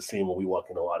used to seeing when we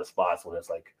walk in a lot of spots when it's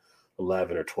like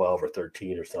 11 or 12 or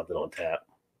 13 or something on tap.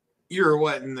 You were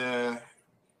what, in the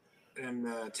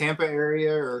Tampa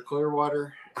area or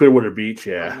Clearwater Beach,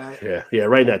 yeah,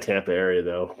 right in that Tampa area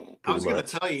though. I was going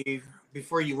to tell you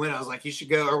before you went, I was like, you should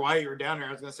go, or while you were down there,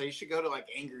 I was going to say you should go to like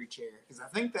Angry Chair because I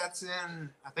think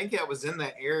that was in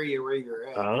that area where you're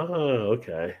at. Oh,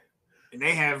 okay.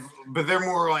 And but they're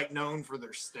more like known for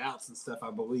their stouts and stuff,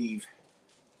 I believe.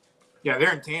 Yeah,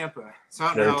 they're in Tampa.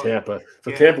 So they're in Tampa.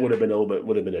 So Tampa would have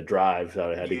been a drive,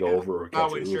 so I had to go over. I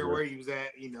wasn't sure where you was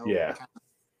at, Yeah.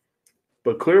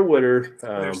 But Clearwater,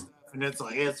 and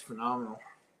it's phenomenal.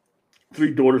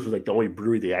 Three Daughters was like the only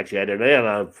brewery they actually had there. They had a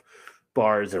lot of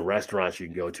bars and restaurants you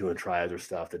can go to and try other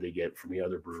stuff that they get from the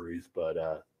other breweries. But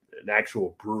an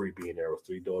actual brewery being there was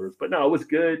Three Daughters. But no, it was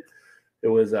good. It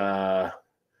was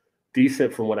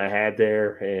decent from what I had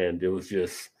there, and it was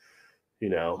just, a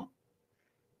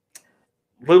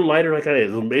little lighter like I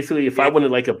did. Basically, if I wanted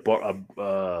like a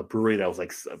brewery that was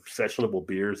like sessionable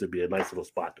beers, it'd be a nice little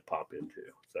spot to pop into.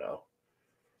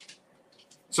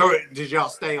 So did y'all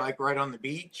stay like right on the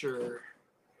beach or?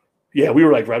 Yeah, we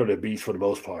were like right on the beach for the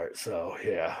most part. So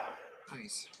yeah.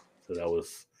 Nice. So that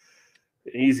was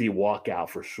an easy walk out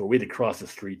for sure. We had to cross the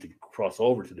street to cross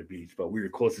over to the beach, but we were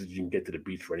closest you can get to the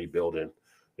beach for any building,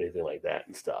 anything like that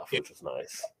and stuff, which was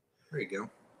nice. There you go.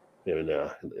 And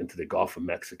into the Gulf of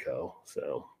Mexico.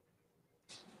 So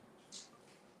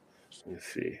let's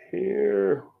see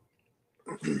here.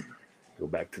 Go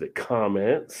back to the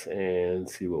comments and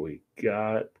see what we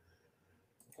got.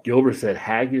 Gilbert said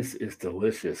haggis is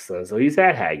delicious, son. So he's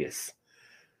had haggis.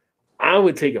 I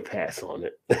would take a pass on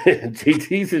it.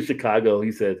 JT's in Chicago.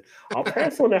 He said, I'll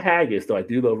pass on the haggis, though I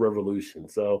do love Revolution.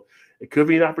 So it could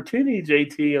be an opportunity,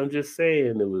 JT. I'm just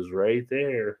saying it was right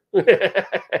there. When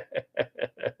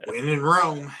in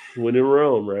Rome. When in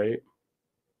Rome, right?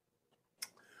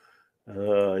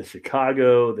 In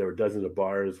Chicago, there were dozens of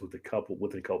bars with a couple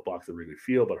blocks of Wrigley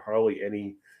Field, but hardly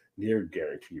any near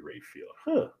Guaranteed Rate Field.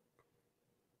 Huh.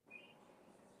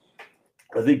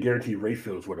 I think Guaranteed Rate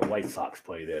Field is where the White Sox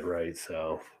played at, right?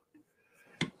 So,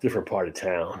 different part of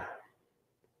town.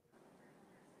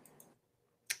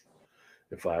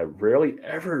 If I rarely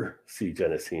ever see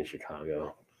Genesee in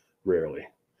Chicago, rarely.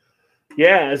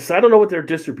 Yeah, I don't know what their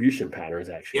distribution patterns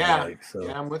actually Yeah, like. So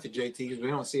yeah, I'm with you, JT, because we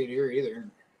don't see it here either.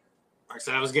 Like I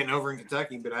said, I was getting over in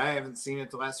Kentucky, but I haven't seen it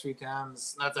the last few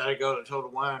times. Not that I go to Total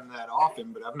Wine that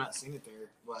often, but I've not seen it there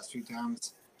the last few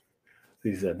times.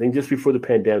 these things just before the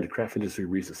pandemic, the craft industry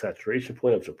reached a saturation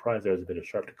point. I'm surprised there has been a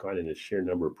sharp decline in the sheer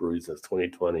number of breweries since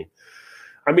 2020.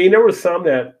 I mean, there were some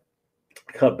that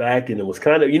cut back, and it was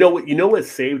kind of what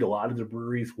saved a lot of the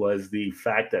breweries was the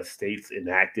fact that states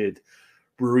enacted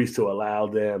breweries to allow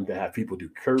them to have people do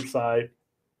curbside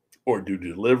or do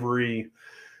delivery,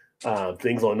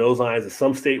 things on those lines. In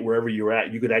some state, wherever you're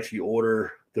at, you could actually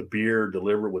order the beer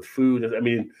delivered with food. I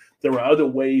mean, there were other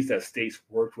ways that states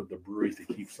worked with the breweries to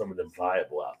keep some of them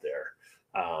viable out there.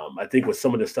 I think with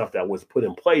some of the stuff that was put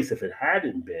in place, if it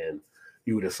hadn't been,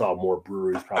 you would have saw more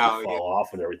breweries probably fall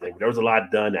off and everything. There was a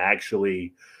lot done to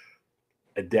actually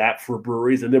adapt for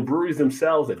breweries, and then breweries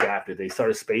themselves adapted. They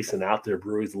started spacing out their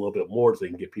breweries a little bit more so they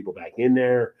can get people back in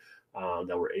there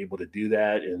that were able to do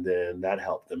that, and then that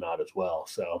helped them out as well.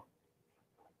 So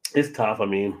it's tough. I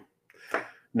mean,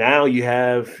 now you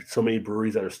have so many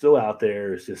breweries that are still out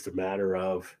there. It's just a matter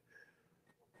of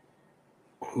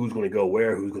who's going to go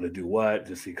where, who's going to do what,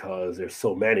 just because there's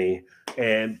so many.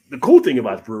 And the cool thing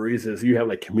about breweries is you have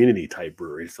like community type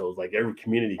breweries. So it's like every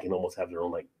community can almost have their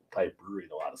own like type brewery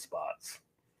in a lot of spots.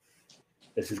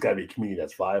 It's just got to be a community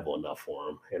that's viable enough for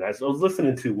them. And I was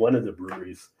listening to one of the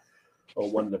breweries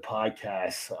on one of the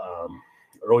podcasts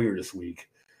earlier this week,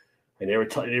 and they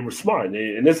were smart.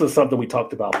 And this is something we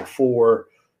talked about before,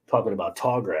 talking about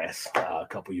Tallgrass a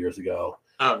couple years ago.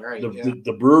 Oh, right.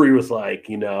 The brewery was like,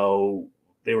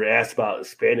 they were asked about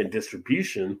expanding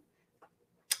distribution,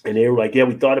 and they were like, yeah,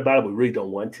 we thought about it, but we really don't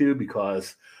want to,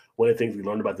 because one of the things we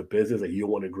learned about the business is that you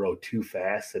don't want to grow too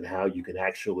fast, and how you can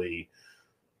actually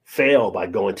fail by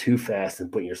going too fast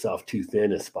and putting yourself too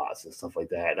thin in spots and stuff like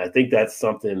that. And I think that's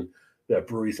something that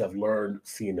breweries have learned,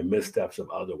 seeing the missteps of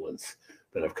other ones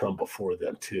that have come before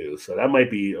them too. So that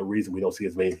might be a reason we don't see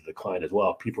as many decline as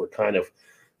well. People are kind of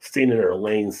staying in their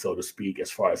lanes, so to speak, as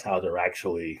far as how they're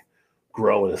actually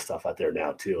growing and stuff out there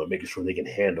now too, and making sure they can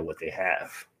handle what they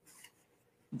have.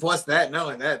 Plus that, not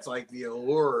only that, it's like the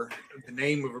allure of the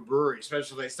name of a brewery,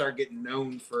 especially if they start getting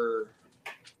known for,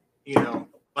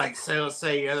 like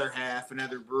say Other Half and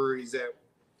other breweries that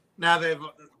now they've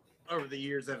over the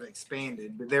years have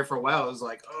expanded, but there for a while it was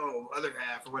like, oh, Other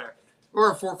Half or whatever.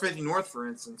 Or 450 North, for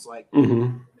instance, like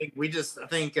I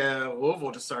think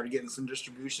Louisville just started getting some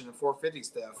distribution of 450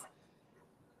 stuff.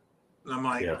 And I'm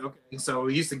like, okay, so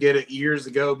we used to get it years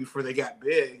ago before they got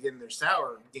big in their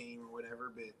sour game or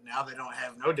whatever, but now they don't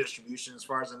have no distribution as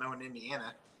far as I know in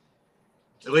Indiana.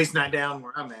 At least not down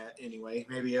where I'm at anyway.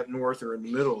 Maybe up north or in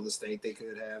the middle of the state they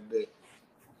could have, but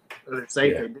they're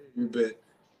safe they do. But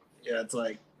yeah, it's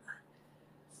like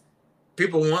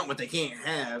people want what they can't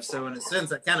have, so in a sense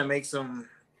that kind of makes them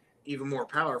even more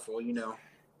powerful,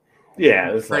 Yeah,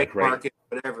 it's like market,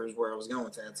 whatever is where I was going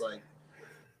with that. It's like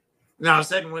now, all of a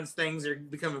sudden, once things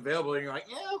become available, and you're like,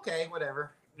 yeah, okay,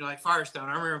 whatever. Like Firestone. I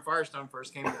remember when Firestone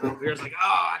first came out. I was like,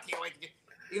 oh, I can't wait to get.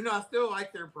 Even though I still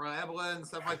like their Parabola and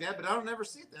stuff like that, but I don't never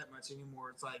see it that much anymore.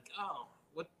 It's like, oh,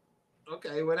 what?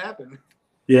 Okay, what happened?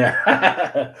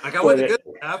 Yeah. Like I want the good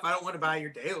stuff. I don't want to buy your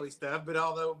daily stuff, but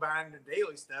although buying the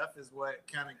daily stuff is what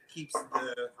kind of keeps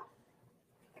the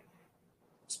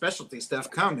specialty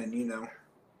stuff coming,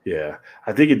 Yeah,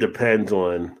 I think it depends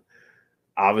on.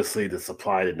 Obviously, the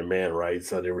supply and demand, right?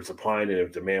 So they were supplying, and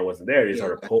if demand wasn't there, they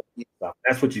started pulling stuff.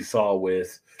 That's what you saw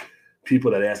with people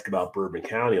that ask about Bourbon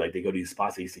County. Like they go to these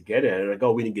spots they used to get in, and they're like,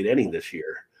 "Oh, we didn't get any this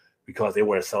year because they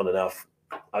weren't selling enough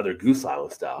other Goose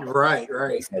Island stuff." Right.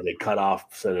 So they cut off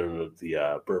sending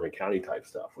the Bourbon County type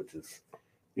stuff, which is,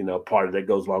 part of that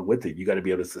goes along with it. You got to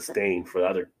be able to sustain for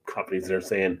other companies that are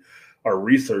saying, our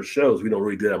research shows we don't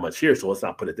really do that much here, so let's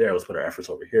not put it there. Let's put our efforts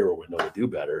over here where we know to do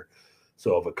better.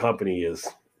 So if a company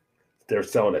they're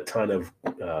selling a ton of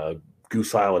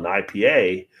Goose Island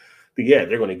IPA, then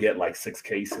they're going to get like 6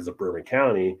 cases of Bourbon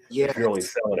County. Yeah. If you're only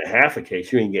selling a half a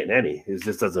case, you ain't getting any. It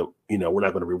just doesn't, we're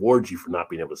not going to reward you for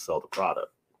not being able to sell the product.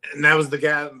 And that was the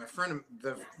guy,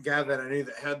 the guy that I knew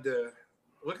that had the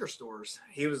liquor stores.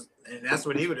 And that's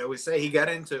what he would always say. He got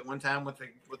into it one time with the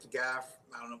guy.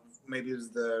 I don't know, maybe it was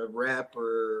the rep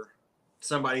or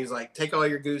somebody. He was like, take all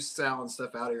your Goose Island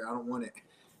stuff out of here. I don't want it.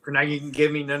 For now, you can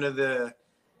give me none of the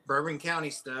Bourbon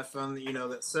County stuff on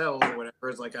that sells or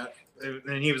whatever. It's like,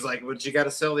 and he was like, "Well, you got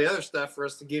to sell the other stuff for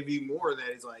us to give you more of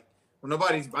that." He's like, "Well,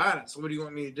 nobody's buying it, so what do you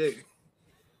want me to do?"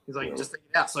 He's like, "Just take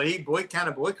it out." So he kind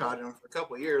of boycotted them for a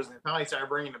couple of years, and finally started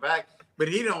bringing it back. But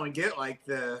he'd only get like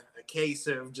a case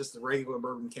of just the regular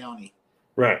Bourbon County.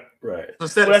 Right, right.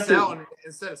 Instead Well, of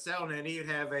selling it, he would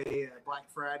have a Black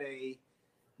Friday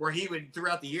where he would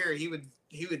throughout the year he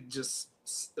would just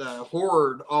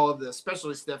hoard all of the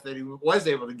specialty stuff that he was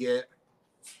able to get,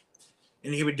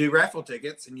 and he would do raffle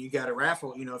tickets. And you got a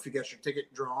raffle, you know, if you got your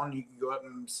ticket drawn, you can go up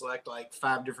and select like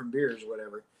 5 different beers or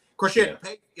whatever. Of course, you had to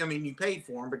pay. I mean, you paid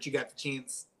for them, but you got the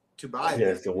chance to buy Yeah,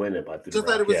 it. to win it. But Just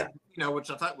thought it was, you know, which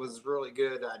I thought was a really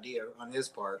good idea on his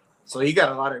part. So you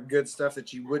got a lot of good stuff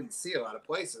that you wouldn't see a lot of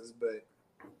places, but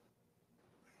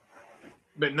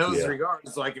in those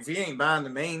regards, like if you ain't buying the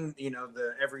main, you know,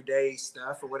 the everyday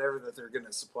stuff or whatever that they're going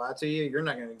to supply to you, you're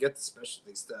not going to get the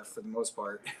specialty stuff for the most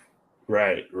part.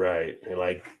 Right, right. And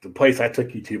like the place I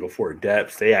took you to before,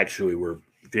 Depths, they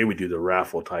would do the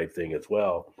raffle type thing as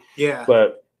well. Yeah.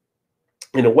 But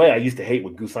in a way, I used to hate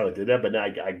when Goose Island did that, but now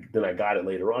I got it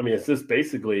later on. I mean, it's just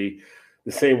basically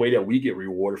the same way that we get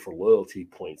rewarded for loyalty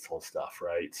points on stuff,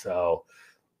 right? So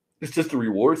it's just a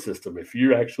reward system. If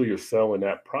you actually are selling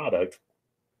that product,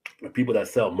 the people that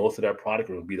sell most of that product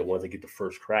will be the ones that get the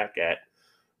first crack at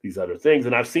these other things.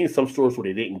 And I've seen some stores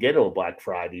where they didn't get it on Black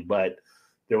Friday, but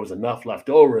there was enough left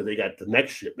over. They got the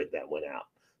next shipment that went out.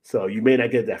 So you may not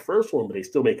get that first one, but they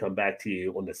still may come back to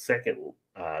you on the second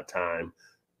time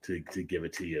to give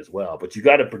it to you as well. But you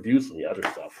got to produce on the other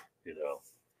stuff, you know.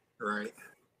 Right.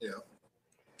 Yeah.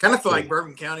 Kind of feel like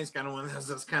Bourbon County is kind of one of those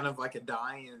that's kind of like a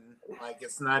dying, like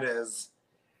it's not as,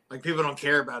 like people don't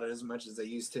care about it as much as they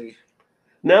used to.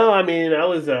 No, I mean, I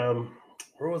was,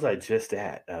 where was I just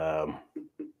at? I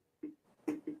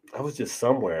was just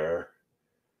somewhere,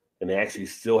 and they actually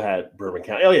still had Bourbon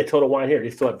County. Oh, yeah, Total Wine here. They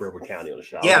still had Bourbon County on the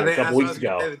shelf. Yeah, a couple weeks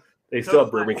ago. They still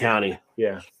have Bourbon County.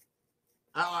 Yeah.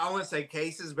 I want to say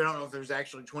cases, but I don't know if there's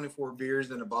actually 24 beers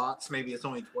in a box. Maybe it's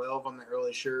only 12. I'm not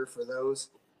really sure for those.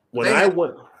 When I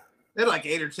went, they had like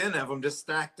 8 or 10 of them just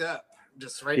stacked up,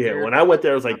 just right there. Yeah, when I went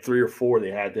there, it was like 3 or 4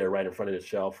 they had there right in front of the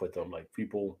shelf with them. Like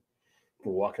people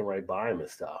were walking right by them and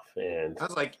stuff. And that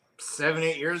was like 7,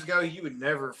 8 years ago. You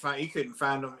couldn't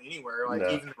find them anywhere. Like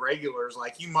even the regulars,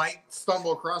 like you might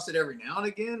stumble across it every now and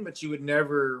again, but you would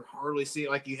never hardly see it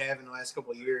like you have in the last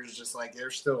couple of years. Just like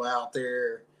they're still out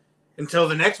there until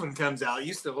the next one comes out.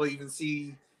 You still even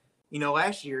see, you know,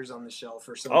 last year's on the shelf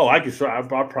or something. Oh, I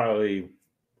could.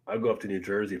 I'll go up to New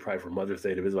Jersey probably for Mother's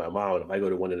Day to visit my mom. And if I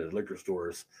go to one of the liquor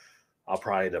stores, I'll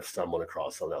probably end up stumbling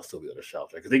across something that'll still be on the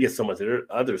shelf there because they get so much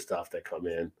other stuff that come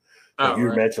in. Like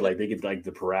you mentioned, like they get like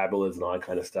the parabolas and all that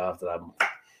kind of stuff that I'm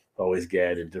always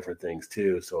get and different things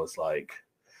too. So it's like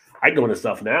I go into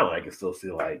stuff now and I can still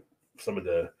see like some of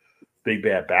the big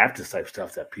bad Baptist type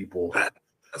stuff that people.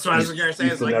 That's what I was going to say.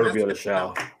 It's like never be on the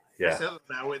shelf. Yeah,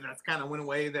 that's kind of went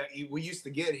away that we used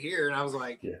to get here, and I was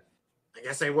like, yeah. I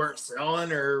guess they weren't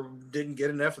selling or didn't get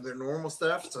enough of their normal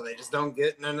stuff, so they just don't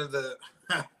get none of the.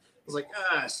 I was like,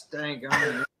 gosh, dang,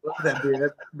 I love that beer.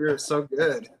 That beer is so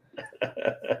good.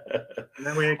 And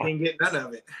then we can't get none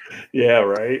of it. Yeah,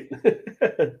 right.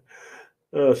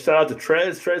 Shout out to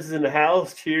Trez. Trez is in the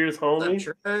house. Cheers, homie.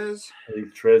 Trez. I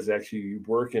think Trez is actually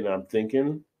working, I'm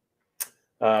thinking.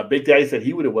 Big Daddy said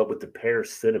he would have went with the pear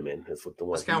cinnamon. That's what the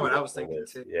one. That's kind of what I was thinking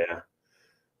too. Yeah.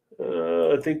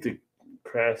 I think the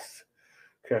craft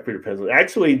beer depends on.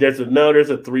 Actually, there's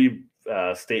a 3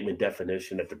 statement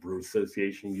definition that the Brew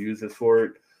Association uses for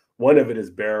it. One of it is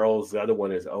barrels. The other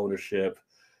one is ownership.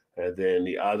 And then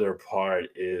the other part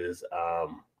is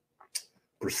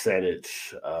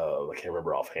percentage. I can't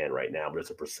remember offhand right now, but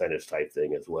it's a percentage type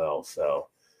thing as well. So,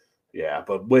 yeah.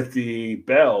 But with the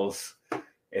Bells,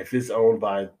 if it's owned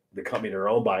by the company they're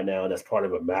owned by now, and that's part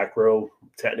of a macro,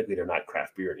 technically they're not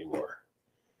craft beer anymore.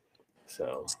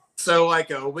 So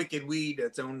like a Wicked Weed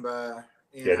that's owned by.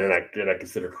 Yeah, they're not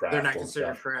considered craft. They're not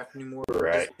considered craft anymore.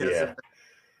 Right. Yeah.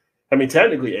 I mean,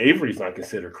 technically, Avery's not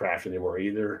considered craft anymore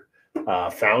either.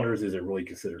 Founders isn't really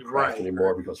considered craft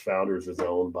anymore because Founders is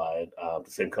owned by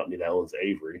the same company that owns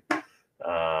Avery.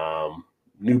 I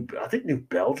think New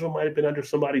Belgium might have been under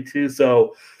somebody too.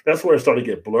 So that's where it's starting to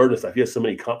get blurred and stuff. You have so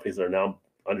many companies that are now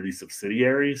under these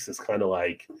subsidiaries. It's kind of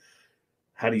like,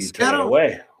 how do you turn it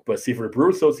away? But see, for the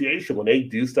Brew Association, when they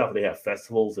do stuff, they have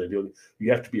festivals. You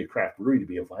have to be a craft brewery to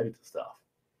be invited to stuff.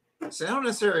 So I don't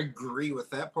necessarily agree with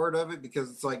that part of it because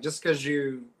it's like just because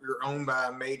you're owned by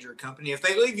a major company, if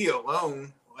they leave you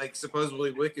alone, like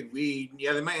supposedly Wicked Weed,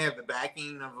 yeah, they might have the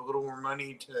backing of a little more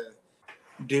money to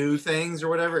do things or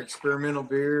whatever, experimental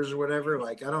beers or whatever.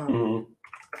 Like I don't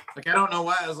know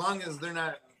why, as long as they're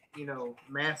not,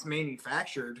 mass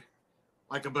manufactured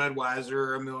like a Budweiser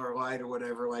or a Miller Lite or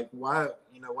whatever. Like why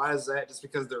is that just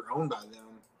because they're owned by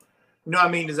them? No, I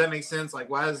mean, does that make sense? Like,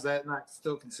 why is that not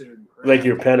still considered craft? Like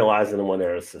you're penalizing them when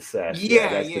they're a success. Yeah,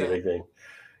 that's yeah. the big thing.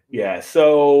 Yeah.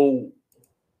 So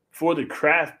for the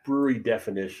craft brewery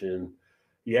definition,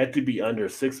 you have to be under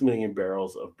 6 million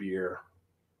barrels of beer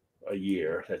a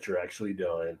year that you're actually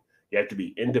doing. You have to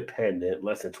be independent.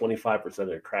 Less than 25% of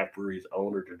the craft breweries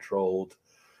owned or controlled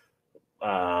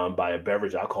by a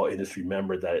beverage alcohol industry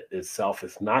member that itself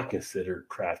is not considered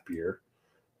craft beer.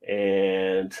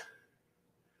 And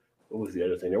what was the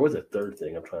other thing? There was a third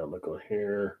thing. I'm trying to look on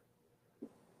here.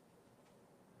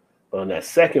 But on that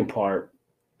second part,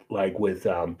 like with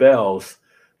Bell's,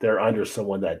 they're under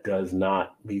someone that does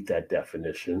not meet that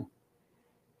definition.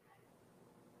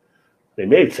 They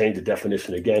may have changed the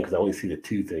definition again because I only see the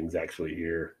two things actually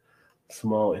here.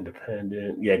 Small,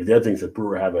 independent. Yeah, the other thing is the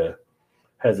brewer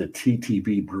has a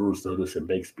TTB brewer's notice and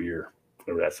makes beer,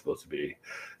 whatever that's supposed to be.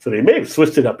 So they may have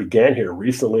switched it up again here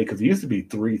recently because it used to be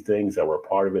 3 things that were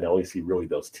part of it. I only see really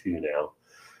those 2 now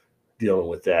dealing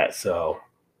with that. So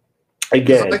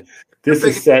again, this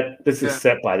is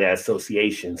set by that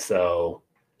association. So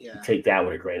take that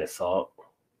with a grain of salt.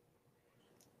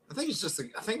 I think it's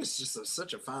just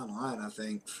such a fine line. I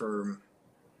think for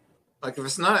like if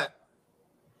it's not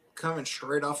coming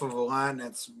straight off of a line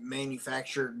that's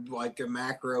manufactured like a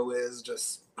macro is,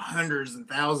 just hundreds and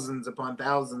thousands upon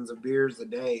thousands of beers a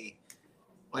day.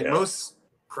 Like most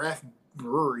craft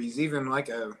breweries, even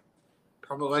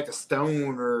probably like a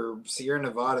Stone or Sierra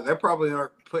Nevada, they probably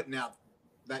aren't putting out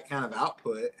that kind of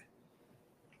output.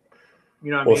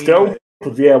 You know what I mean?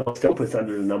 Stone puts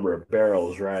under the number of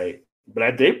barrels, right?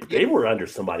 But they were under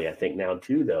somebody, I think, now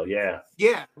too, though. Yeah.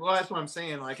 Yeah. Well, that's what I'm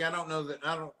saying. Like, I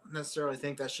don't necessarily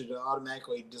think that should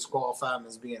automatically disqualify them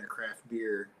as being a craft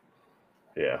beer.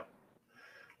 Yeah.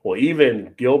 Well,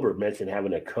 even Gilbert mentioned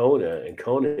having a Kona, and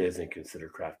Kona isn't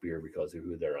considered craft beer because of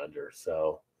who they're under.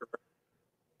 So,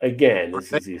 again,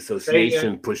 this is the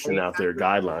association pushing out their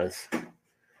guidelines.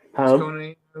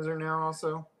 Kona is there now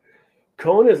also?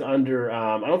 Kona's under,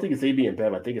 I don't think it's AB and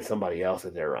Bev. I think it's somebody else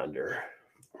that they're under.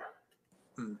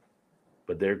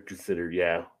 But they're considered,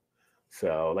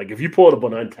 So, like, if you pull it up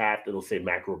on Untapped, it'll say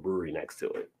Macro Brewery next to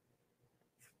it.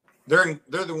 They're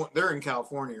in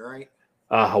California, right?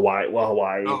 Hawaii. Well,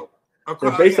 Hawaii. Oh,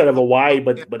 they're based out of Hawaii,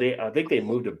 but I think they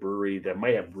moved a brewery. They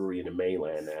might have a brewery in the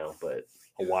mainland now, but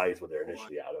Hawaii is where they're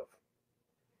initially out of.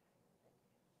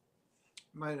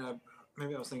 Might not.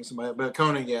 Maybe I was thinking somebody, but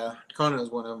Kona, Kona is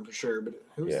one of them for sure. But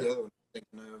who's the other one I'm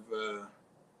thinking of?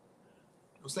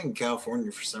 I was thinking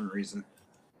California for some reason.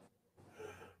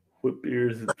 What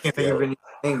beers? I can't think of any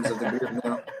names of the beers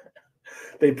now.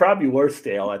 They probably were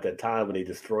stale at the time when they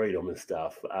destroyed them and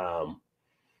stuff. The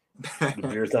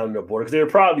beers down the border, because they were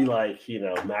probably like,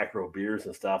 macro beers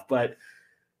and stuff, but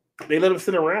they let them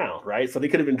sit around, right? So they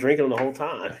could have been drinking them the whole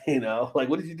time, Like,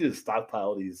 what did you do to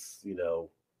stockpile these,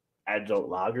 adjunct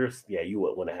lagers? Yeah, you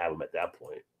wouldn't want to have them at that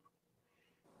point.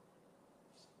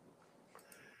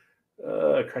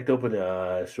 Cracked open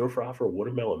a Schofferhofer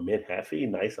watermelon mint Heffy.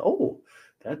 Nice. Oh,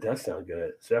 that does sound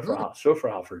good.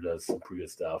 Schofferhofer does some pretty good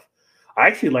stuff. I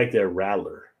actually like their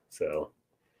Rattler. So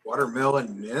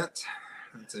watermelon mint.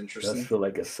 That's interesting. Does feel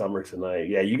like a summer tonight.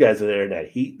 Yeah, you guys are there in that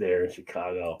heat there in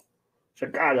Chicago.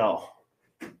 Big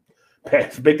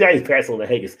Daddy's passing on the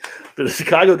haggis. The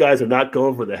Chicago guys are not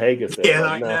going for the haggis.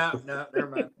 No, never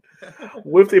mind.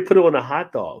 What if they put it on a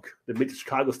hot dog? They make the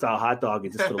Chicago style hot dog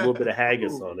and just put a little bit of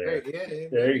haggis on there. Yeah,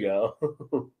 there you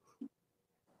go.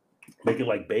 Make it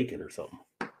like bacon or something.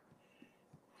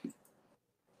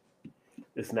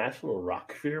 It's National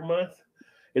Rock Fear Month.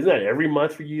 Isn't that every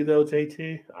month for you though,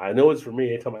 JT? I know it's for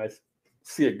me. Anytime I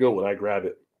see a good one, I grab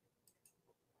it.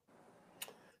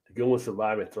 The good ones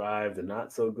survive and thrive. The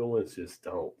not so good ones just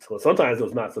don't. So sometimes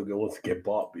those not so good ones get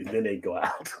bought, and then they go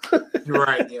out. You're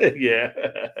right. Yeah.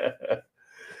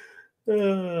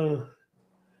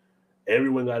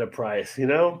 Everyone got a price,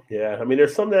 Yeah. I mean,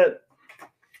 there's some that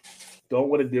don't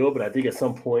want to do it, but I think at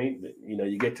some point,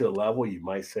 you get to a level, you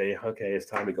might say, okay, it's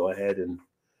time to go ahead and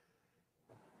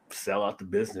sell out the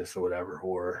business or whatever,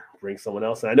 or bring someone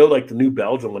else. And I know, like the New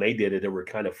Belgium, when they did it, they were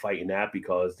kind of fighting that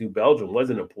because New Belgium was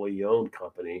an employee-owned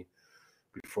company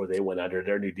before they went under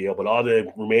their new deal. But all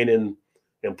the remaining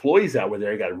employees that were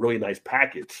there got a really nice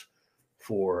package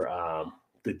for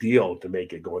the deal to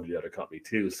make it go into the other company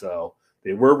too. So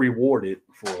they were rewarded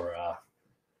for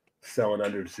selling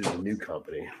under to the new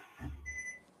company.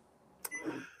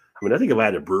 I mean, I think if I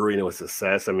had a brewery and it was a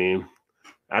success, I mean,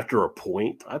 after a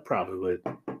point, I probably would.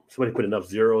 Somebody put enough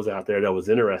zeros out there that was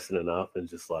interesting enough, and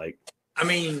just like. I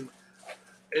mean,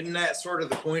 isn't that sort of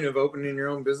the point of opening your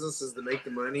own business is to make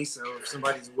the money? So if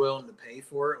somebody's willing to pay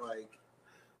for it, like.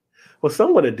 Well,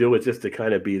 some want to do it just to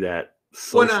kind of be that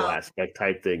social no. aspect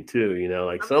type thing too. You know,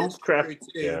 like I mean, some that's crap. true too,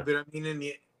 Yeah. but I mean, in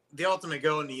the ultimate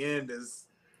goal in the end is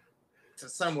to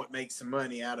somewhat make some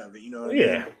money out of it. You know what I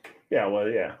Yeah. mean? Yeah. Well,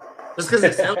 yeah. Just because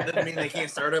they sell it doesn't mean they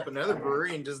can't start up another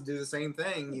brewery and just do the same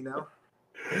thing. You know,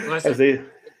 unless they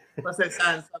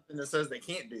sign something that says they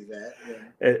can't do that.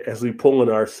 Yeah. As we pull in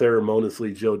our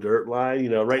ceremoniously Joe Dirt line, you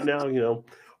know, right now, you know,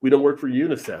 we don't work for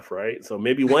UNICEF, right? So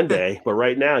maybe one day, but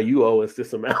right now you owe us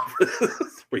this amount for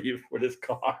this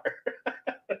car.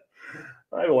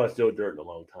 I haven't watched Joe Dirt in a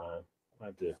long time. I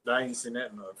have to I ain't seen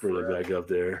that in bring it back up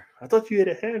there. I thought you had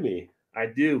a Hemi. I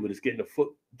do, but it's getting a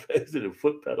foot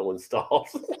pedal installed.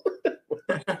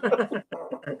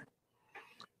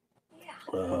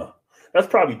 That's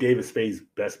probably David Spade's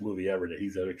best movie ever that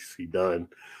he's actually done.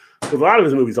 Because a lot of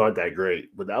his movies aren't that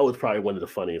great, but that was probably one of the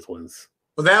funniest ones.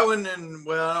 Well, that one, and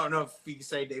I don't know if you can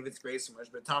say David Spade so much,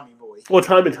 but Tommy Boy. Well,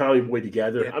 Tom and Tommy Boy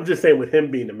together. Yeah. I'm just saying with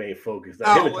him being the main focus.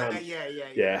 Oh, him and Tommy,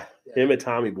 yeah. Him and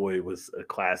Tommy Boy was a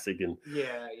classic, and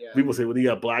yeah. People say, well, you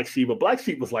got Black Sheep, but Black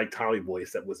Sheep was like Tommy Boy,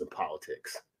 except was in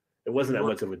politics. It wasn't that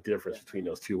much of a difference between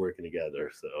those two working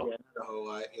together. So yeah, not a whole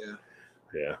lot.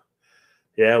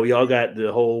 Yeah, we all got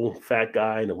the whole fat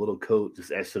guy in a little coat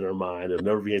just etched in our mind. There'll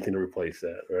never be anything to replace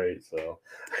that, right? So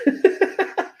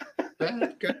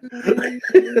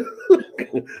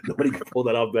nobody can pull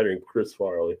that off better than Chris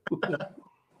Farley.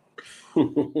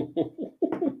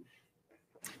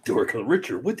 Dork,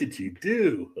 Richard, what did you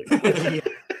do?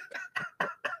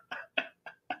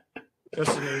 There's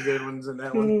some really good ones in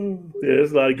that one. Yeah,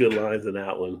 there's a lot of good lines in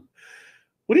that one.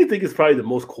 What do you think is probably the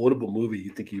most quotable movie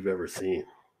you think you've ever seen?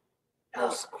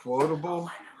 Most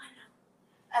quotable?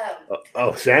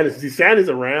 Shannon's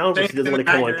around, but she doesn't want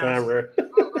to come on camera. The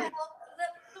one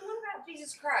about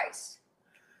Jesus Christ.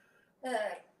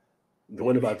 The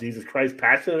one about Jesus Christ,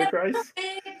 Passion of the Christ?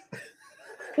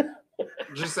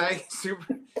 Did you say super?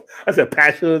 I said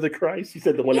Passion of the Christ. You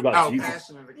said the one about Jesus.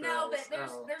 Passion of the Christ. No, but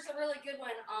there's a really good one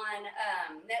on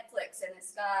Netflix, and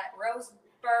it's got Rose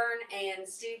Byrne and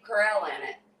Steve Carell in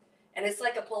it, and it's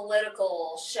like a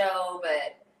political show,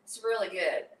 but it's really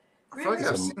good. I feel like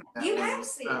I've seen that. You have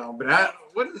seen it. No, but I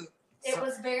wouldn't. It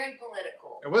was very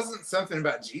political. It wasn't something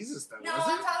about Jesus, though. No, was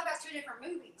I'm it? talking about two different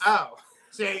movies. Oh,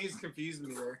 so yeah, he's confused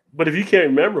me there. But if you can't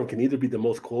remember them, can either be the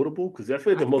most quotable, because that's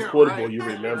really the most quotable you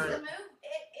remember.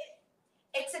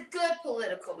 It's a good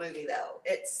political movie, though.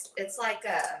 It's like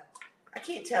I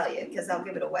can't tell you because I'll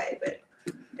give it away, but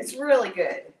it's really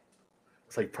good.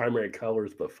 It's like Primary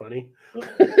Colors, but funny.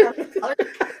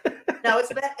 No,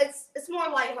 it's more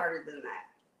lighthearted than that.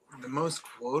 The most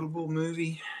quotable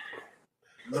movie?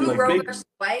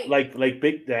 Like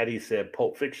Big Daddy said,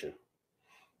 Pulp Fiction.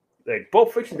 Like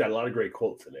Pulp Fiction got a lot of great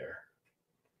quotes in there.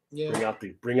 Yeah.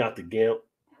 Bring out the Gimp.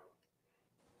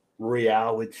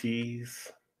 Royale with cheese.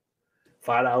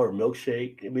 $5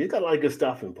 milkshake. I mean, it got a lot of good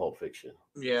stuff in Pulp Fiction.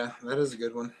 Yeah, that is a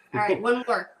good one. All right, one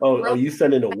more. Oh, you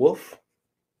sending a wolf?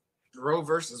 Roe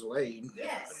versus Wade.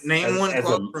 Yes. Name one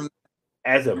quote from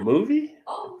as a movie.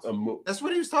 Oh, that's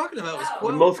what he was talking about.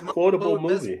 Was the most quotable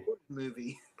movie.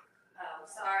 Oh,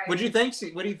 sorry. What do you think?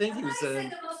 What do you think he was saying?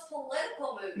 The most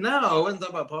political movie. No, I wasn't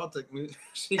talking about politics.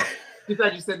 She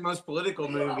thought you said most political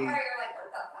movie.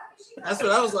 That's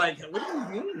what I was like. What do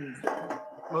you mean?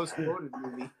 Most quoted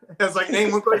movie. I was like,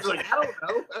 name one quote. She's like, I don't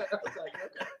know. I was like,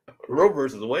 okay. Roe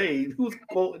versus Wade. Who's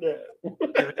quoting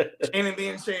that? Shannon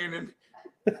being Shannon.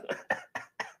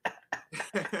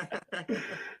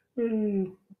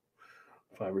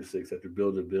 5 or 6 after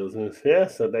building a business. Yeah,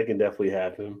 so that can definitely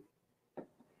happen.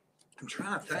 I'm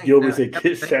trying to think. Gilbert said,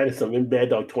 "Kiss Shannon some in Mad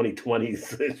Dog 2020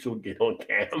 so she'll get on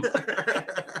cam."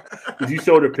 Did you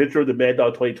show her the picture of the Mad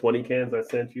Dog 2020 cans I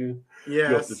sent you? Yes.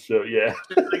 You have to show, yeah.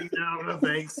 No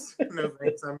thanks. No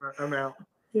thanks. I'm out.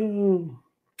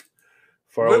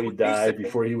 Farley died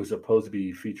before he was supposed to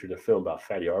be featured in a film about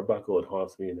Fatty Arbuckle. It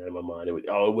haunts me, and in my mind, it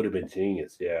would have been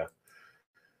genius. Yeah.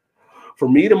 For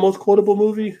me, the most quotable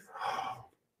movie,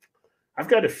 I've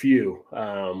got a few.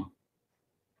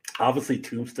 Obviously,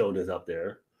 Tombstone is up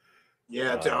there.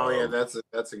 Yeah. That's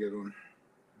a good one.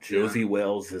 Josie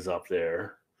Wells is up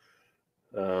there.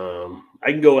 I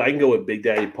can go with Big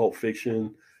Daddy, Pulp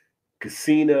Fiction,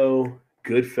 Casino,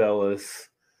 Goodfellas,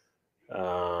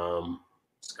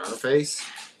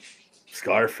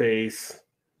 Scarface,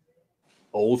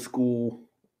 Old School,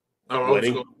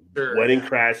 Wedding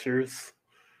Crashers.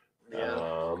 Yeah.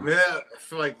 I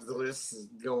feel like the list is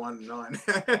go on and on.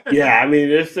 Yeah, I mean,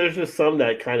 there's just some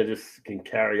that kind of just can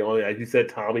carry on. Like you said,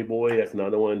 Tommy Boy, that's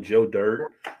another one. Joe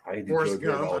Dirt, I can do Forrest Joe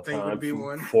Dirt Gump, all I the think, time. would be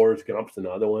one. Forrest Gump's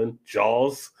another one.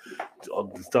 Jaws,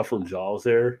 all the stuff from Jaws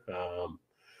there.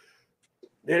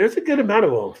 Yeah, there's a good amount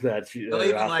of them that Well, are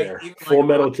even out like there. even Full like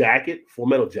Metal Rocky, Jacket. Full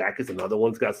Metal Jacket's another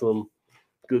one's got some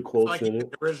good I feel quotes like in even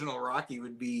it. the original Rocky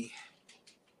would be.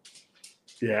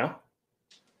 Yeah.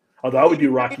 Although I would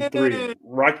do Rocky 3. Yeah.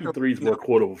 Rocky 3 is No. more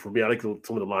quotable for me. I like some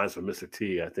of the lines from Mr.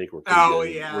 T, I think were pretty Oh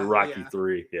good. yeah, With Rocky yeah.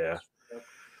 3, yeah.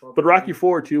 But Rocky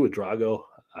 4 too with Drago,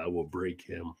 I will break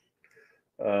him.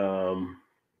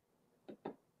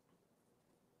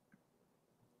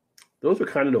 Those are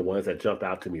kind of the ones that jump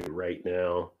out to me right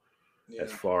now Yeah.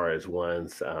 as far as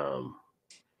ones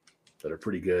that are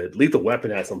pretty good. Lethal Weapon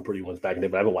had some pretty ones back in the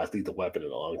day, but I haven't watched Lethal Weapon in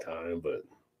a long time. But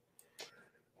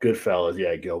Goodfellas,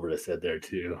 yeah, Gilbert has said there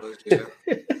too. Yeah.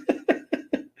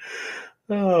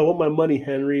 Oh, I want my money,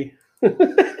 Henry.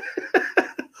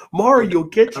 Mario,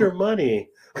 get your money.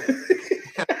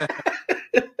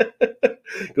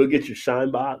 Go get your shine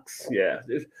box. Yeah.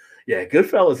 Yeah,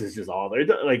 Goodfellas is just all there.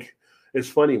 Like, it's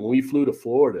funny, when we flew to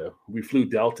Florida, we flew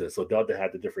Delta. So Delta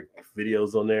had the different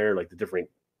videos on there, like the different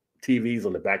TVs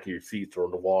on the back of your seats or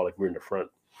on the wall, like we're in the front.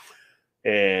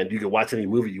 And you could watch any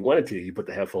movie you wanted to. You put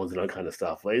the headphones and all kind of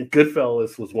stuff. Like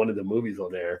Goodfellas was one of the movies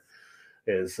on there.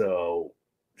 And so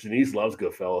Janice loves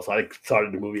Goodfellas. So I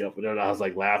started the movie up with her and I was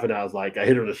like laughing. I was like, I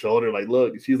hit her on the shoulder, like,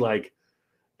 look, she's like,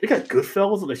 they got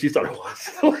Goodfellas? And then she started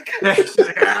watching. Like,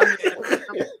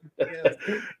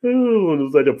 ooh, it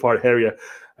was like the part, Harry.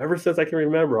 Ever since I can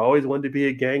remember, I always wanted to be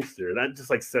a gangster. And that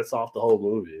just like sets off the whole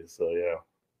movie. So yeah.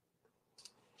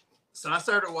 So I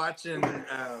started watching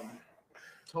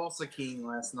Tulsa King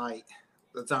last night.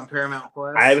 That's on Paramount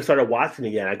Plus. I haven't started watching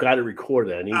it yet. I got it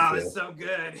recorded. I need to. It's so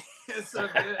good. It's so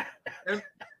good. And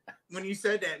when you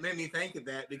said that, it made me think of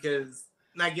that because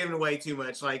not giving away too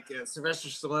much. Like Sylvester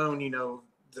Stallone, you know,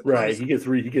 right? He gets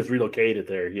relocated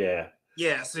there. Yeah.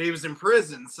 Yeah. So he was in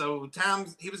prison. So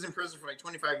he was in prison for like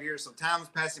 25 years. So time's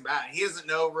passing by. He doesn't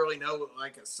really know what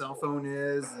like a cell phone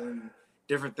is and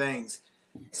different things.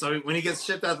 So when he gets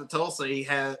shipped out to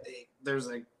Tulsa, there's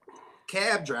a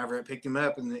cab driver that picked him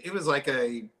up, and it was like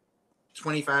a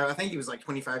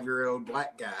 25-year-old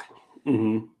black guy.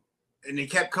 Mm-hmm. And he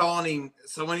kept calling him.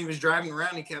 So when he was driving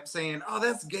around, he kept saying, "Oh,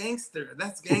 that's gangster.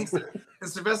 That's gangster." And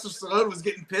Sylvester Stallone was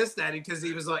getting pissed at him because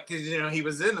he was like, because he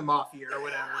was in the mafia or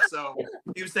whatever. So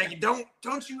he was thinking, "Don't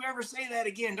you ever say that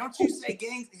again. Don't you say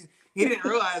gangster." He didn't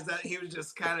realize that he was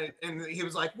just kind of, and he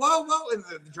was like, "Whoa, whoa," and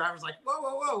the driver's like, "Whoa,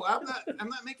 whoa, whoa! I'm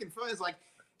not making fun." It's like,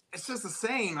 it's just a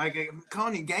saying. Like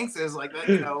calling you gangster is like that,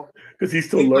 you know. Because he's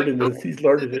still learning this. He's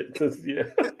learning it. Yeah.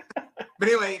 But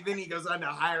anyway, then he goes on to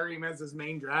hire him as his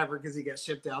main driver because he got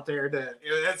shipped out there.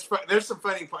 There's some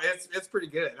funny parts. It's pretty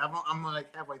good. I'm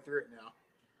like halfway through it now.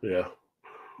 Yeah.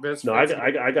 But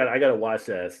I got to watch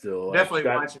that still. Definitely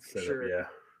watch it for sure. Yeah.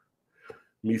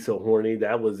 Me So Horny.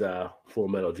 That was Full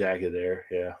Metal Jacket there.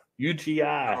 Yeah.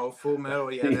 UGI. Oh, Full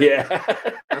Metal. Yeah. Yeah.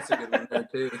 That's a good one there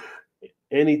too.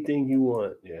 Anything you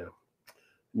want. Yeah.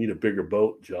 Need a bigger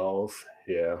boat. Jaws.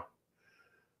 Yeah.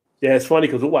 Yeah, it's funny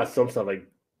because we'll watch some stuff like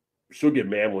she'll get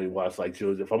mad when we watch like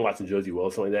Josie. If I'm watching Josie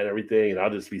Wilson like that and everything, and I'll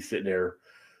just be sitting there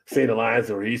saying the lines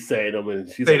or he's saying them, and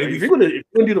she's like, if you're gonna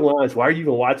do the lines, why are you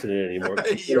even watching it anymore?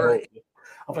 Right.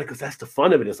 I'm like, because that's the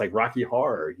fun of it. It's like Rocky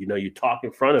Horror. You know, you talk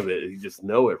in front of it, and you just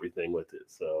know everything with it.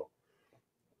 So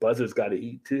Buzzard's got to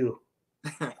eat too.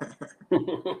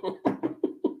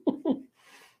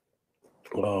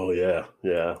 Oh yeah,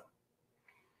 yeah.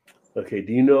 Okay,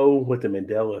 do you know what the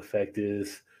Mandela effect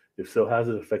is? If so, how has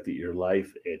it affected your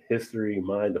life and history?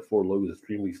 Mine, the four logos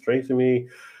extremely strange to me.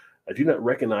 I do not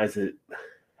recognize it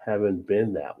having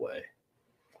been that way.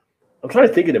 I'm trying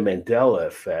to think of the Mandela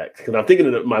effect because I'm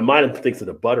thinking of my mind thinks of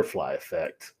the butterfly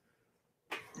effect.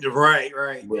 Right.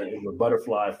 When the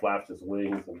butterfly flaps its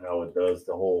wings and how it does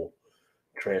the whole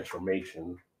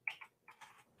transformation.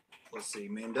 Let's see,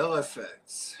 Mandela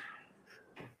effects.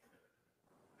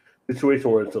 Situation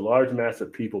where it's a large mass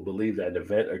of people believe that an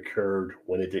event occurred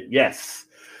when it did. Yes.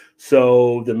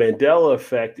 So the Mandela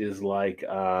effect is like,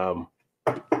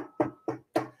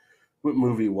 what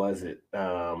movie was it?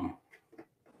 Oh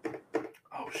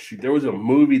shoot, there was a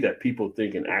movie that people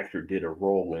think an actor did a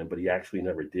role in, but he actually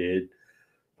never did.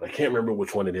 But I can't remember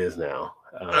which one it is now.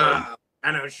 I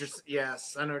know what you're.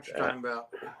 Yes, I know what you're talking about.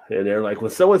 And they're like,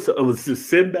 when someone, it was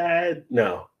Sinbad.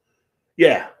 No,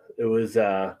 yeah, it was.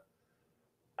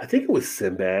 I think it was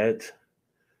Sinbad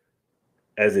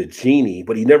as a genie,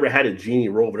 but he never had a genie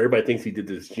role. But everybody thinks he did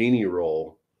this genie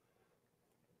role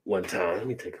one time. Let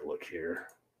me take a look here.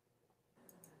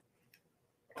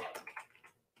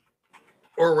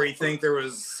 Or where you think there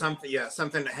was something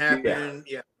that happened.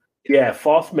 Yeah,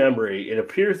 false memory. It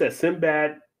appears that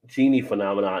Sinbad genie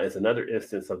phenomenon is another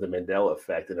instance of the Mandela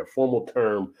effect and a formal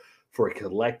term for a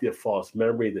collective false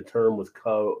memory. The term was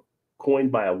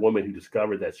coined by a woman who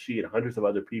discovered that she and hundreds of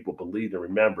other people believed and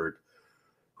remembered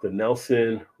that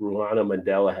Nelson Rulana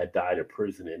Mandela had died in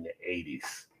prison in the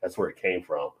 80s. That's where it came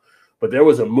from. But there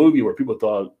was a movie where people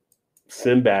thought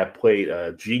Sinbad played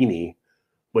a genie,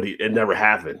 but it never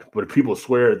happened. But people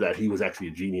swear that he was actually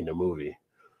a genie in the movie.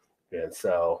 And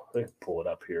so, let me pull it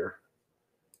up here.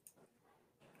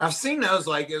 I've seen those,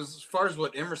 like, as far as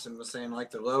what Emerson was saying,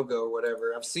 like the logo or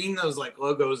whatever. I've seen those, like,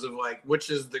 logos of, like, which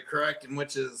is the correct and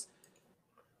which is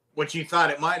what you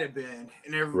thought it might have been.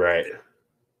 And Right.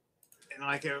 And,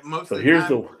 like, most So of the here's time,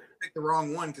 the you pick the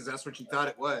wrong one because that's what you thought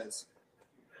it was.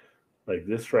 like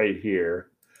this right here,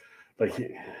 like,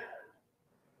 and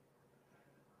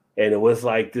it was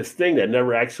like this thing that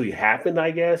never actually happened, I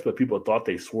guess, but people thought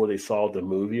they swore they saw the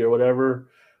movie or whatever.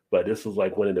 But this was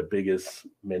like one of the biggest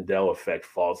Mandela effect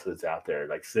falsehoods out there.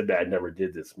 Like Sinbad never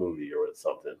did this movie or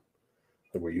something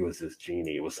where he was this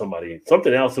genie. It was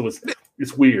something else.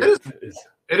 It's weird.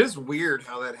 It is weird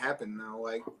how that happened, though.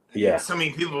 Like, Yeah. so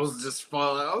many people just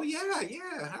follow. Oh yeah,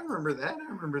 I remember that.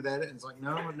 And it's like,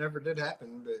 no, it never did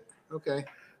happen. But okay.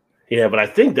 Yeah, but I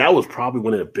think that was probably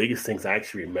one of the biggest things I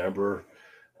actually remember.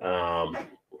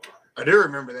 I do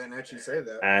remember that, and actually say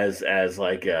that as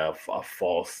like a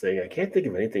false thing. I can't think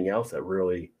of anything else that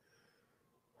really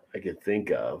I could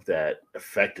think of that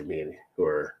affected me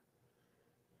or.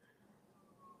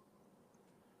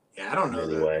 Yeah, I don't know.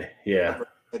 Anyway, yeah.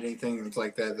 Anything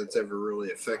like that that's ever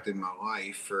really affected my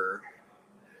life or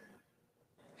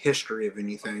history of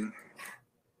anything.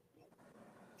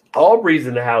 Aubrey's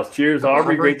in the house. Cheers, Aubrey.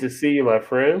 Aubrey. Great to see you, my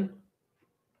friend.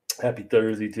 Happy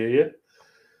Thursday to you.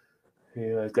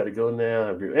 Yeah, I've got to go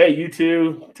now. Hey, you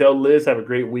too. Tell Liz have a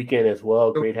great weekend as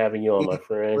well. Great having you on, my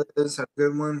friend. Liz, have a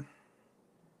good one.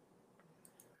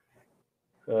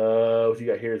 What you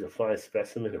got here is a fine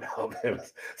specimen of Alabama.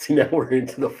 See, now we're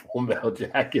into the full metal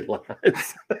jacket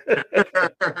lines.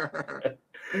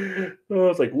 I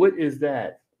was like, what is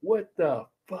that? What the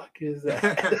fuck is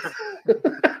that?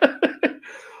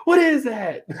 What is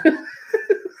that?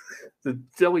 The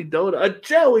jelly donut. A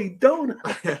jelly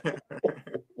donut.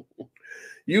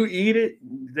 You eat it.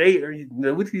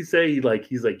 What did he say? He's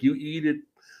like, you eat it.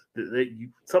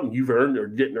 Something you've earned or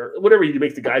didn't earn, whatever. He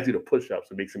makes the guys do the push-ups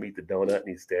and makes him eat the donut, and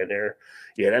he's standing there.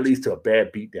 Yeah, that leads to a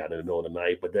bad beat down in the middle of the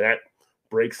night, but that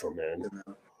breaks him, man.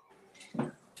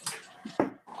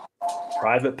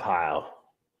 Private pile.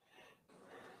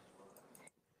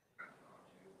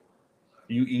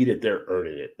 You eat it, they're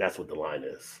earning it. That's what the line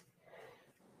is.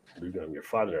 Luke, I'm your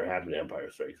father, having Empire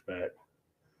Strikes Back.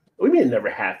 What do you mean it never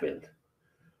happened?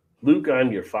 Luke,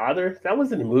 I'm your father? That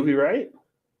was in the movie, right?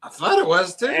 I thought it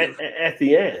was too. At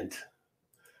the end.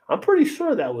 I'm pretty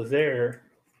sure that was there.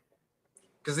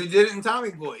 Because he did it in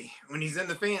Tommy Boy. When he's in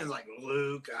the fans, like,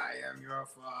 Luke, I am your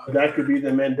father. That could be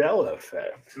the Mandela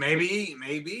effect.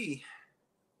 Maybe.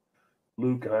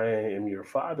 Luke, I am your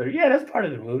father. Yeah, that's part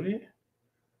of the movie.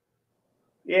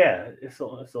 Yeah, it's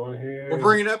on here. We'll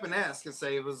bring it up and ask and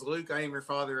say, was Luke, I am your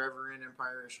father, ever in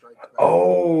Empire Strikes Back?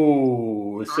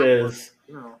 Oh, it says...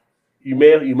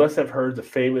 You must have heard the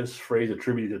famous phrase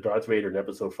attributed to Darth Vader in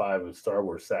Episode 5 of Star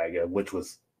Wars Saga, which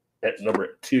was at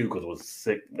number 2 because it was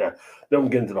 6.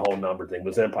 Don't get into the whole number thing. It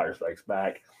was Empire Strikes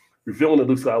Back, revealing to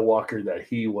Luke Skywalker that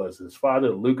he was his father.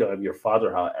 Luke, I'm your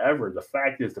father. However, the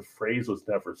fact is the phrase was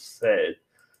never said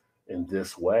in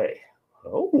this way.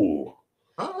 Oh,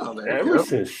 there you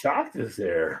Emerson shocked us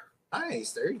there.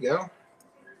 Nice. There you go.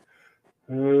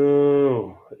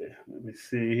 Oh, let me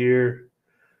see here.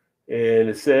 And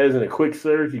it says in a quick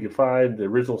search, you can find the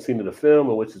original scene of the film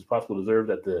in which it's possible to observe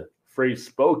that the phrase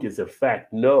spoke is, in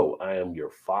fact, no, I am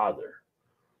your father.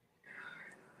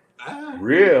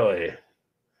 Really?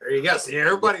 There you go. See,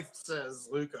 everybody says,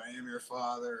 Luke, I am your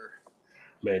father.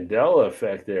 Mandela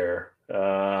effect there.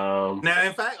 Now,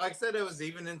 in fact, like I said, it was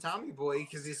even in Tommy Boy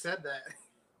because he said that.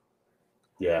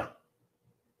 Yeah.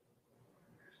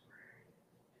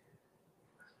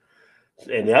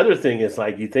 And the other thing is,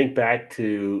 like, you think back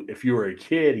to if you were a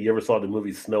kid, you ever saw the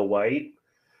movie Snow White?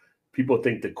 People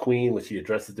think the queen, when she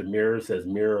addresses the mirror, says,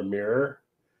 mirror, mirror.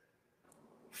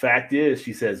 Fact is,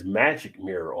 she says magic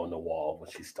mirror on the wall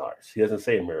when she starts. She doesn't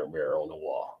say mirror, mirror on the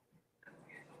wall.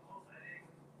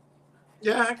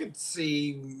 Yeah, I could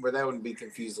see where that would be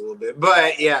confused a little bit.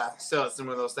 But, yeah, still, it's some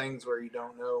of those things where you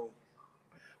don't know.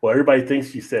 Well, everybody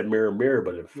thinks she said mirror, mirror,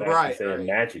 but in fact, she's saying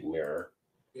magic mirror.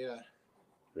 Yeah.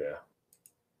 Yeah.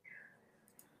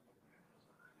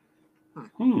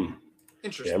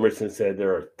 Interesting. Emerson said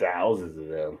there are thousands of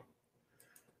them.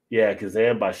 Yeah, because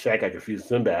then by Shaq, I confused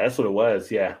Sinbad. That's what it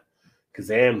was. Yeah.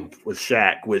 Kazam was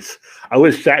Shaq, which I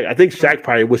think Shaq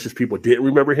probably wishes people didn't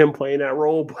remember him playing that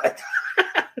role, but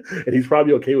and he's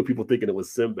probably okay with people thinking it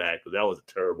was Sinbad because that was a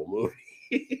terrible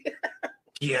movie.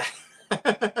 Yeah.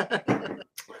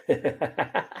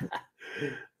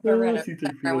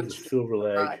 C-3PO is a silver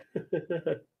leg.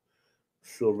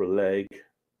 Silver leg.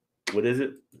 What is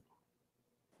it?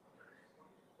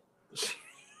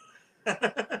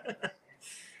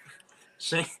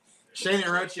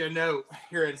 Shannon wrote you a note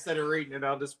here. Instead of reading it,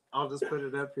 I'll just put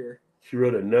it up here. She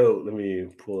wrote a note. Let me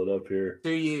pull it up here.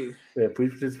 To you. Yeah, please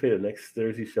participate in the next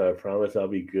Thursday show. I promise I'll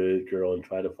be good, girl, and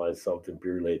try to find something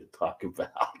beer related to talk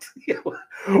about.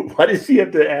 Why does she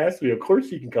have to ask me? Of course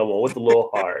she can come on with a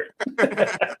little heart.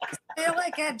 I feel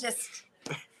like I've just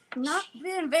not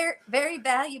been very, very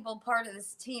valuable part of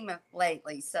this team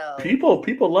lately. So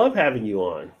people love having you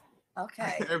on.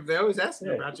 Okay. They always ask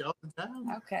me about you all the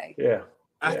time. Okay. Yeah.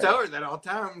 I tell her that all the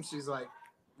time. She's like,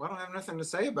 well, I don't have nothing to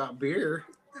say about beer.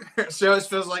 She always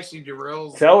feels like she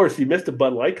derails. Tell her she missed the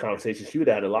Bud Light conversation. She would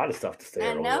have had a lot of stuff to say.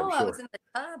 I know. I was in the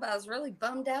tub. I was really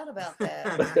bummed out about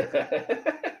that.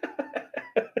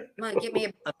 Come on, get me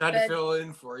I tried to fill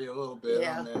in for you a little bit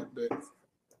on that, but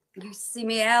you see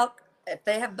me out. If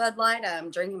they have Bud Light,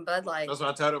 I'm drinking Bud Light. That's what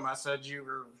I told him. I said you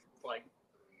were like,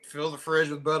 fill the fridge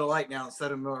with Bud Light now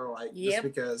instead of Miller Lite, just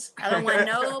because. I don't want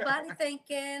nobody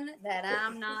thinking that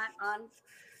I'm not on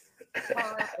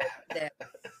par with them.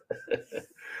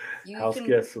 You House can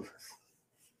guests.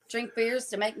 drink beers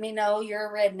to make me know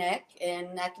you're a redneck,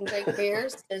 and I can drink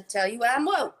beers to tell you I'm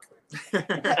woke.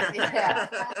 Yeah,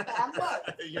 I'm woke.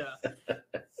 Yeah.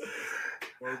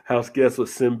 House Guest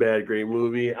was Sinbad, great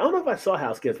movie. I don't know if I saw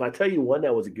House Guest, but I tell you one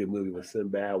that was a good movie with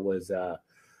Sinbad was the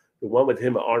one with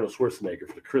him and Arnold Schwarzenegger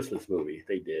for the Christmas movie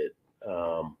they did.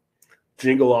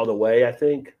 Jingle All the Way, I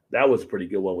think. That was a pretty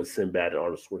good one with Sinbad and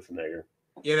Arnold Schwarzenegger.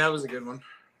 Yeah, that was a good one.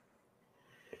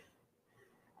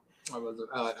 That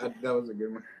was a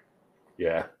good one.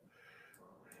 Yeah.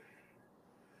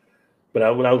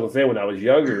 But what I was going to say, when I was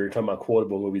younger, talking about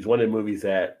quotable movies, one of the movies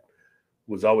that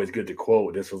was always good to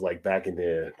quote, this was like back in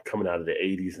the, coming out of the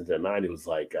 80s and the 90s, was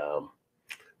like, because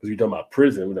we talking about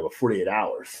prison, we talking about 48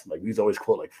 Hours. Like, we used to always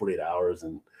quote like 48 Hours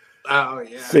and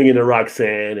singing to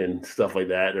Roxanne and stuff like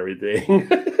that and everything.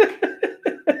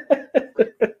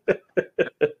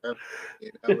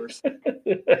 8 hours.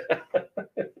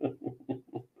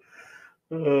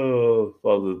 Oh,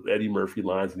 all the Eddie Murphy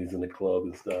lines when he's in the club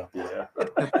and stuff. Yeah.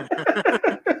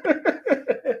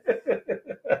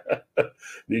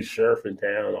 New sheriff in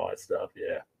town, all that stuff.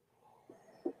 Yeah.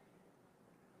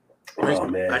 Oh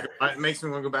man, It makes me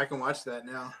want to go back and watch that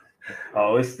now.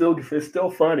 Oh, it's still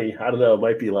funny. I don't know. It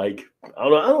might be like I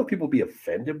don't know if people be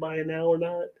offended by it now or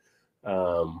not.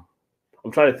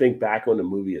 I'm trying to think back on the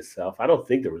movie itself. I don't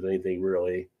think there was anything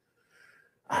really.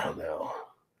 I don't know.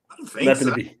 I don't think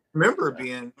so. I remember it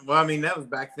being. Well, I mean, that was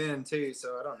back then too,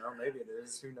 so I don't know. Maybe it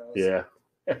is. Who knows? Yeah.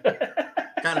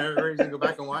 Kind of ready to go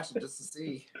back and watch it just to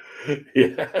see.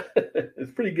 Yeah,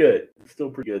 it's pretty good. It's still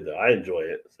pretty good though. I enjoy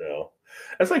it. So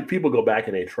that's like people go back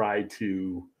and they try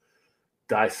to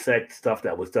dissect stuff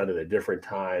that was done at a different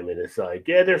time, and it's like,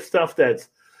 yeah, there's stuff that's,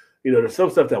 there's some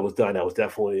stuff that was done that was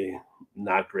definitely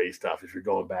not great stuff. If you're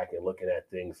going back and looking at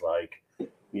things like,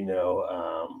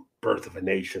 Birth of a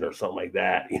Nation or something like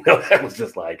that, that was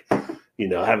just like,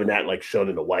 having that like shown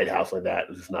in the White House like that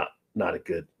was just not a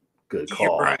good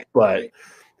call. Right. But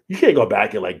you can't go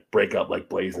back and like break up like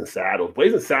Blazing Saddles.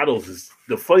 Blazing Saddles is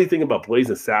the funny thing about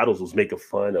Blazing Saddles was making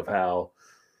fun of how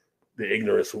the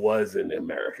ignorance was in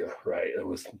America, right? It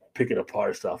was picking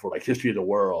apart stuff or like history of the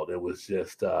world. It was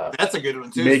just that's a good one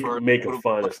too. Making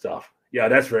fun of stuff. Yeah,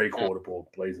 that's very quotable.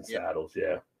 Blazing Saddles,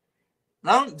 yeah.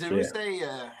 No, did we say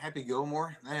Happy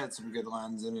Gilmore? They had some good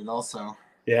lines in it also.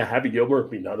 Yeah, Happy Gilmore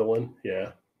would be another one.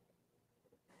 Yeah.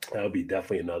 That would be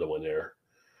definitely another one there.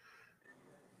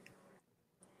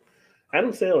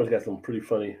 Adam Sandler's got some pretty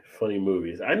funny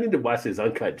movies. I need to watch his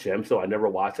Uncut Gems, so I never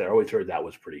watched it. I always heard that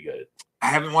was pretty good. I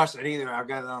haven't watched it either. I've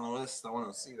got it on the list. I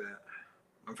want to see that.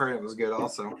 I've heard it was good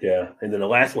also. Yeah, and then the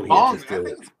last one I think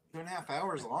it's 2.5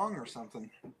 hours long or something.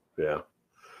 Yeah.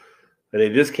 And they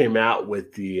just came out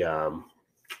with the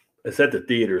it's at the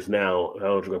theaters now. I don't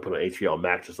know if we're going to put on HBO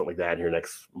Max or something like that in here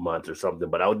next month or something,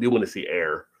 but I do want to see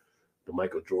Air, the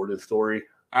Michael Jordan story.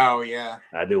 Oh, yeah.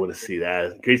 I do want to see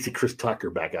that. Great to see Chris Tucker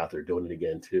back out there doing it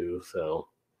again, too. So,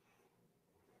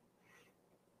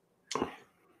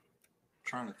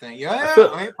 trying to think. Yeah,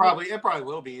 it probably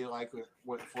will be like,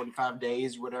 45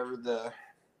 days, whatever the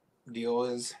deal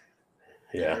is.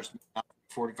 Yeah. There's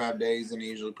 45 days, and they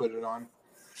usually put it on.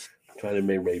 Trying to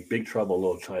make Big Trouble in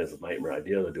Little China is a nightmare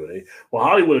idea to do it. Well,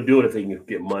 Hollywood will do it if they can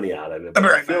get money out of it. But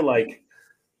I feel like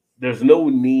there's no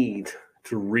need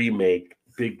to remake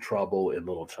Big Trouble in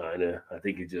Little China. I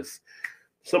think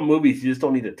some movies you just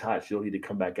don't need to touch. You don't need to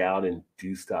come back out and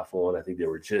do stuff on. I think they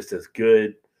were just as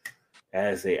good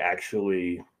as they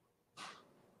actually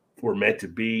were meant to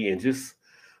be. And just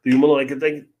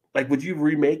like would you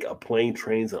remake a Plane,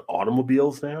 Trains, and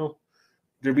Automobiles now?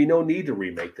 There'd be no need to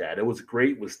remake that. It was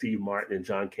great with Steve Martin and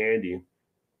John Candy.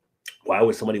 Why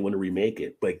would somebody want to remake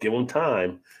it? But give them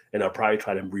time, and I'll probably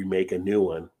try to remake a new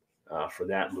one for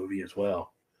that movie as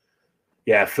well.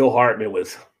 Yeah, Phil Hartman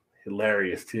was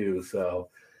hilarious too. So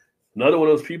another one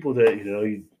of those people that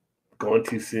you gone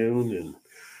too soon and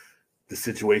the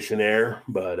situation there.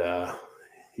 But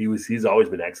he's always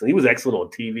been excellent. He was excellent on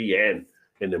TV and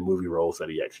in the movie roles that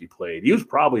he actually played. He was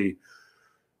probably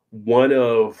one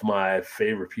of my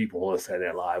favorite people on Saturday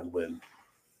Night Live when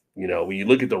you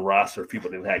look at the roster of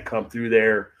people that had come through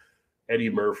there, Eddie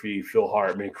Murphy, Phil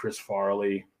Hartman, Chris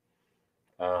Farley,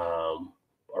 are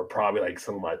probably like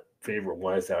some of my favorite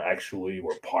ones that actually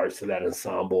were parts of that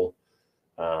ensemble.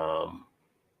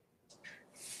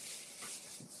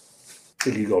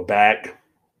 If you go back,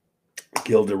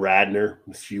 Gilda Radner,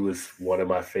 she was one of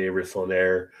my favorites on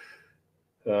there.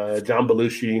 John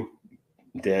Belushi,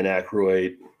 Dan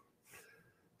Aykroyd.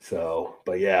 So,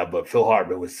 but Phil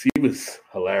Hartman was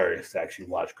hilarious to actually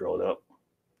watch growing up.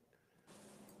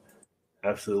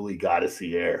 Absolutely got to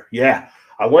see Air. Yeah,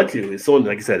 I want to. It's on,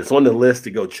 like I said, it's on the list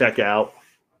to go check out.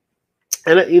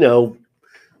 And I don't know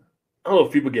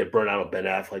if people get burnt out on Ben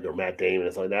Affleck or Matt Damon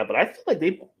and stuff like that, but I feel like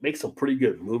they make some pretty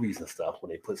good movies and stuff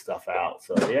when they put stuff out.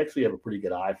 So they actually have a pretty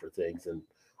good eye for things, and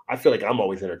I feel like I'm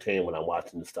always entertained when I'm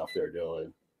watching the stuff they're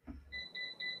doing.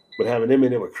 But having them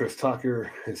in it with Chris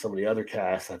Tucker and some of the other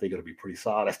casts, I think it'll be pretty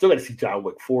solid. I still got to see John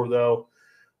Wick 4, though.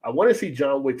 I want to see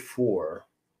John Wick 4,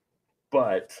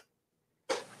 but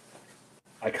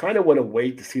I kind of want to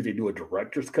wait to see if they do a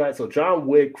director's cut. So John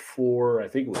Wick 4, I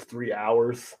think it was 3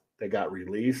 hours that got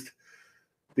released.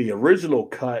 The original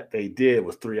cut they did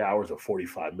was 3 hours and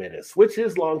 45 minutes, which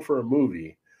is long for a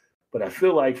movie. But I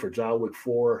feel like for John Wick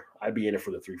 4, I'd be in it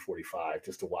for the 3:45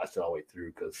 just to watch it all the way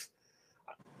through because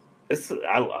I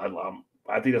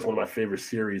think that's one of my favorite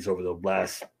series over the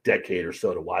last decade or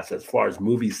so to watch. As far as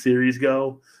movie series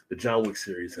go, the John Wick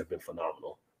series have been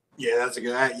phenomenal. Yeah, that's a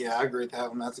good. Yeah, I agree with that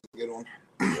one. That's a good one.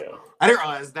 Yeah, I didn't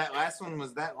realize that last one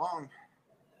was that long.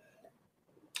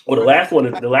 Well, the last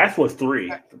one's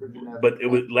 3, but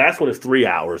last one is 3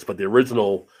 hours. But the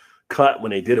original cut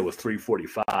when they did it was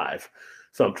 3:45.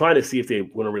 So I'm trying to see if they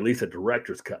want to release a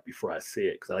director's cut before I see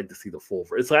it because I like to see the full.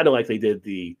 It's kind of like they did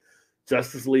the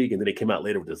Justice League, and then they came out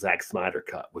later with the Zack Snyder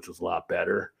cut, which was a lot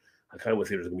better. I kind of want to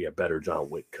see if there's going to be a better John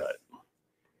Wick cut.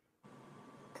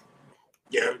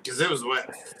 Yeah, because it was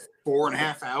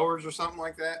 4.5 hours or something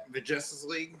like that. The Justice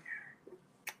League.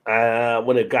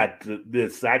 When it got the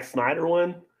Zack Snyder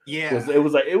one, yeah,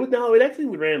 it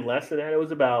actually ran less than that. It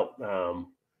was about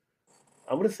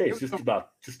I want to say it's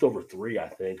just over 3, I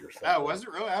think, or something. Oh, was it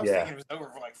really? I was thinking it was over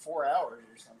for like 4 hours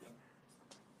or something.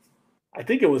 I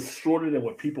think it was shorter than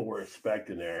what people were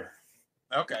expecting there.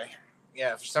 Okay.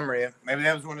 Yeah, for some reason. Maybe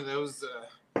that was one of those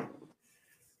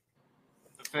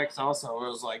effects also. It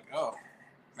was like, oh,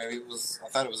 maybe I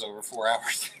thought it was over 4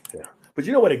 hours. Yeah. But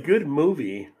you know what? A good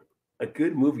movie, you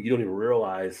don't even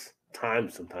realize time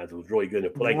sometimes. It was really good.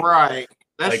 Right.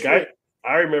 That's true.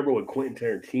 I remember with Quentin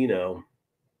Tarantino,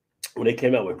 when they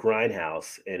came out with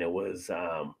Grindhouse, and it was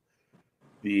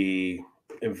the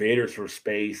Invaders from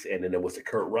Space, and then there was the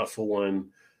Kurt Russell one,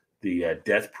 the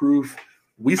Death Proof.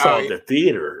 We saw it at the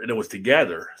theater, and it was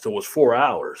together, so it was 4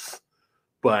 hours.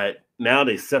 But now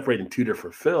they separate in 2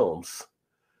 different films.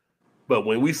 But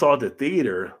when we saw it at the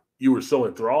theater, you were so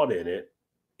enthralled in it,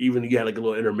 even you had like a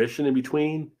little intermission in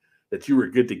between, that you were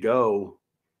good to go,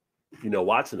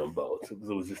 watching them both. It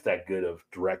was just that good of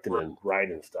directing and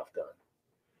writing stuff done.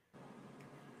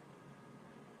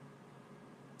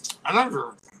 I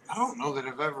don't know that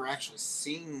I've ever actually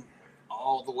seen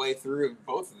all the way through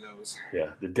both of those.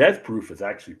 Yeah, the Death Proof is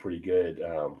actually pretty good.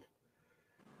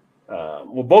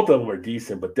 Well, both of them are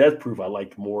decent, but Death Proof I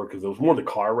liked more because it was more the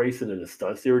car racing and the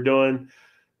stunts they were doing,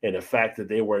 and the fact that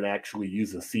they weren't actually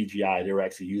using CGI. They were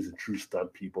actually using true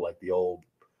stunt people like the old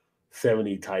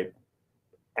 70 type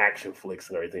action flicks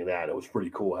and everything like that. It was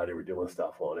pretty cool how they were doing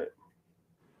stuff on it.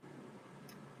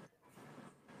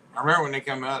 I remember when they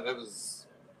came out, it was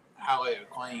highly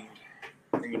acclaimed.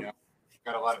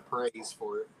 Got a lot of praise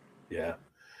for it. Yeah.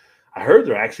 I heard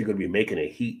they're actually going to be making a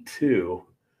Heat 2.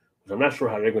 I'm not sure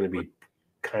how they're going to be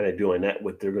kind of doing that,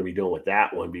 what they're going to be doing with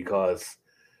that one, because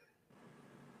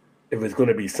if it's going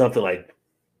to be something like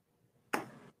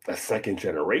a second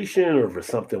generation, or if it's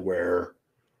something where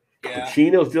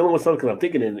Pacino's dealing with something. Because I'm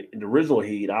thinking in the original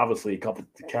Heat, obviously a couple of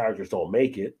the characters don't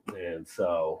make it, and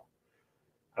so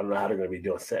I don't know how they're going to be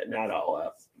doing setting that all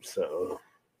up. So,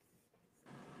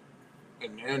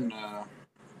 And then,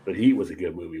 but Heat was a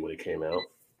good movie when it came out.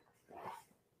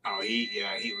 oh, Heat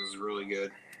was really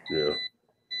good. Yeah.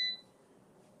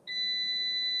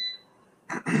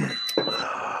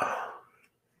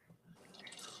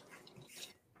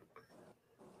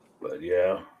 But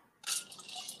yeah.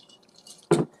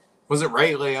 Was it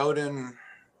Ray Liotta?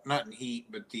 Not in Heat,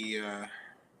 but the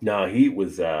No, Heat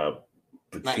was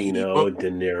Pacino,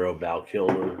 De Niro, Val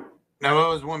Kilmer. No, what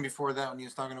was one before that one you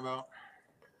was talking about?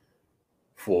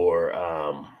 For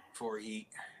Heat.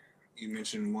 You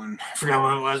mentioned one. I forgot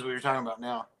what it was we were talking about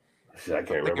now. I can't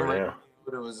remember now.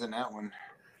 But it was in that one.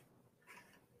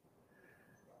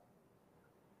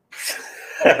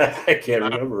 I can't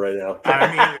remember right now.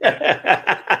 I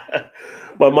mean,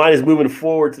 my mind is moving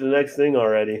forward to the next thing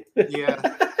already. Yeah.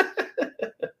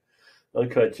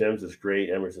 Uncut Gems is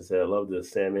great. Emerson said, I love the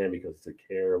Sandman because he took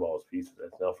care of all his pieces.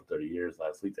 That's now for 30 years.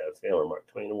 Last week, that Sandler Mark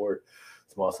Twain Award.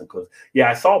 Some awesome clothes. Yeah,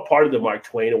 I saw part of the Mark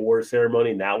Twain Award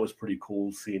ceremony, and that was pretty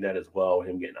cool seeing that as well,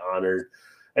 him getting honored.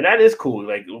 And that is cool.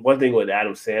 Like, one thing with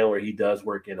Adam Sandler, he does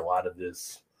work in a lot of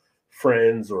his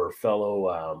friends or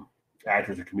fellow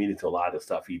actors or comedians to a lot of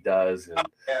stuff he does. And,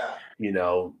 you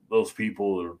know, those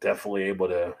people are definitely able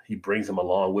to, he brings them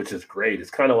along, which is great.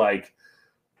 It's kind of like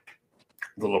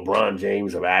the LeBron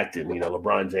James of acting. You know,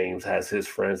 LeBron James has his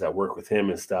friends that work with him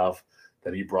and stuff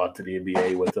that he brought to the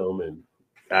NBA with him. And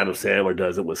Adam Sandler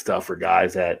does it with stuff for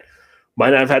guys that might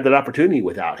not have had that opportunity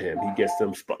without him. He gets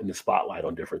them in the spotlight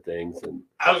on different things. And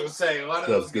I was going to say, a lot of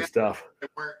those good guys, stuff. If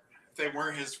they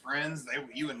weren't his friends,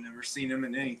 you would never seen them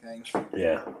in anything.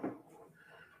 Yeah.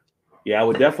 Yeah, I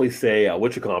would definitely say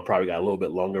Wichita probably got a little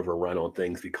bit longer of a run on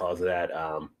things because of that.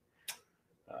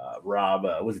 Rob,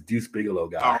 was it Deuce Bigelow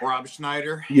guy? Oh, Rob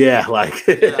Schneider. Yeah, like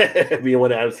being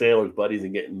one of Adam Sandler's buddies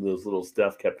and getting those little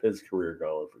stuff kept his career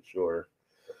going for sure.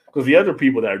 Because the other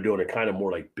people that are doing it kind of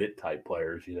more like bit type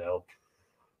players, you know.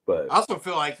 But I also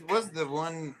feel like what's that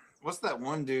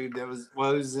one dude that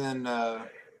was in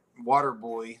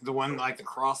Waterboy, the one like the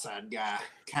cross-eyed guy.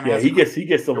 He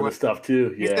gets some of the stuff too.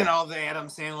 He's Yeah, in all the Adam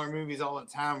Sandler movies all the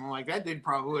time. I'm like, that dude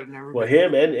probably would have never. Well,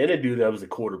 him and a dude that was a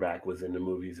quarterback was in the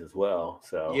movies as well.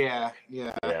 So yeah.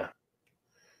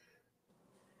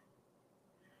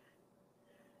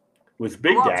 Was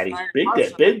Big Daddy?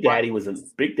 Big Daddy was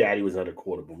another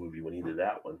quotable movie when he did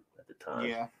that one at the time.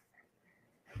 Yeah.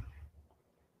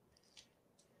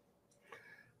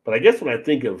 But I guess when I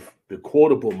think of the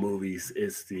quotable movies,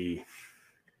 it's the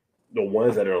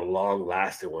ones that are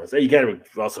long-lasting ones. You got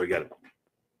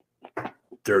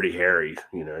Dirty Harry.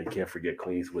 You know, you can't forget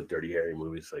Clint Eastwood Dirty Harry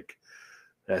movies. Like,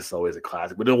 that's always a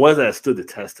classic. But the ones that stood the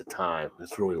test of time,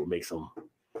 that's really what makes them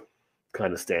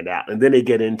kind of stand out. And then they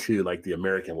get into like the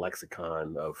American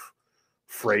lexicon of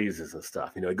phrases and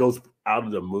stuff. You know, it goes out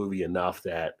of the movie enough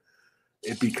that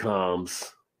it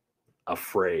becomes a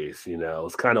phrase. You know,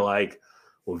 it's kind of like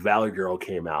when Valley Girl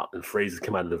came out and phrases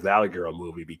came out of the Valley Girl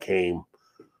movie became,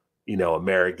 you know,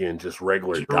 American, just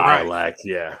regular dialect.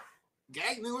 Right. Yeah.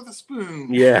 Gag me with a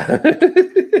spoon. Yeah.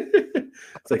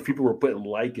 It's like people were putting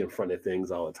like in front of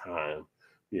things all the time.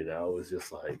 You know, it was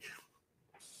just like.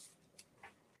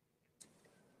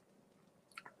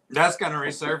 That's going to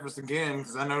resurface again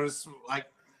because I noticed like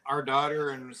our daughter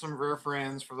and some of her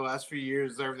friends for the last few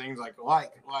years, everything's like. I'm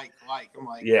like,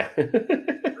 yeah.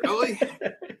 Really?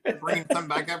 Bringing something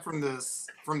back up from the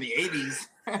 80s.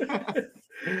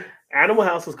 Animal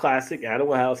House was classic.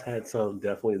 Animal House had some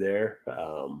definitely there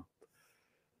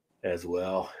as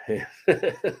well.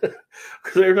 Because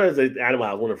every time I say Animal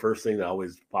House, one of the first things that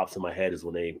always pops in my head is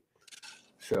when they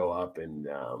show up and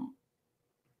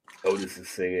Otis is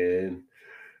singing.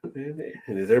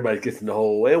 And as everybody gets in the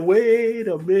whole way, wait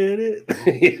a minute.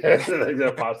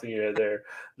 That pops in your head there.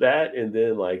 That and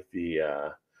then like the I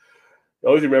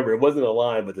always remember it wasn't a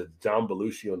line, but the John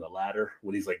Belushi on the ladder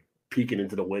when he's like peeking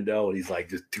into the window and he's like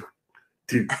just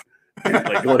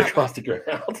like going across the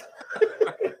ground.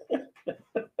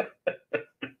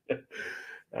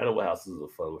 Animal House is a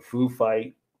fun Foo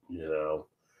Fight, you know.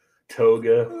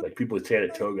 Toga, like people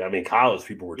chanted Toga. I mean, college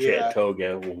people were chanting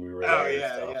Toga when we were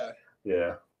there.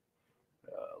 Yeah.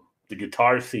 The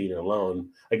guitar scene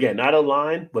alone, again, not a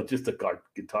line, but just a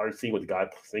guitar scene with the guy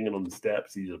singing on the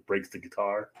steps. He just breaks the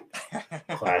guitar.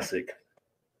 Classic.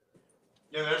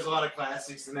 Yeah, there's a lot of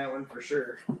classics in that one for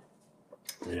sure.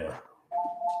 Yeah.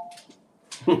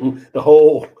 the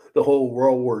whole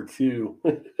World War II.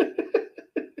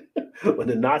 When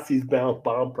the Nazis bombed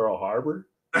Pearl Harbor.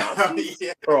 Nazis?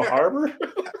 Yeah. Pearl Harbor?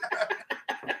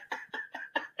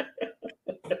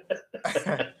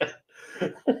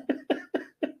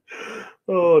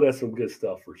 Oh, that's some good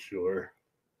stuff for sure.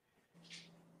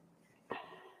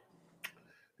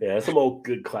 Yeah, some old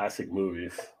good classic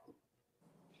movies.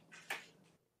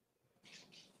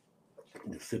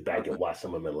 Just sit back and watch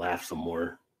some of them and laugh some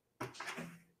more.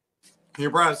 Your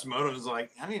brother Simoto was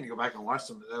like, I need to go back and watch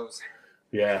some of those.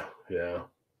 Yeah, yeah.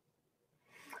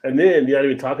 And then you're not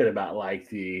even talking about like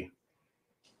the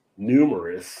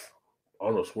numerous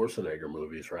Arnold Schwarzenegger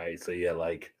movies, right? So you had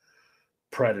like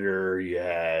Predator, you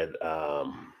had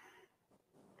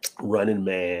Running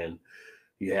Man,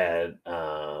 you had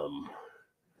Or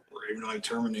even like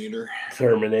Terminator.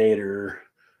 Terminator.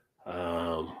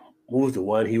 What was the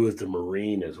one? He was the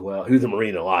Marine as well. He was a Marine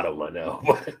in a lot of them, I know.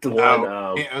 But the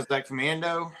one, it was like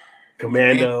Commando.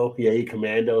 Commando. Yeah, he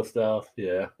Commando stuff.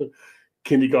 Yeah.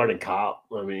 Kindergarten Cop.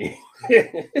 I mean,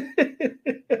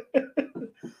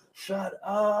 shut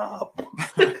up.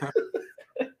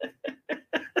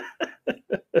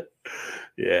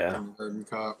 Yeah. Kindergarten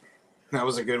Cop. That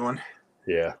was a good one.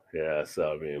 Yeah. Yeah.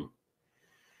 So, I mean,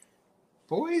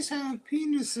 boys have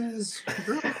penises.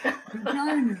 Girls have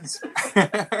vaginas.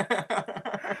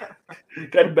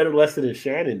 got a better lesson than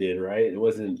Shannon did, right? It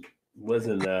wasn't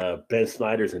Ben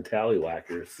Snyder's and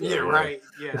Tallywhackers. So, Yeah, right.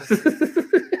 Yes.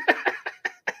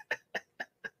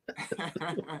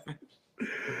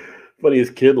 Funny as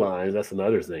kid lines, that's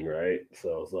another thing, right?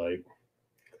 So it's like,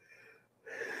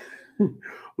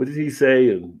 what did he say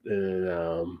in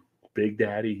Big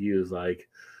Daddy? He was like,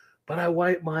 but I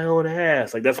wipe my own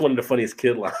ass. Like, that's one of the funniest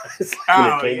kid lines.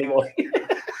 Oh, yeah.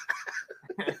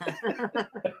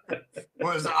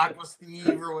 What was it, Aqua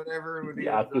Steve or whatever? The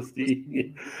Aqua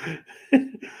Steve.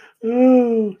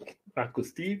 Oh, Aqua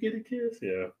Steve get a kiss?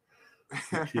 Yeah.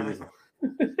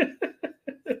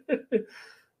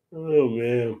 Oh,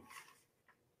 man.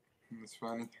 That's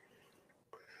funny.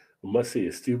 Must see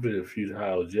a stupid and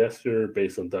futile gesture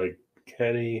based on Doug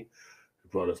Kenny, who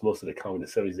brought us most of the comedy in the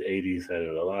 70s and 80s, had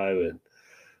it alive, and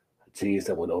a genius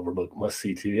that went overlooked. Must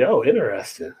see TV. Oh,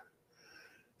 interesting.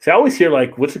 See, I always hear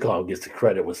like what's it called gets the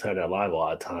credit with Saturday Night Live a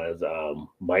lot of times.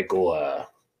 Michael, I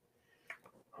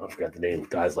forgot the name of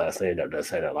the guy's last name that does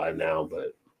Saturday Night Live now,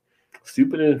 but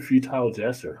stupid and futile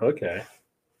gesture. Okay.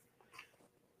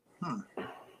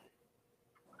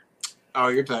 Oh,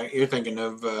 you're thinking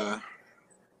of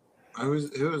who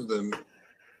was the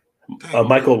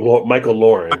Michael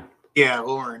Lauren. Yeah,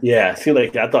 Lauren. Yeah, seemed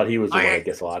like I thought he was the one that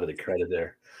gets a lot of the credit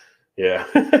there. Yeah.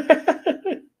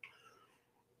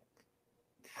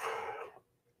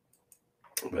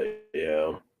 But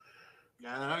yeah.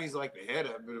 Yeah, I know he's like the head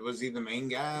of it, but was he the main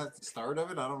guy at the start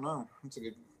of it? I don't know. That's a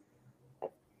good.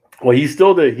 Well, he's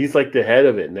like the head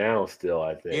of it now still,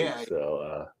 I think. Yeah.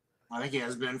 So I think he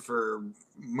has been for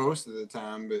most of the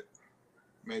time, but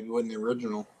maybe wasn't the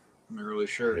original. I'm not really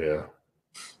sure. yeah.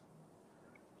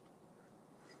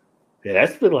 Yeah,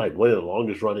 that's been like one of the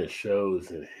longest running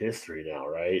shows in history now,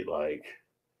 right? Like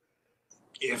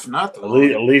If not the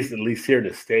at least here in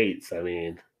the States. I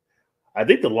mean, I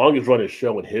think the longest running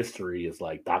show in history is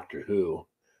like Doctor Who,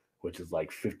 which is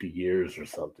like 50 years or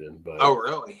something. But Oh,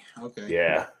 really? Okay.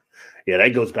 yeah,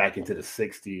 that goes back into the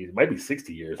 60s. It might be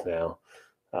 60 years now.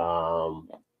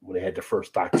 When they had the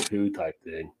first Doctor Who type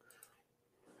thing.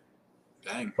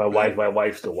 Dang. My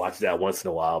wife still watches that once in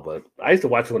a while, but I used to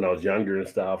watch it when I was younger and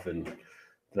stuff, and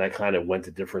then I kind of went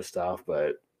to different stuff.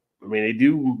 But I mean, they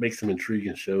do make some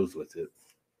intriguing shows with it.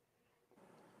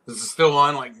 Is it still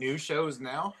on like new shows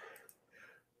now?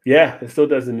 Yeah, it still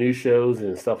does the new shows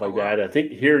and stuff like Oh, wow. that. I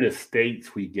think here in the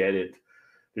States we get it.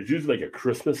 There's usually like a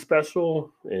Christmas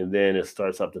special, and then it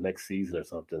starts up the next season or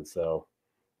something. So,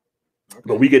 Okay.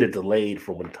 but we get it delayed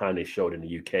from when the time they showed in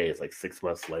the UK. It's like 6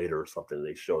 months later or something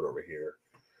they showed over here.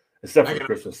 Except for the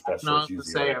Christmas special, Not it's to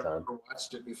usually say all I've the time. never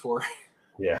watched it before.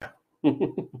 Yeah.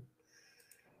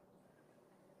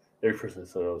 Every person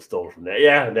stole from that.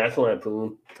 Yeah, National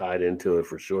Lampoon tied into it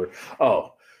for sure.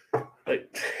 Oh,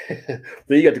 like then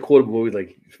you got the quotable movie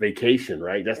like Vacation,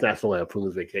 right? That's National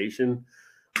Lampoon's Vacation.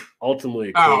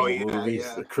 Ultimately, quotable movies: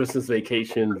 yeah. The Christmas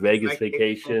Vacation, Vegas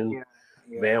Vacation,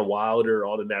 Yeah. Van Wilder,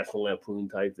 all the National Lampoon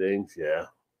type things. Yeah.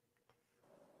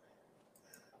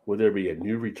 Would there be a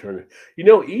new return? You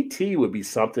know, E.T. would be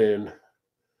something.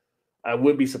 I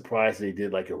would be surprised if they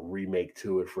did like a remake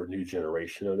to it for a new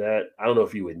generation of that. I don't know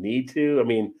if you would need to. I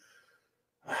mean,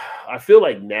 I feel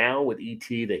like now with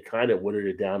E.T. they kind of watered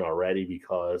it down already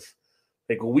because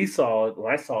like when I saw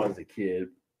it as a kid,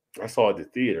 I saw it at the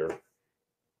theater,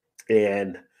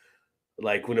 and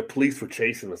like when the police were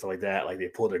chasing them and stuff like that, like they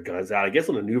pull their guns out. I guess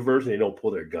on the new version they don't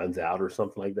pull their guns out or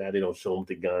something like that. They don't show them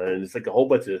the gun. It's like a whole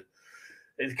bunch of.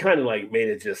 It kind of like made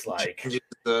it just like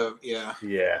Yeah.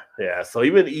 yeah. So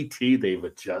even ET they've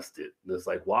adjusted. It's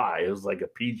like why? It was like a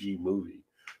PG movie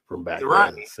from back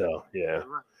then. So yeah.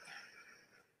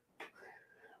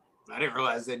 I didn't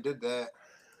realize they did that.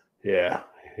 Yeah.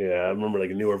 I remember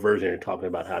like a newer version you're talking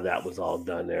about how that was all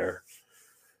done there.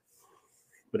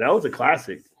 But that was a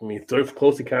classic. I mean,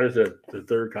 Close Encounters of the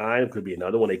Third Kind could be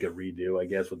another one they could redo, I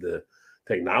guess, with the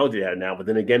technology they have now. But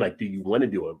then again, like, do you want to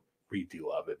do a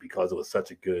redo of it because it was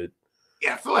such a good,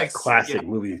 I feel like classic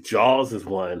movie? Jaws is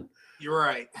one. You're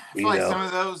right. I feel like some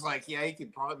of those, like, you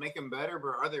could probably make them better, but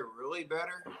are they really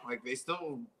better? Like,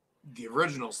 the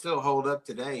originals still hold up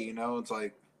today. It's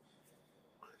like,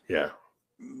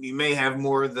 you may have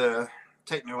more of the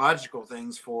technological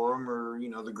things for them, or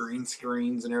the green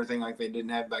screens and everything like they didn't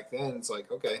have back then. It's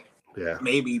like, okay,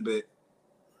 maybe, but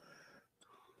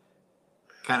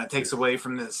kind of takes away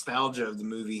from the nostalgia of the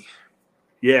movie.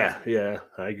 Yeah,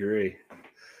 I agree.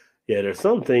 Yeah, there's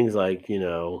some things like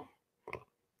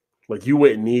like you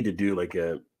wouldn't need to do like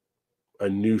a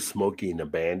new Smokey and the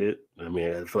Bandit. I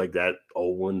mean, I feel like that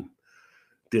old one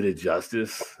did it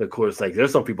justice. Of course, like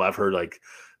there's some people I've heard like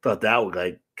thought that was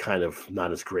like kind of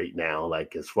not as great now,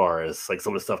 like as far as like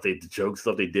some of the stuff the jokes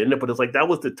stuff they did in it, but it's like that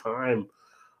was the time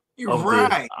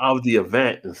of the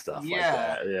event and stuff like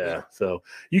that. Yeah. So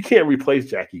you can't replace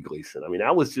Jackie Gleason. I mean,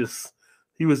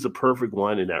 he was the perfect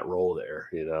one in that role there,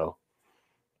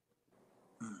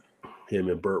 him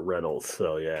and Burt Reynolds.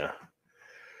 So yeah.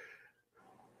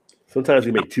 Sometimes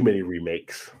we make too many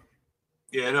remakes.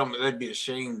 Yeah, that'd be a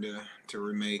shame to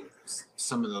remake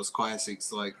some of those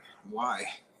classics. Like, why?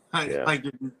 Like,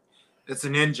 it's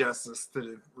an injustice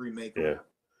to remake them.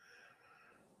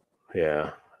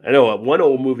 Yeah. I know one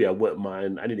old movie I wouldn't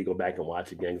mind. I need to go back and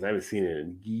watch again because I haven't seen it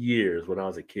in years. When I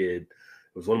was a kid, it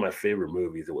was one of my favorite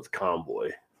movies. It was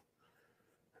Convoy.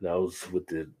 And that was with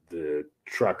the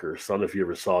truckers. I don't know if you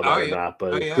ever saw that or not,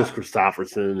 but Chris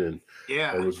Christopherson and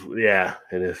it was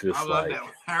and it's just I love that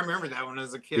one. I remember that one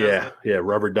as a kid.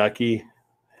 Rubber Ducky,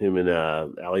 him and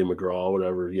Ally McGraw,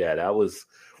 whatever. Yeah, that was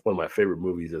one of my favorite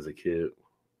movies as a kid.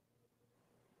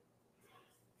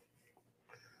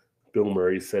 Bill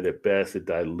Murray said it best, it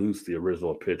dilutes the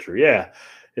original picture. Yeah,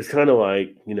 it's kind of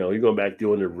like, you're going back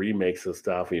doing the remakes and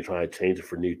stuff and you're trying to change it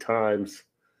for new times.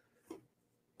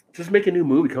 Just make a new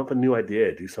movie, come up with a new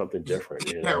idea, do something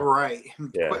different. Right.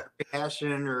 Quit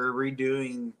rehashing or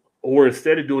redoing. Or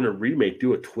instead of doing a remake,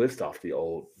 do a twist off the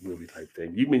old movie type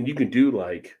thing. You can do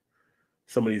like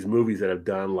some of these movies that have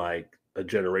done like a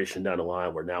generation down the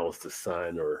line where now it's the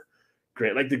son or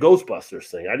grand, like the Ghostbusters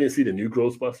thing. I didn't see the new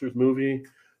Ghostbusters movie,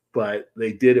 but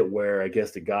they did it where I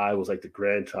guess the guy was like the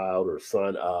grandchild or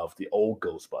son of the old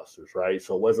Ghostbusters, right?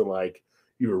 So it wasn't like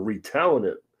you were retelling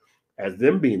it as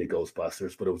them being the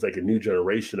Ghostbusters, but it was like a new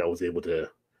generation that was able to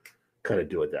kind of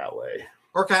do it that way.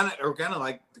 Or kind of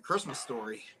like the Christmas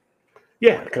Story.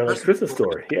 Yeah, kind of like Christmas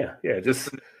Story. Yeah. Just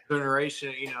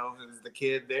generation, it was the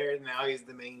kid there, and now he's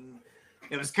the main.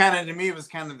 It was kind of, to me, it was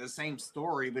kind of the same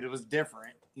story, but it was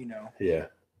different, Yeah.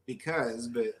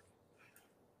 But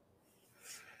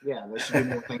yeah, there should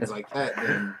be more things like that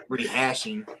than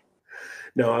rehashing.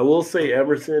 No, I will say,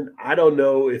 Emerson, I don't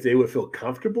know if they would feel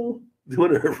comfortable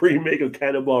doing a remake of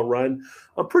Cannonball Run.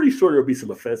 I'm pretty sure there'll be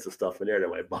some offensive stuff in there that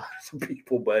might bother some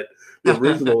people, but the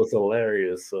original was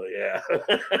hilarious. So yeah.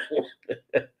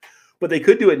 But they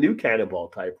could do a new Cannonball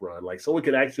type run, like so we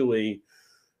could actually,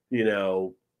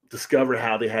 discover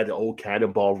how they had the old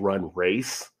Cannonball Run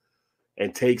race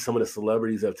and take some of the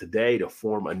celebrities of today to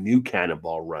form a new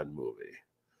Cannonball Run movie.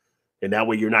 And that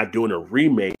way you're not doing a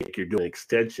remake, you're doing an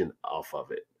extension off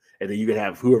of it. And then you can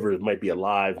have whoever might be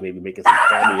alive, maybe making some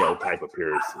cameo type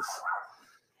appearances.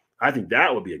 I think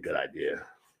that would be a good idea.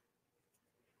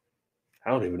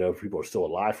 I don't even know if people are still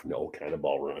alive from the old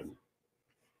Cannonball Run.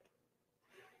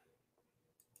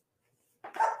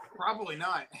 Probably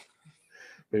not.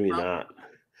 Maybe not.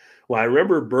 Well, I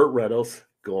remember Burt Reynolds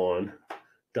gone,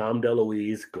 Dom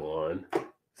DeLuise gone,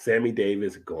 Sammy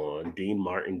Davis gone, Dean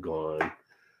Martin gone.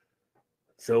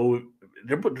 So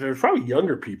there's probably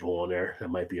younger people on there that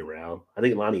might be around. I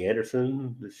think Lonnie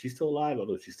Anderson, is she still alive? I don't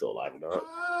know if she's still alive or not.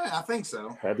 I think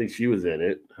so. I think she was in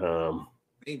it.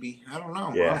 Maybe. I don't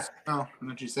know. Yeah. Now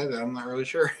that you said that, I'm not really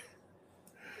sure.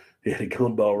 Yeah, the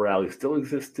Gumball Rally still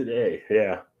exists today.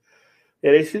 Yeah.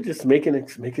 Yeah, they should just make an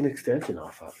extension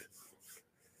off of it.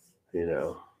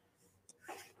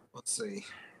 Let's see.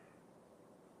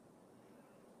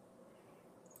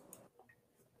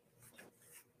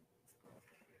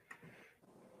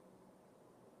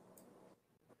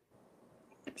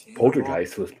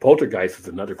 Poltergeist was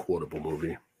another quotable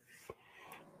movie.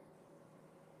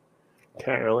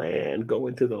 Carol Ann, go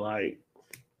into the light.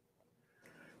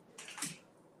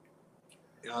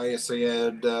 Oh yeah, so you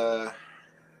had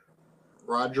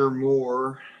Roger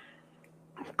Moore,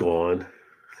 Gone.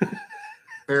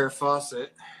 Farrah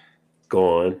Fawcett.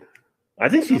 Gone. I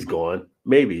think she's gone.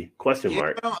 Maybe. Question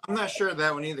mark. No, I'm not sure of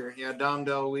that one either. Yeah, Dom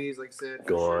DeLuise, like I said. for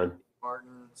Gone. Sure.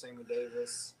 Martin, Sammy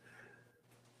Davis.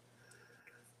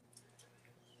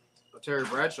 Well, Terry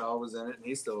Bradshaw was in it, and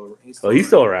he's still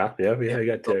around. Yeah, he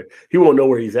got Terry. He won't know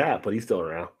where he's at, but he's still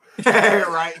around.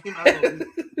 Right.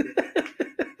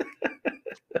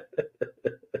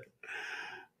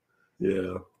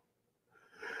 Yeah.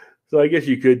 So I guess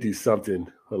you could do something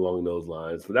along those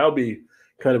lines, but that would be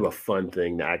kind of a fun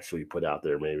thing to actually put out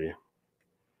there, maybe.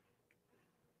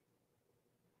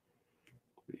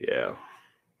 Yeah.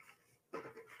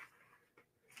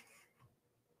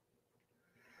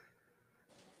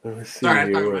 Let's see. Sorry,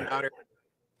 I'm talking about my daughter.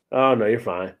 Oh no, you're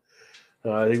fine.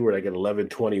 I think we're like at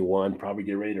 11:21. Probably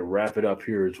get ready to wrap it up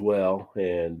here as well.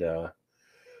 And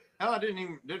I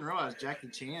didn't realize Jackie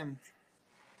Chan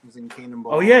was in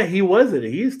Cannonball. oh yeah, he wasn't.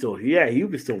 He was still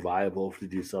viable to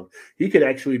do something. He could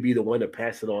actually be the one to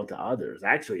pass it on to others.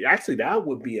 Actually, that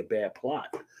would be a bad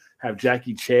plot. Have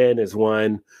Jackie Chan as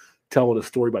one telling a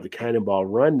story about the Cannonball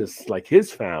Run, this like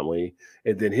his family,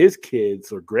 and then his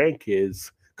kids or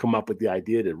grandkids come up with the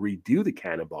idea to redo the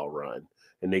Cannonball Run,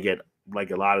 and they get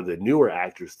like a lot of the newer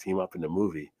actors team up in the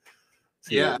movie.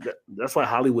 So yeah, that's why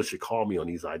Hollywood should call me on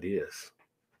these ideas.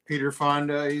 Peter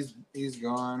Fonda, he's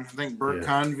gone. I think Burt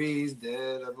Convey's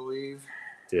dead, I believe.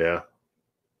 Yeah.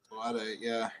 A lot of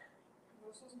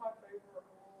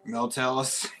Mel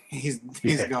Tellis, he's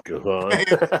gone. Everybody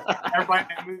in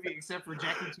that movie except for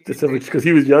Jackie Chan. Because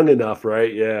he was young enough,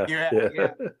 right? Yeah.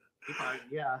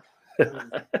 Yeah.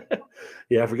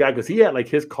 Yeah, I forgot because he had like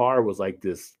his car was like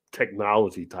this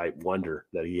technology type wonder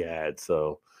that he had.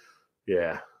 So,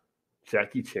 yeah,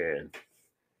 Jackie Chan,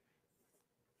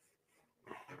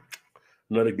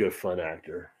 another good fun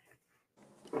actor.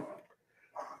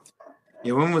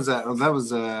 Yeah, when was that? Oh, that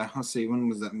was let's see, when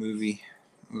was that movie?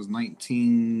 It was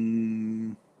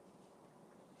 19.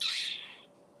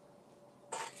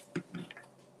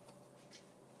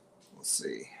 Let's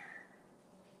see.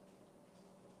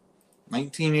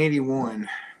 1981.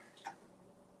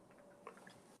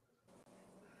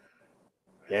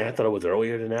 Yeah, I thought it was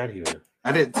earlier than that even.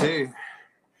 I did too.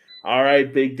 All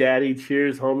right, Big Daddy.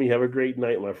 Cheers, homie. Have a great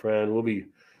night, my friend. We'll be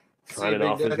signing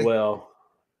off as well.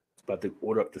 About to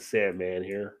order up the Sandman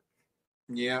here.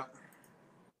 Yeah.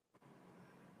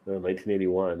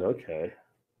 1981. Okay.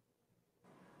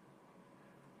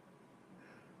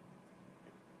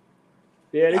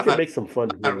 Yeah, they could make some fun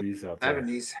movies out there.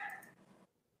 70s.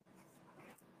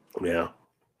 Yeah.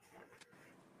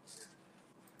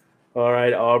 All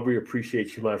right, Aubrey,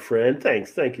 appreciate you, my friend.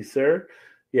 Thanks. Thank you, sir.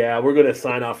 Yeah, we're going to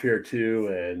sign off here, too,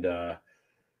 and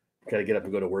got to get up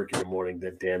and go to work in the morning.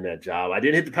 Damn that job. I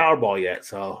didn't hit the Powerball yet,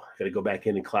 so got to go back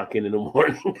in and clock in the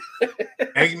morning.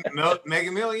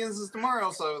 Mega Millions is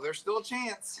tomorrow, so there's still a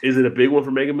chance. Is it a big one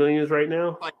for Mega Millions right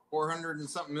now? Like 400 and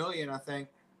something million, I think.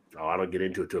 Oh, I don't get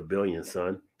into it to $1 billion,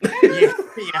 son. yeah, that's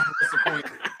the point.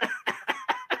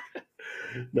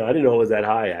 No, I didn't know it was that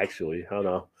high, actually. I don't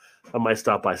know. I might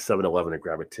stop by 7-Eleven and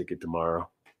grab a ticket tomorrow.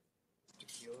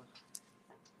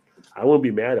 I wouldn't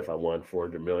be mad if I won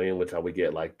 400 million, which I would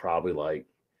get probably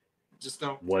just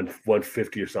don't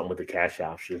 150 or something with the cash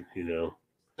option, you know.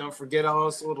 Don't forget all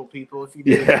us little people if you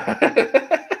do.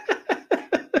 Yeah.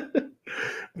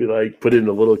 Be like, put it in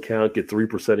a little account, get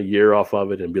 3% a year off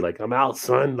of it, and be like, I'm out,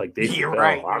 son. Like You're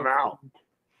right. I'm out.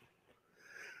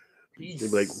 They'd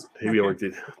be like,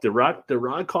 did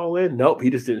Rod call in? Nope, he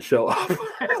just didn't show up.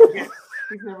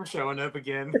 He's never showing up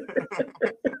again.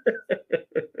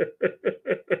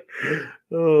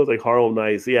 Oh, it's like Harlem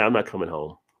Nights. Yeah, I'm not coming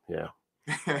home. Yeah.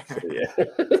 Yeah.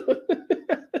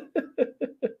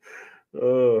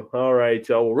 Oh, all right,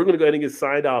 y'all. Well, we're going to go ahead and get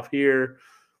signed off here.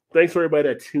 Thanks for everybody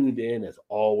that tuned in. As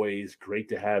always, great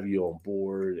to have you on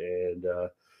board. And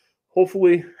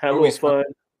hopefully have a little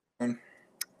fun.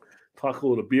 Talk a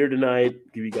little beer tonight.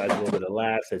 Give you guys a little bit of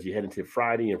laughs as you head into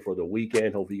Friday and for the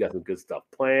weekend. Hopefully you got some good stuff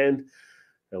planned.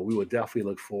 And we will definitely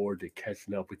look forward to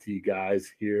catching up with you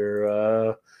guys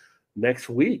here next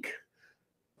week.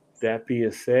 That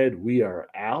being said, we are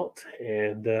out,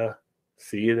 and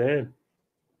see you then.